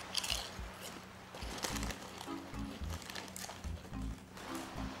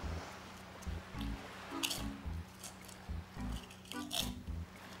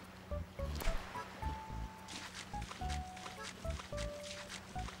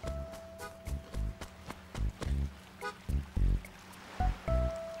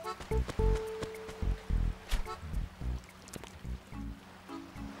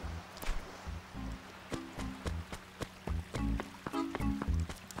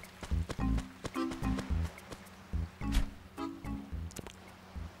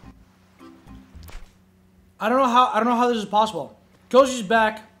 I don't know how this is possible. Koshi's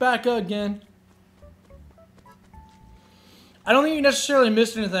back again. I don't think you necessarily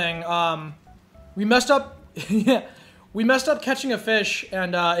missed anything. We messed up. Yeah, we messed up catching a fish,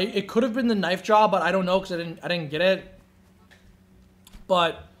 and it could have been the knife jaw, but I don't know because I didn't get it.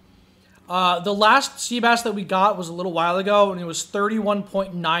 But the last sea bass that we got was a little while ago, and it was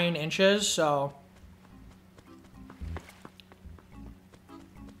 31.9 inches. So.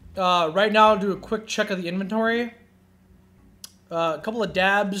 Right now, I'll do a quick check of the inventory. A couple of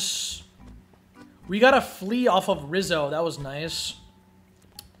dabs. We got a flea off of Rizzo. That was nice.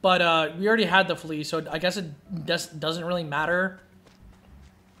 But we already had the flea, so I guess it doesn't really matter.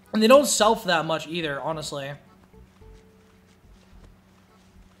 And they don't sell for that much either, honestly.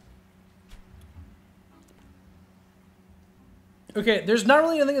 Okay, there's not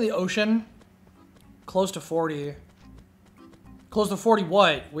really anything in the ocean close to 40. Close to 40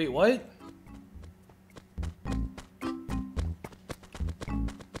 what? Wait, what?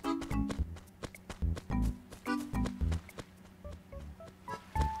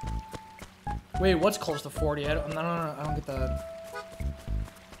 Wait, what's close to 40? I don't get that.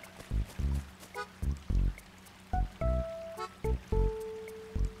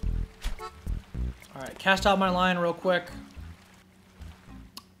 Alright, cast out my line real quick.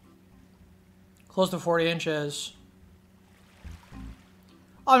 Close to 40 inches.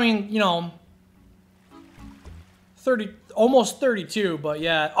 I mean, you know, 30, almost 32, but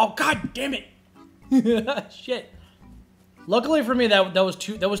yeah. Oh, god damn it. Shit. Luckily for me, that was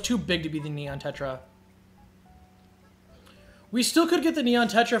too big to be the Neon Tetra. We still could get the Neon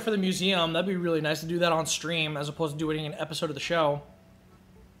Tetra for the museum. That'd be really nice to do that on stream as opposed to doing an episode of the show.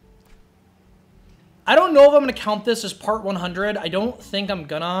 I don't know if I'm going to count this as part 100. I don't think I'm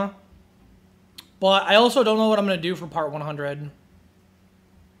gonna. But I also don't know what I'm going to do for part 100.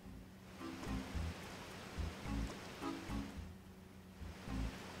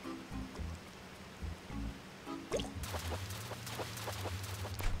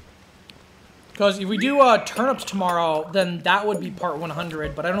 Because if we do turnips tomorrow, then that would be part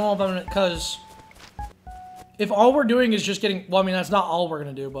 100. But I don't know if I'm going to... Because if all we're doing is just getting... Well, I mean, that's not all we're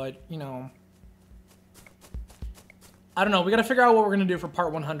going to do, but, you know... I don't know. We got to figure out what we're going to do for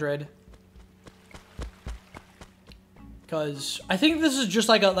part 100. Because I think this is just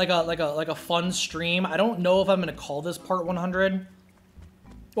like a fun stream. I don't know if I'm going to call this part 100.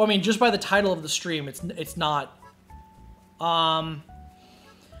 Well, I mean, just by the title of the stream, it's not...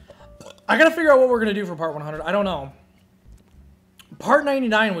 I gotta figure out what we're gonna do for part 100. I don't know. Part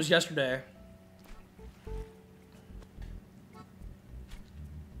 99 was yesterday.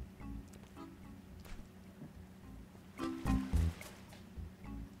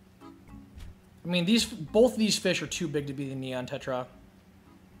 I mean, both these fish are too big to be the Neon Tetra.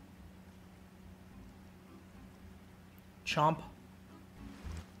 Chomp.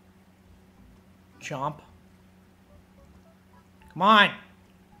 Chomp. Come on.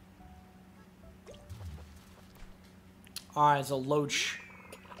 Alright, it's a loach.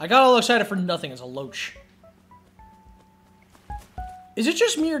 I got all excited for nothing. It's a loach. Is it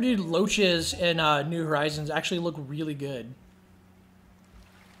just me or do loaches in New Horizons actually look really good?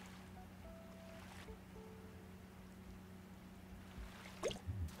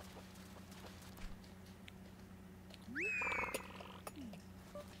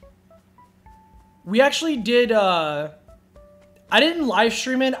 We actually did, I didn't live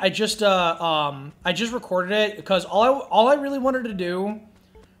stream it. I just recorded it because all I really wanted to do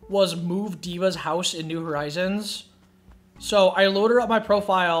was move Diva's house in New Horizons. So I loaded up my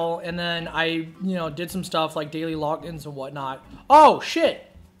profile and then I, you know, did some stuff like daily logins and whatnot. Oh shit!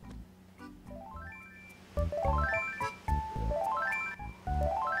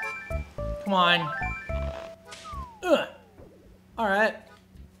 Come on. Ugh. All right.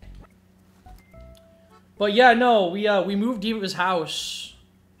 But yeah, no, we moved Diva's house.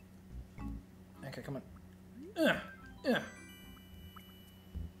 Okay, come on.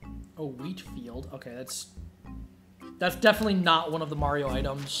 Oh, wheat field. Okay, that's definitely not one of the Mario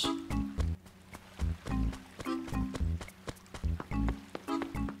items.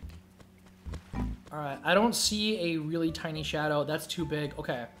 Alright, I don't see a really tiny shadow. That's too big.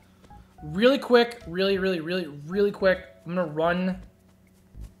 Okay. Really quick, really quick. I'm gonna run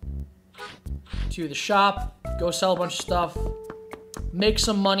to the shop, go sell a bunch of stuff, make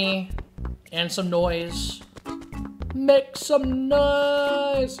some money, and some noise. Make some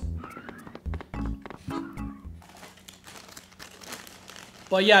noise!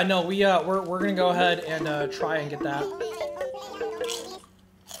 But yeah, no, we're gonna go ahead and try and get that.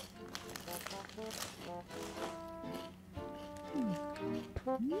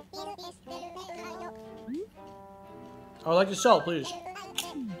 I would like to sell, please.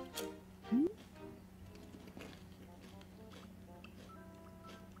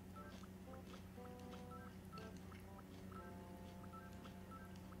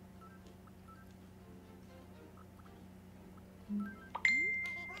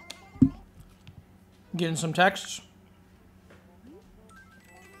 Getting some texts.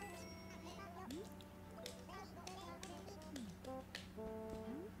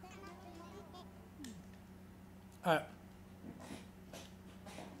 Alright.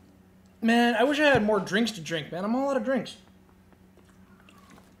 Man, I wish I had more drinks to drink, man. I'm all out of drinks.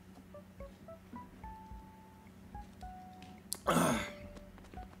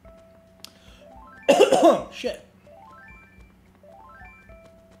 Shit.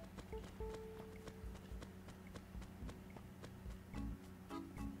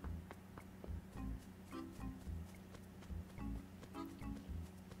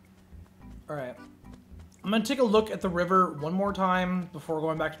 Alright. I'm gonna take a look at the river one more time before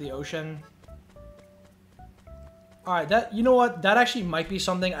going back to the ocean. Alright, you know what? That actually might be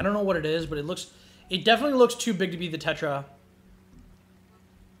something. I don't know what it is, but it definitely looks too big to be the Tetra.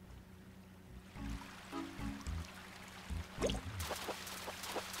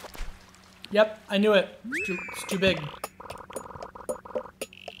 Yep, I knew it. It's too big.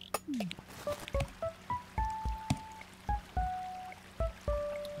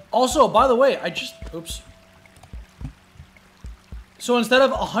 Also, by the way, oops. So instead of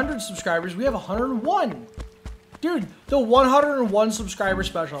 100 subscribers, we have 101. Dude, the 101 subscriber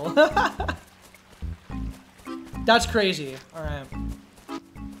special. That's crazy. All right.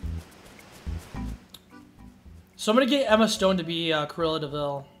 So I'm gonna get Emma Stone to be Cruella de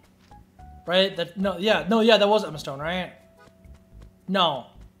Vil. Right? That that was Emma Stone, right? No.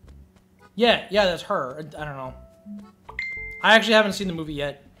 Yeah, that's her. I don't know. I actually haven't seen the movie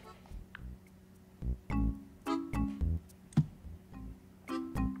yet.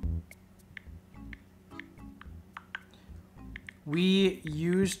 We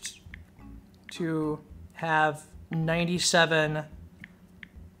used to have 97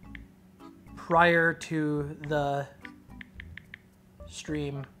 prior to the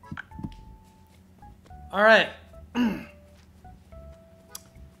stream. All right. Okay,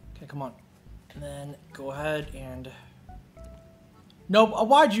 come on. And then go ahead and... Nope.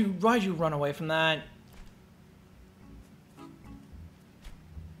 Why'd you run away from that?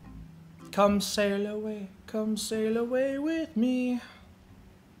 Come sail away with me.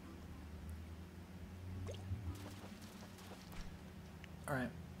 All right.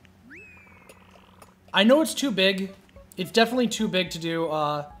 I know it's too big. It's definitely too big to do.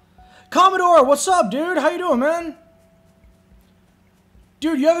 Commodore, what's up, dude? How you doing, man?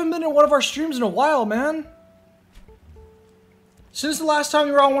 Dude, you haven't been in one of our streams in a while, man. Since the last time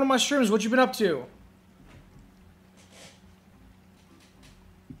you were on one of my streams, what you been up to?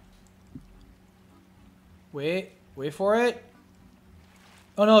 Wait for it.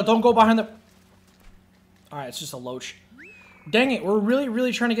 Oh no, don't go behind the... Alright, it's just a loach. Dang it, we're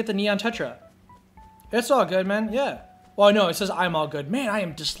really trying to get the Neon Tetra. It's all good, man, yeah. Well, no, it says I'm all good. Man, I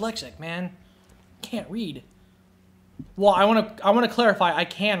am dyslexic, man. Can't read. Well, I wanna clarify, I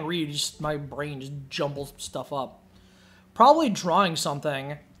can read, just my brain just jumbles stuff up. Probably drawing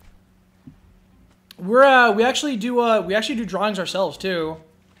something. We actually do drawings ourselves too.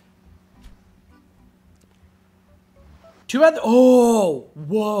 Too bad. Oh,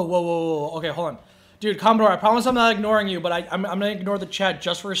 whoa. Okay, hold on, dude, Commodore. I promise I'm not ignoring you, but I'm gonna ignore the chat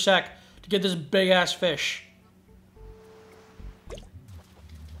just for a sec to get this big ass fish.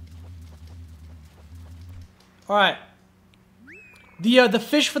 All right. The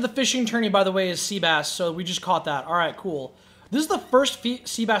fish for the fishing tourney, by the way, is sea bass. So we just caught that. All right, cool. This is the first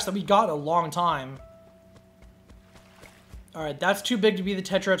sea bass that we got in a long time. All right, that's too big to be the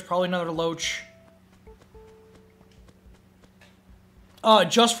Tetra. It's probably another loach.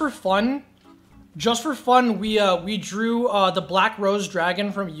 Just for fun, we drew the Black Rose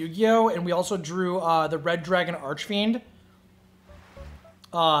Dragon from Yu-Gi-Oh, and we also drew the Red Dragon Archfiend.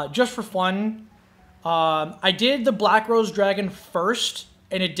 Just for fun. I did the Black Rose Dragon first,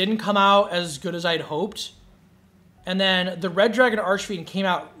 and it didn't come out as good as I'd hoped. And then the Red Dragon Archfiend came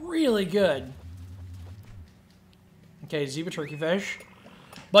out really good. Okay, Zebra Turkey Fish.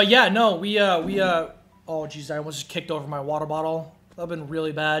 But yeah, no, oh jeez, I almost just kicked over my water bottle. That would've been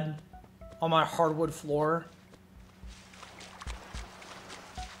really bad on my hardwood floor.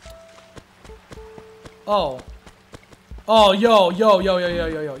 Oh, yo.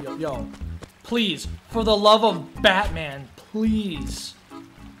 Please, for the love of Batman, please.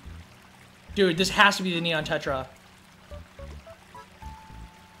 Dude, this has to be the Neon Tetra.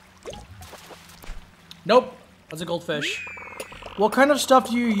 Nope, that's a goldfish. What kind of stuff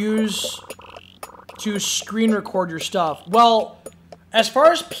do you use to screen record your stuff? Well, as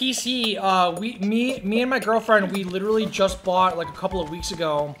far as PC, me and my girlfriend, we literally just bought, like a couple of weeks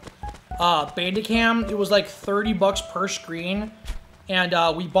ago, Bandicam. It was like 30 bucks per screen. And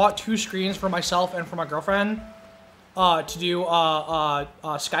we bought 2 screens for myself and for my girlfriend to do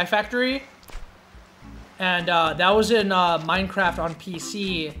Sky Factory. And that was in Minecraft on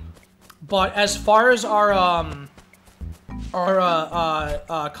PC. But as far as our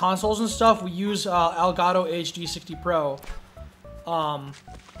consoles and stuff, we use Elgato HD 60 Pro.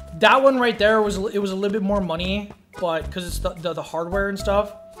 That one right there was a little bit more money, but because it's the hardware and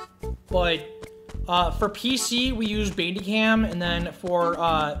stuff. But for PC, we use Bandicam, and then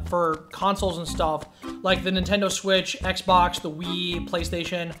for consoles and stuff, like the Nintendo Switch, Xbox, the Wii,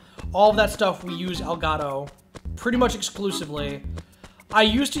 PlayStation, all of that stuff, we use Elgato pretty much exclusively. I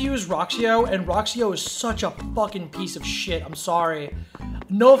used to use Roxio, and Roxio is such a fucking piece of shit. I'm sorry.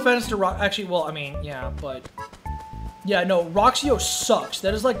 No offense to actually, well, I mean, yeah, but... Yeah, no, Roxio sucks.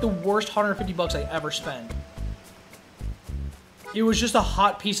 That is like the worst 150 bucks I ever spent. It was just a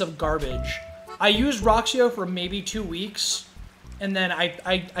hot piece of garbage. I used Roxio for maybe 2 weeks, and then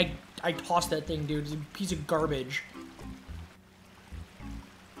I tossed that thing, dude. It's a piece of garbage.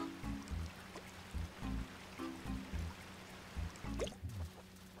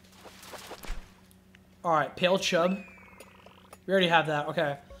 Alright, Pale Chub. We already have that.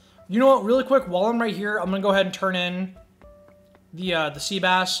 Okay. You know what? Really quick, while I'm right here, I'm gonna go ahead and turn in the sea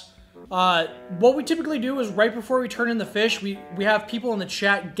bass. What we typically do is right before we turn in the fish, we have people in the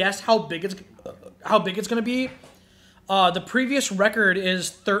chat guess how big it's gonna be. The previous record is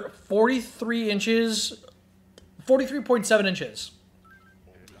 43 inches, 43.7 inches.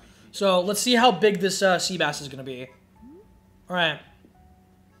 So let's see how big this sea bass is gonna be. All right.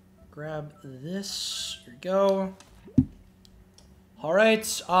 Grab this. Here we go. All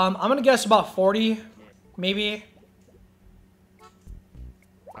right. I'm gonna guess about 40, maybe.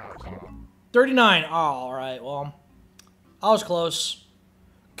 39. Oh, all right. Well, I was close.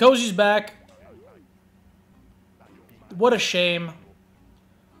 Cozy's back. What a shame.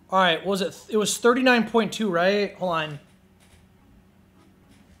 All right. What was it? It was 39.2, right? Hold on.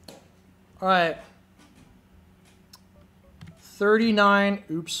 All right. 39.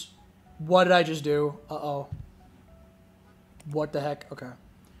 Oops. What did I just do? Uh-oh. What the heck? Okay.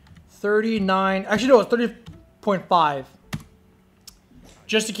 39. Actually, no, it's 30.5.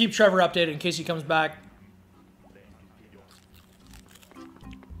 Just to keep Trevor updated in case he comes back.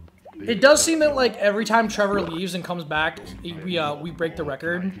 It does seem that, like, every time Trevor leaves and comes back, we break the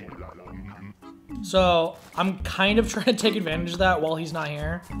record. So, I'm kind of trying to take advantage of that while he's not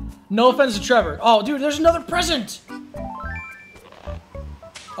here. No offense to Trevor. Oh, dude, there's another present!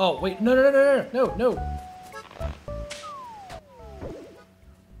 Oh, wait. No.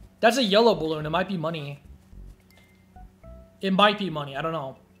 That's a yellow balloon. It might be money. It might be money. I don't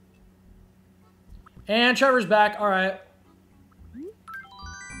know. And Trevor's back. All right.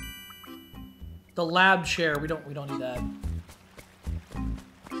 The lab chair. We don't need that.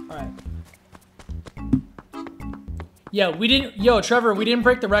 All right. Yeah, we didn't. Yo, Trevor, we didn't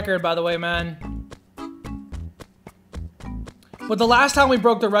break the record, by the way, man. But the last time we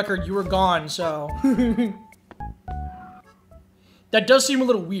broke the record, you were gone, so... That does seem a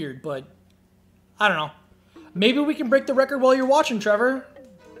little weird, but... I don't know. Maybe we can break the record while you're watching, Trevor.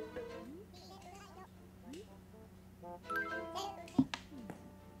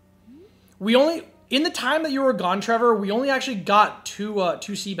 We only... In the time that you were gone, Trevor, we only actually got two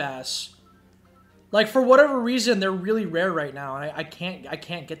sea bass. Like, for whatever reason, they're really rare right now, and I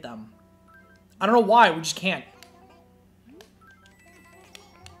can't get them. I don't know why, we just can't.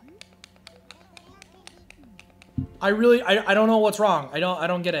 I don't know what's wrong. I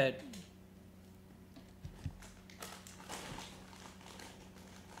don't get it.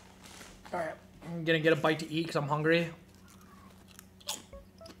 All right, I'm gonna get a bite to eat because I'm hungry.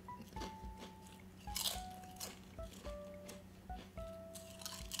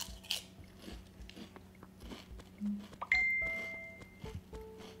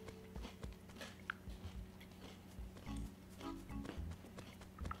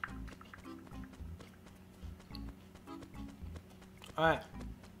 All right.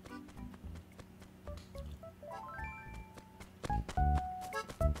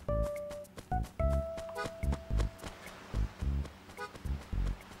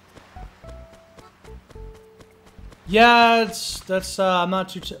 Yeah, that's I'm not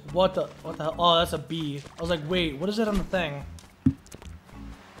too. What the hell? Oh, that's a bee. I was like, wait, what is that on the thing?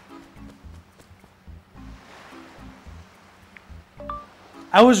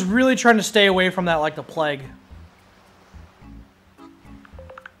 I was really trying to stay away from that like the plague.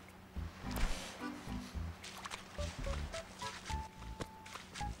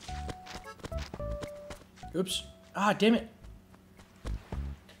 Oops. Ah, damn it.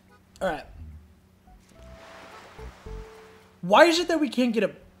 Alright. Why is it that we can't get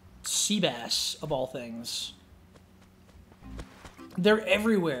a sea bass, of all things? They're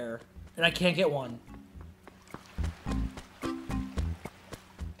everywhere, and I can't get one.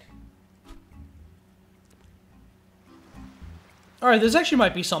 Alright, this actually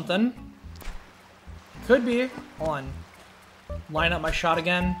might be something. Could be. Hold on. Line up my shot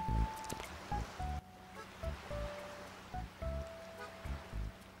again.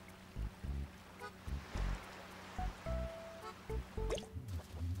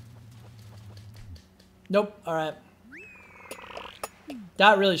 Nope. Alright.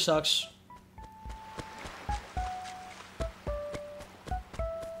 That really sucks.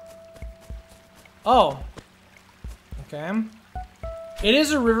 Oh. Okay. It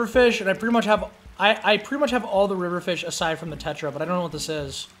is a river fish, and I pretty much have I pretty much have all the river fish aside from the tetra, but I don't know what this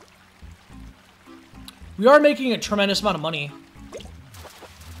is. We are making a tremendous amount of money.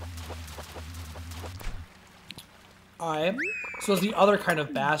 Alright. So it's the other kind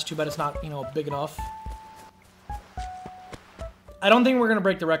of bass, too bad it's not, you know, big enough. I don't think we're going to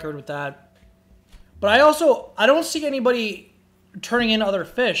break the record with that. But I don't see anybody turning in other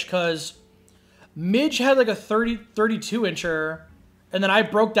fish, because Midge had like a 32 incher, and then I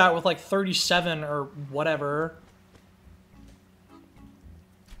broke that with like 37 or whatever.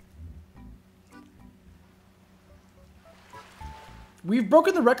 We've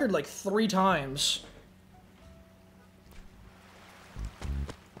broken the record like 3 times.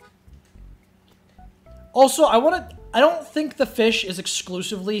 Also, I don't think the fish is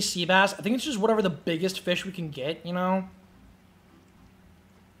exclusively sea bass. I think it's just whatever the biggest fish we can get, you know?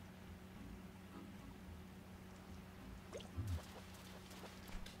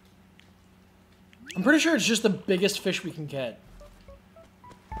 I'm pretty sure it's just the biggest fish we can get.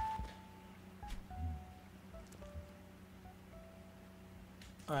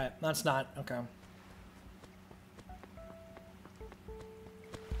 Alright, that's not. Okay.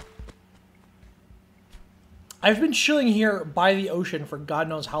 I've been chilling here by the ocean for God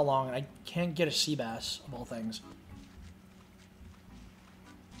knows how long, and I can't get a sea bass, of all things.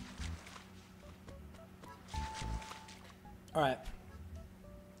 Alright.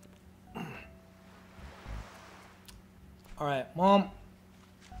 Alright, well,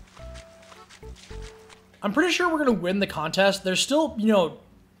 I'm pretty sure we're going to win the contest. There's still, you know,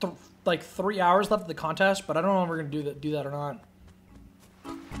 like 3 hours left of the contest, but I don't know if we're going to do that or not.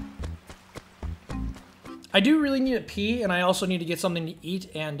 I do really need to pee, and I also need to get something to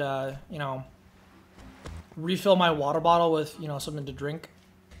eat and, you know, refill my water bottle with, you know, something to drink,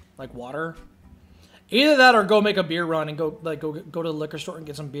 like water. Either that or go make a beer run and go to the liquor store and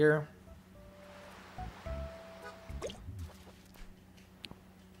get some beer.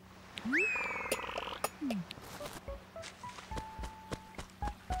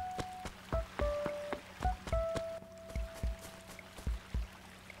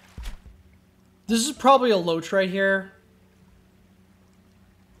 This is probably a loach right here.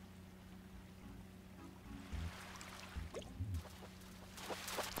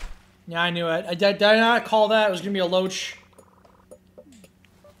 Yeah, I knew it. I did not call that. It was going to be a loach.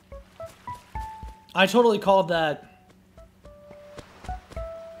 I totally called that.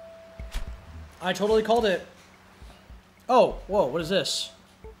 I totally called it. Oh, whoa, what is this?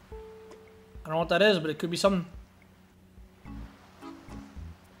 I don't know what that is, but it could be something.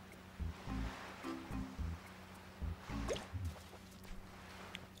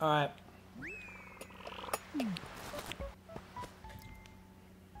 Alright.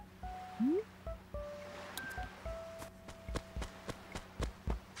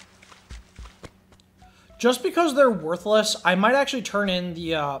 Just because they're worthless, I might actually turn in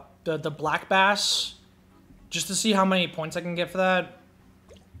the black bass just to see how many points I can get for that.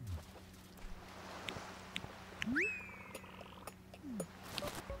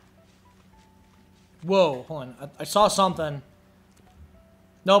 Whoa, hold on. I saw something.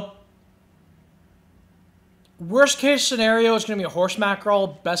 Nope. Worst case scenario is going to be a horse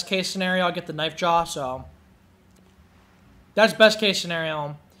mackerel. Best case scenario, I'll get the knife jaw, so. That's best case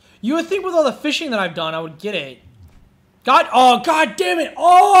scenario. You would think with all the fishing that I've done, I would get it. Oh, God damn it.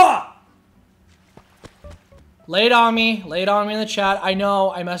 Oh! Lay it on me. Lay it on me in the chat. I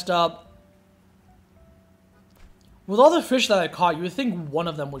know, I messed up. With all the fish that I caught, you would think one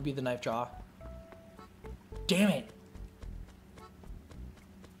of them would be the knife jaw. Damn it.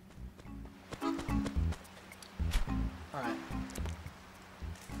 Alright.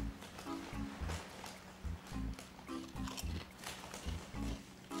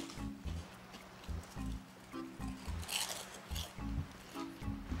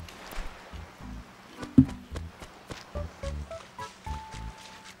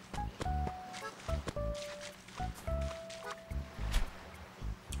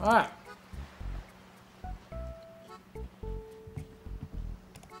 Alright.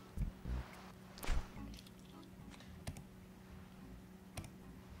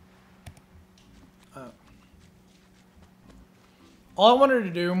 All I wanted to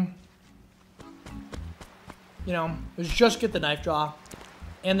do, you know, was just get the knife jaw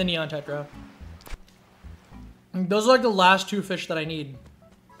and the neon tetra. And those are like the last 2 fish that I need.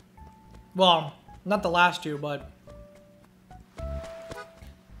 Well, not the last 2, but...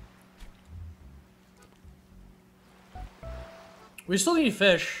 we still need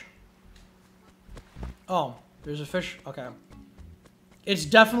fish. Oh, there's a fish. Okay. It's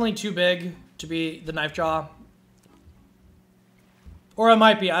definitely too big to be the knife jaw. Or it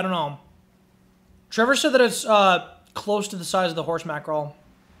might be, I don't know. Trevor said that it's close to the size of the horse mackerel.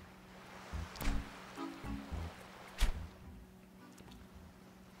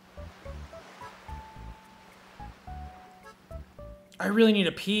 I really need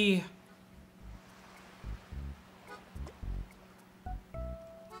to pee.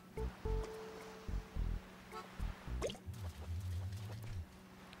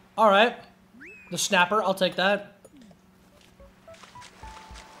 All right. The snapper, I'll take that.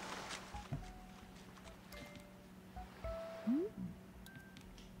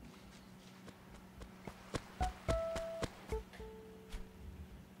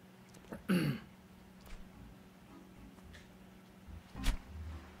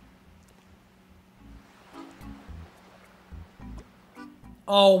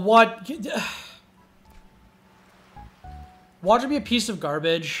 Oh, what? Watch it be a piece of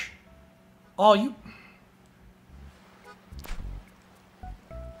garbage. Oh, you...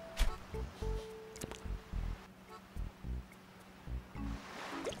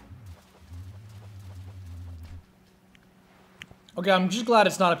 Okay, I'm just glad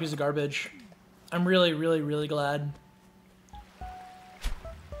it's not a piece of garbage. I'm really, really, really glad.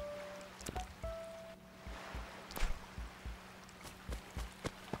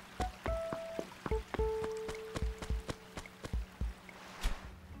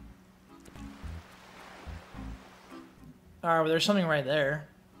 Alright, well, there's something right there.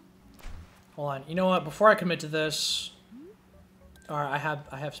 Hold on. You know what? Before I commit to this... Alright,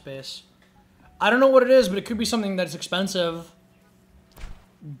 I have space. I don't know what it is, but it could be something that's expensive.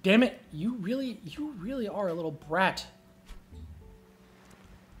 Damn it. You really are a little brat.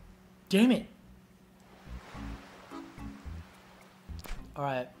 Damn it.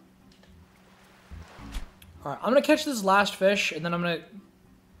 Alright. Alright, I'm gonna catch this last fish, and then I'm gonna...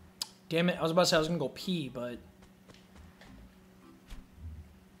 Damn it, I was about to say I was gonna go pee, but...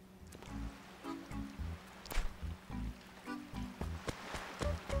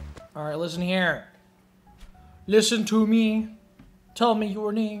 Alright, listen here. Listen to me. Tell me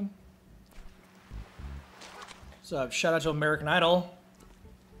your name. What's up? Shout out to American Idol.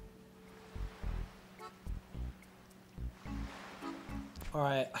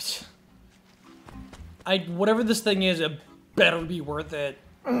 Alright. Whatever this thing is, it better be worth it.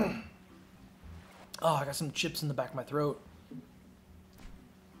 Oh, I got some chips in the back of my throat.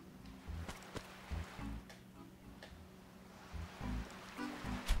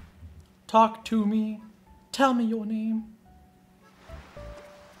 Talk to me. Tell me your name.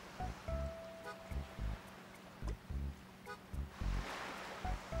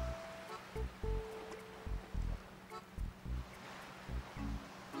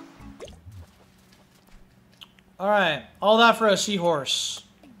 Alright, all that for a seahorse.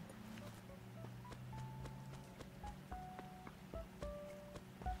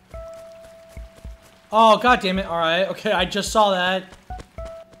 Oh, god damn it. Alright, okay, I just saw that.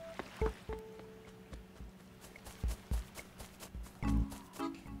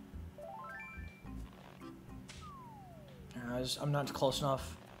 I'm not close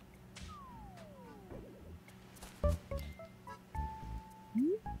enough.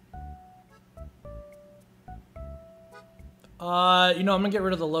 You know, I'm gonna get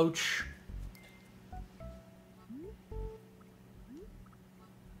rid of the loach.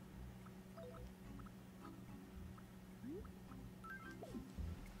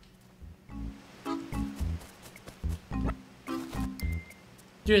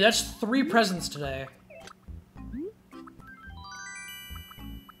 Dude, that's 3 presents today.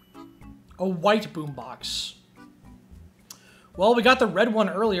 A white boombox. Well, we got the red one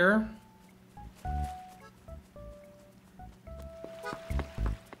earlier.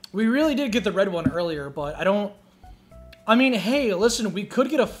 We really did get the red one earlier, but I don't... I mean, hey, listen, we could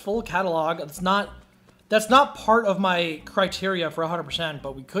get a full catalog. That's not part of my criteria for 100%,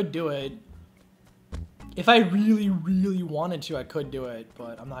 but we could do it. If I really, really wanted to, I could do it,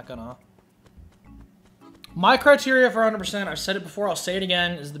 but I'm not gonna. My criteria for 100%, I've said it before, I'll say it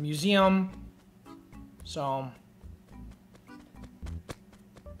again, is the museum. So...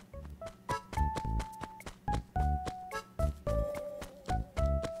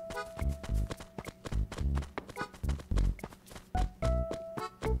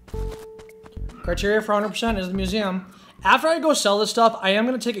 Criteria for 100% is the museum. After I go sell this stuff, I am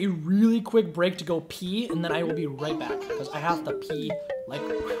going to take a really quick break to go pee, and then I will be right back, because I have to pee like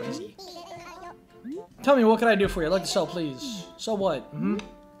crazy. Tell me, what can I do for you? I'd like to sell, please. Sell what?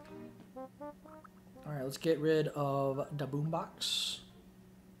 Alright, let's get rid of the boombox.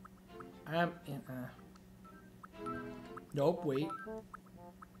 Nope, wait.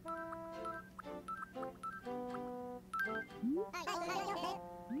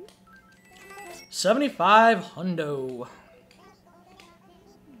 $75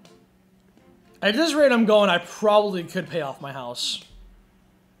 At this rate I'm going, I probably could pay off my house.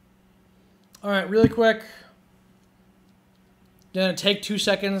 Alright, really quick. Gonna take 2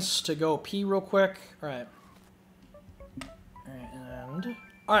 seconds to go pee real quick. Alright. And...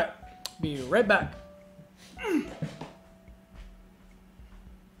 Alright, be right back.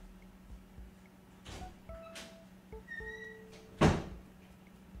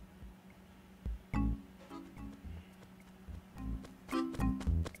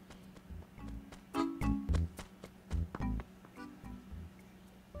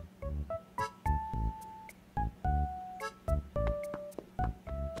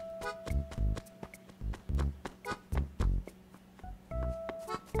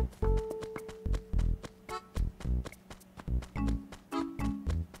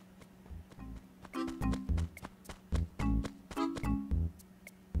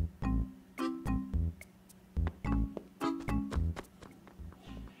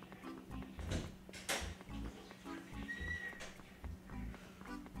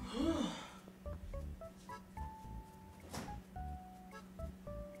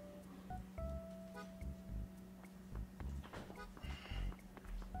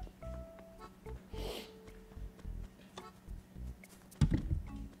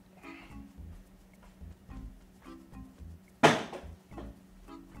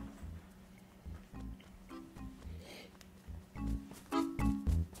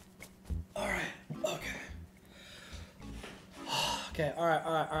 Okay,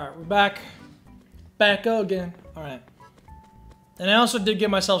 alright. We're back. Back again. Alright. And I also did get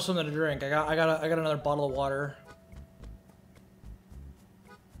myself something to drink. I got another bottle of water.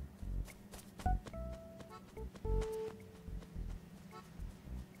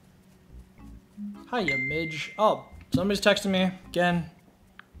 Hiya, Midge. Oh, somebody's texting me again.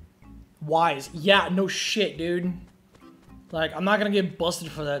 Wise. Yeah, no shit, dude. Like, I'm not gonna get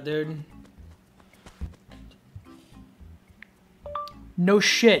busted for that, dude. No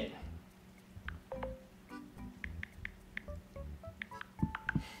shit.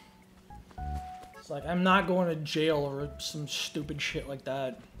 It's like, I'm not going to jail over some stupid shit like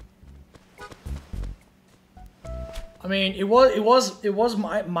that. I mean, it was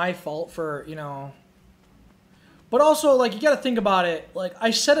my fault for, you know. But also, like, you gotta think about it. Like,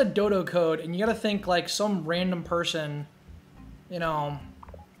 I set a dodo code, and you gotta think, like, some random person, you know.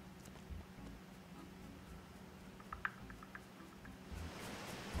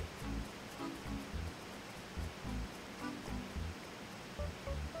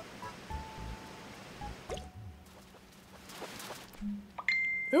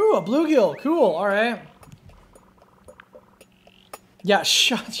 Ooh, a bluegill. Cool, alright. Yeah,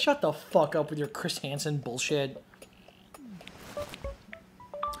 shut the fuck up with your Chris Hansen bullshit.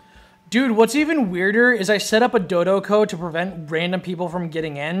 Dude, what's even weirder is I set up a dodo code to prevent random people from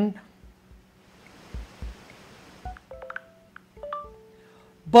getting in.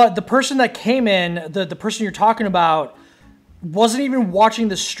 But the person that came in, the person you're talking about, wasn't even watching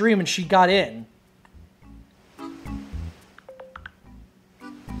the stream and she got in.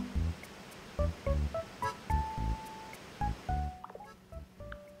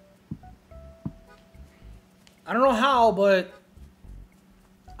 I don't know how, but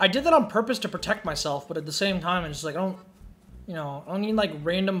I did that on purpose to protect myself, but at the same time, it's just like, I don't need like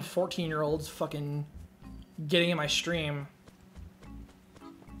random 14-year-olds fucking getting in my stream.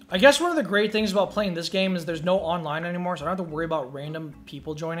 I guess one of the great things about playing this game is there's no online anymore, so I don't have to worry about random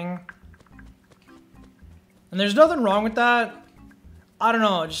people joining. And there's nothing wrong with that. I don't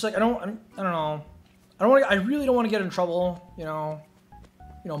know, just like, I don't know. I really don't want to get in trouble, you know,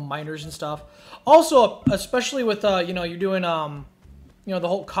 minors and stuff. Also, especially with, you know, you're doing, you know, the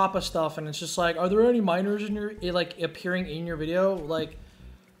whole COPPA stuff, and it's just like, are there any minors in your, like, appearing in your video? Like,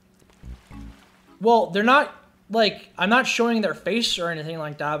 well, they're not, like, I'm not showing their face or anything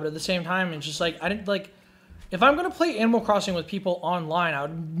like that, but at the same time, it's just like, I didn't, like, if I'm gonna play Animal Crossing with people online, I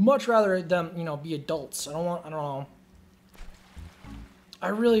would much rather them, you know, be adults. I don't know. I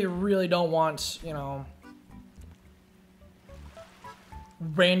really, really don't want, you know,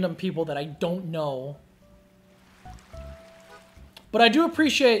 random people that I don't know. But I do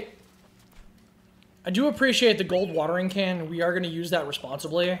appreciate the gold watering can. We are going to use that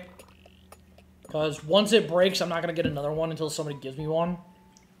responsibly. Because once it breaks, I'm not going to get another one until somebody gives me one.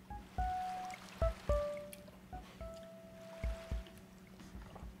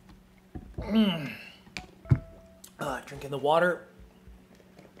 Drinking the water.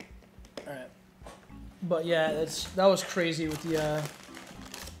 Alright. But yeah, that was crazy with the,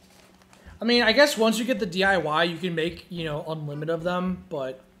 I mean, I guess once you get the DIY, you can make, you know, unlimited of them,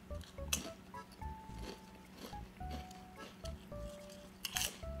 but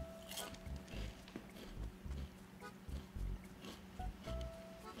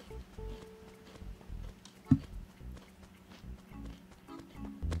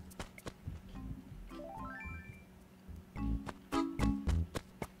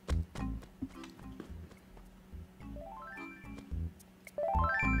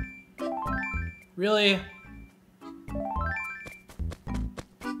really?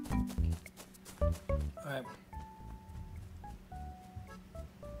 Alright.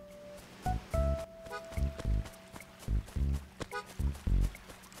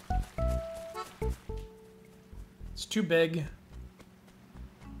 It's too big.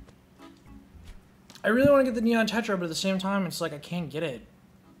 I really want to get the Neon Tetra, but at the same time, it's like I can't get it.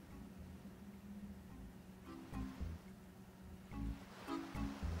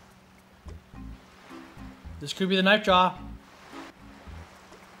 This could be the knife jaw.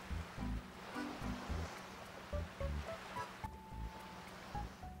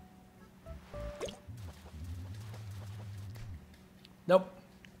 Nope.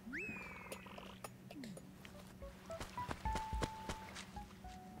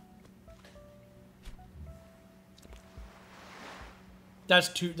 That's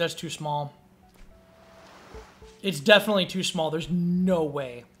too small. It's definitely too small. There's no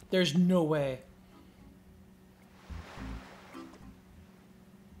way. There's no way.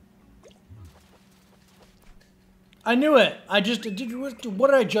 I knew it. What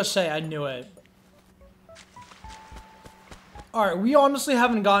did I just say? I knew it. All right, we honestly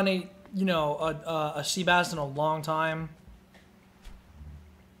haven't gotten a sea bass in a long time.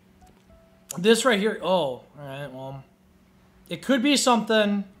 This right here. Oh, all right. Well, it could be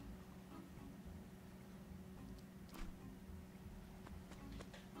something.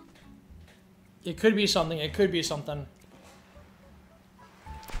 It could be something. It could be something.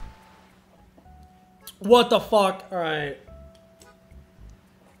 What the fuck? All right.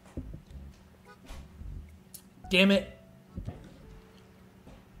 Damn it.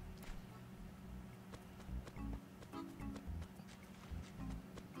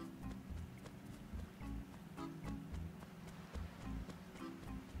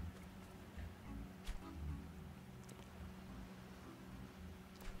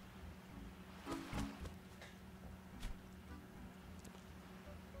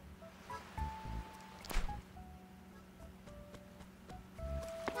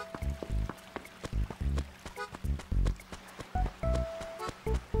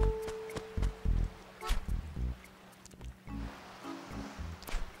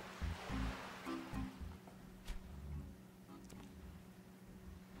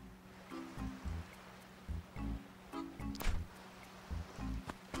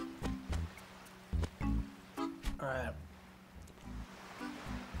 All right.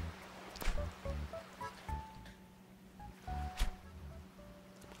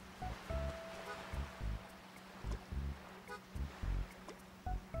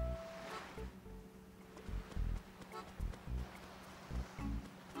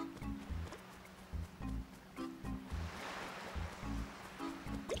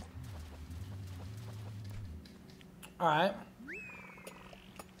 All right.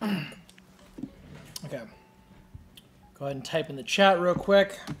 Okay. Go ahead and type in the chat real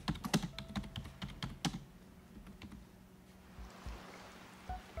quick.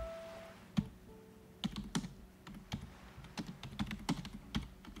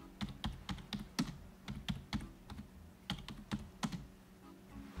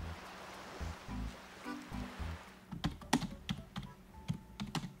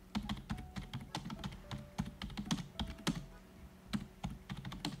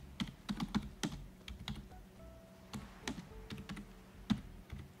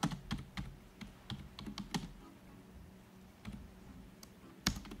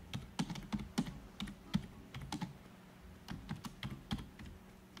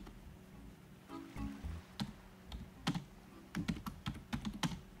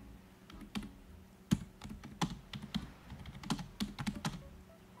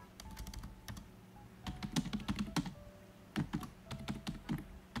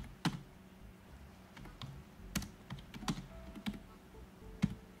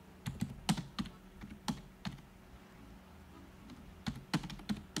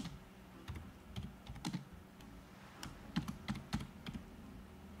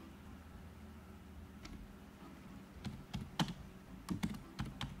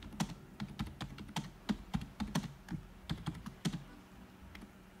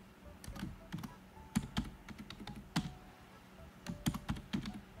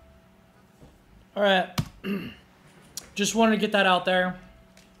 All right. Just wanted to get that out there.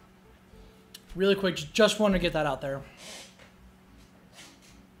 Really quick, just wanted to get that out there.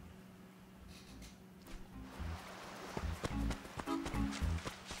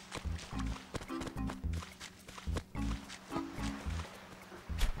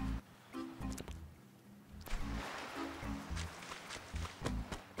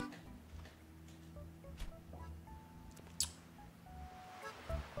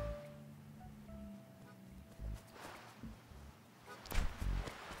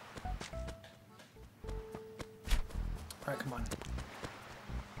 All right, come on.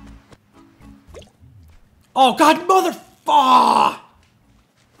 Oh, God, motherfucker!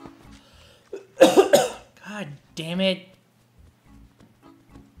 God damn it.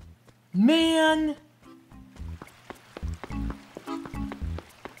 Man!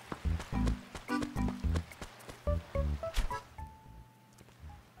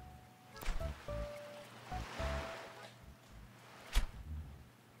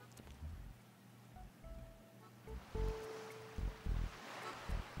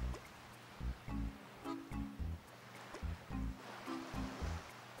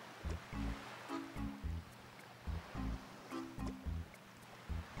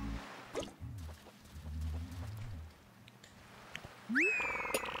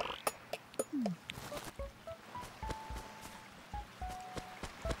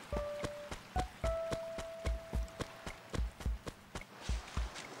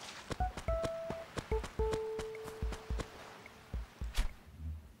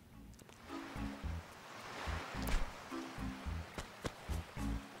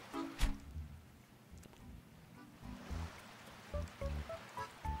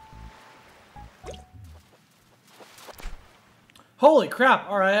 Holy crap!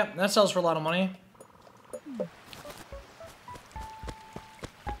 All right, that sells for a lot of money.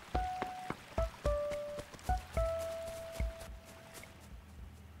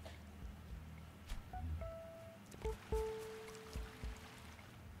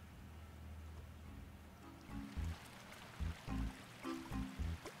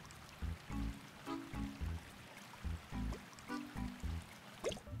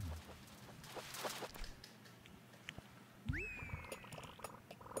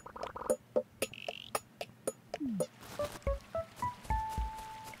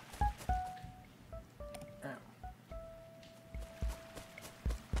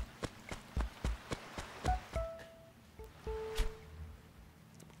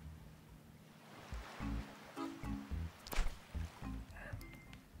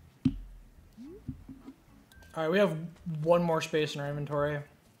 All right, we have one more space in our inventory.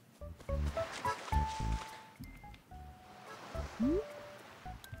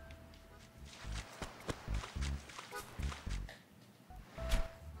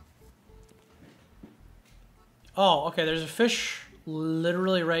 Oh, okay, there's a fish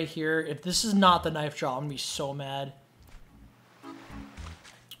literally right here. If this is not the knife jaw, I'm gonna be so mad.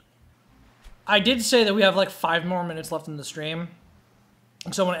 I did say that we have like 5 more minutes left in the stream.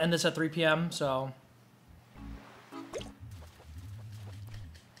 So I want to end this at 3 p.m., so...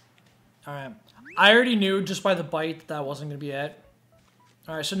 Alright. I already knew just by the bite that wasn't going to be it.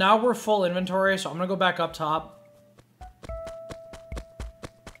 Alright, so now we're full inventory, so I'm going to go back up top.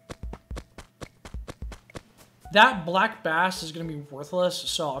 That black bass is going to be worthless,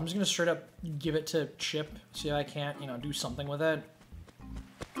 so I'm just going to straight up give it to Chip. See if I can't, you know, do something with it.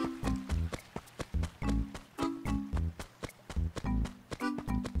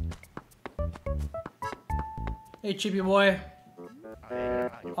 Hey, Chippy boy.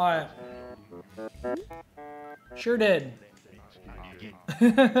 Alright. Sure did.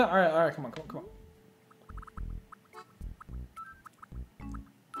 Alright, come on.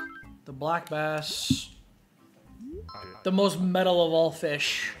 The black bass. The most metal of all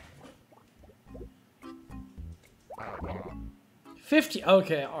fish. 50,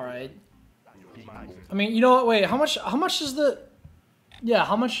 okay, alright. I mean, you know what, wait, how much is the... Yeah,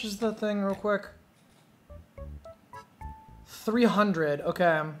 how much is the thing real quick? 300,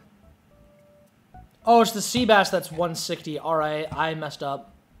 okay. Oh, it's the sea bass that's 160. Alright, I messed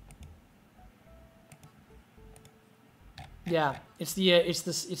up. Yeah, it's the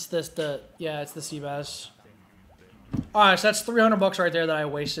sea bass. Alright, so that's 300 bucks right there that I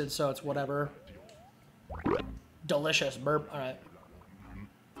wasted, so it's whatever. Delicious burp. Alright.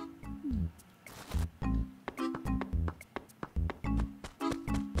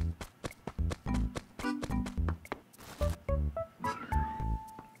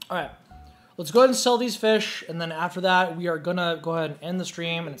 Alright, let's go ahead and sell these fish, and then after that, we are gonna go ahead and end the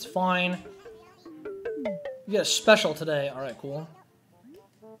stream, and it's fine. We got a special today. Alright, cool.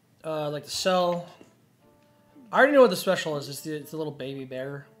 I'd like to sell... I already know what the special is. It's the little baby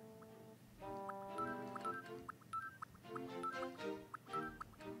bear.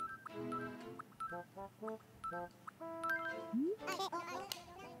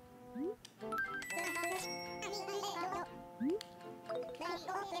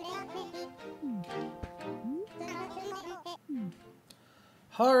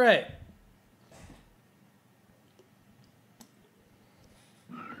 All right.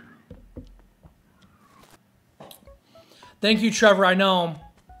 Thank you, Trevor. I know.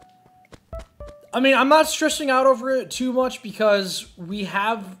 I mean, I'm not stressing out over it too much because we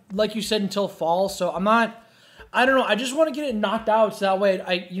have, like you said, until fall. So I'm not, I don't know. I just want to get it knocked out so that way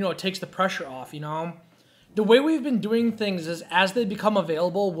it takes the pressure off, you know? The way we've been doing things is as they become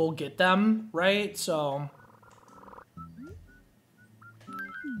available, we'll get them, right? So...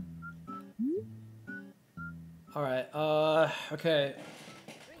 Alright, okay.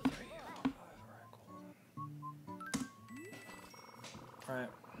 Alright.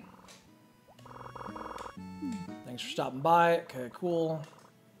 Thanks for stopping by. Okay, cool.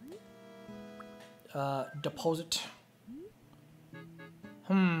 Deposit.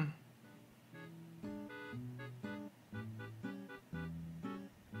 You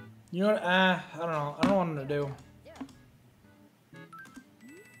know what? I don't know. I don't know what I'm gonna do.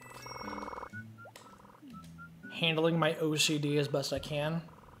 Handling my OCD as best I can.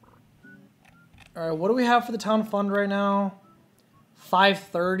 Alright, what do we have for the town fund right now?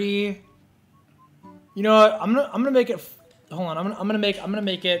 530. You know what? I'm gonna make it. Hold on. I'm gonna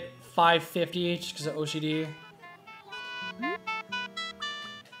make it 550 just because of OCD.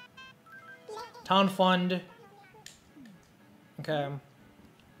 Town fund. Okay.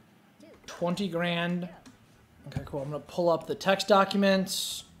 20 grand. Okay, cool. I'm going to pull up the text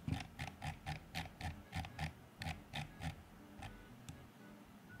documents.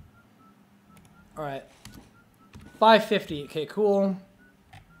 All right. 550. Okay, cool.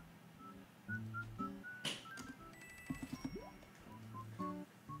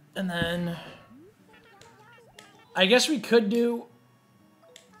 And then I guess we could do...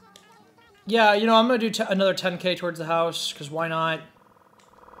 Yeah, you know, I'm going to do another 10K towards the house, because why not?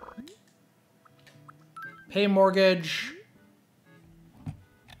 Pay mortgage.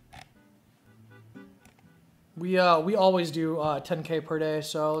 We always do 10K per day,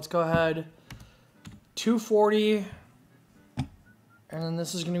 so let's go ahead. 240. And then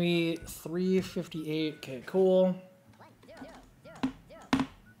this is going to be 358. Okay, cool.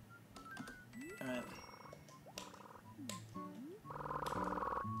 Alright.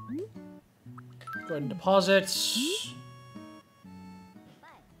 Go ahead and deposits.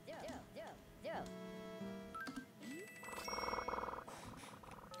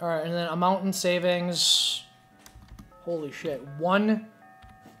 Alright, and then amount in savings. Holy shit. 1,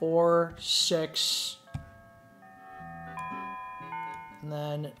 4, 6. And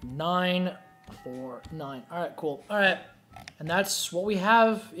then 9, 4, 9. Alright, cool. Alright. And that's what we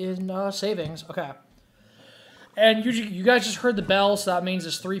have in savings. Okay. And you guys just heard the bell, so that means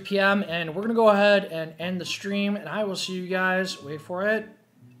it's 3 p.m. And we're going to go ahead and end the stream. And I will see you guys. Wait for it.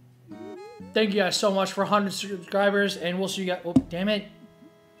 Thank you guys so much for 100 subscribers. And we'll see you guys. Oh, damn it.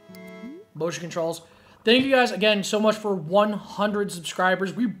 Motion controls. Thank you guys again so much for 100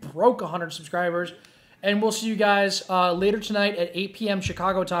 subscribers. We broke 100 subscribers. And we'll see you guys later tonight at 8 p.m.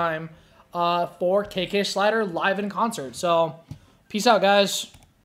 Chicago time for KK Slider live in concert. So, peace out, guys.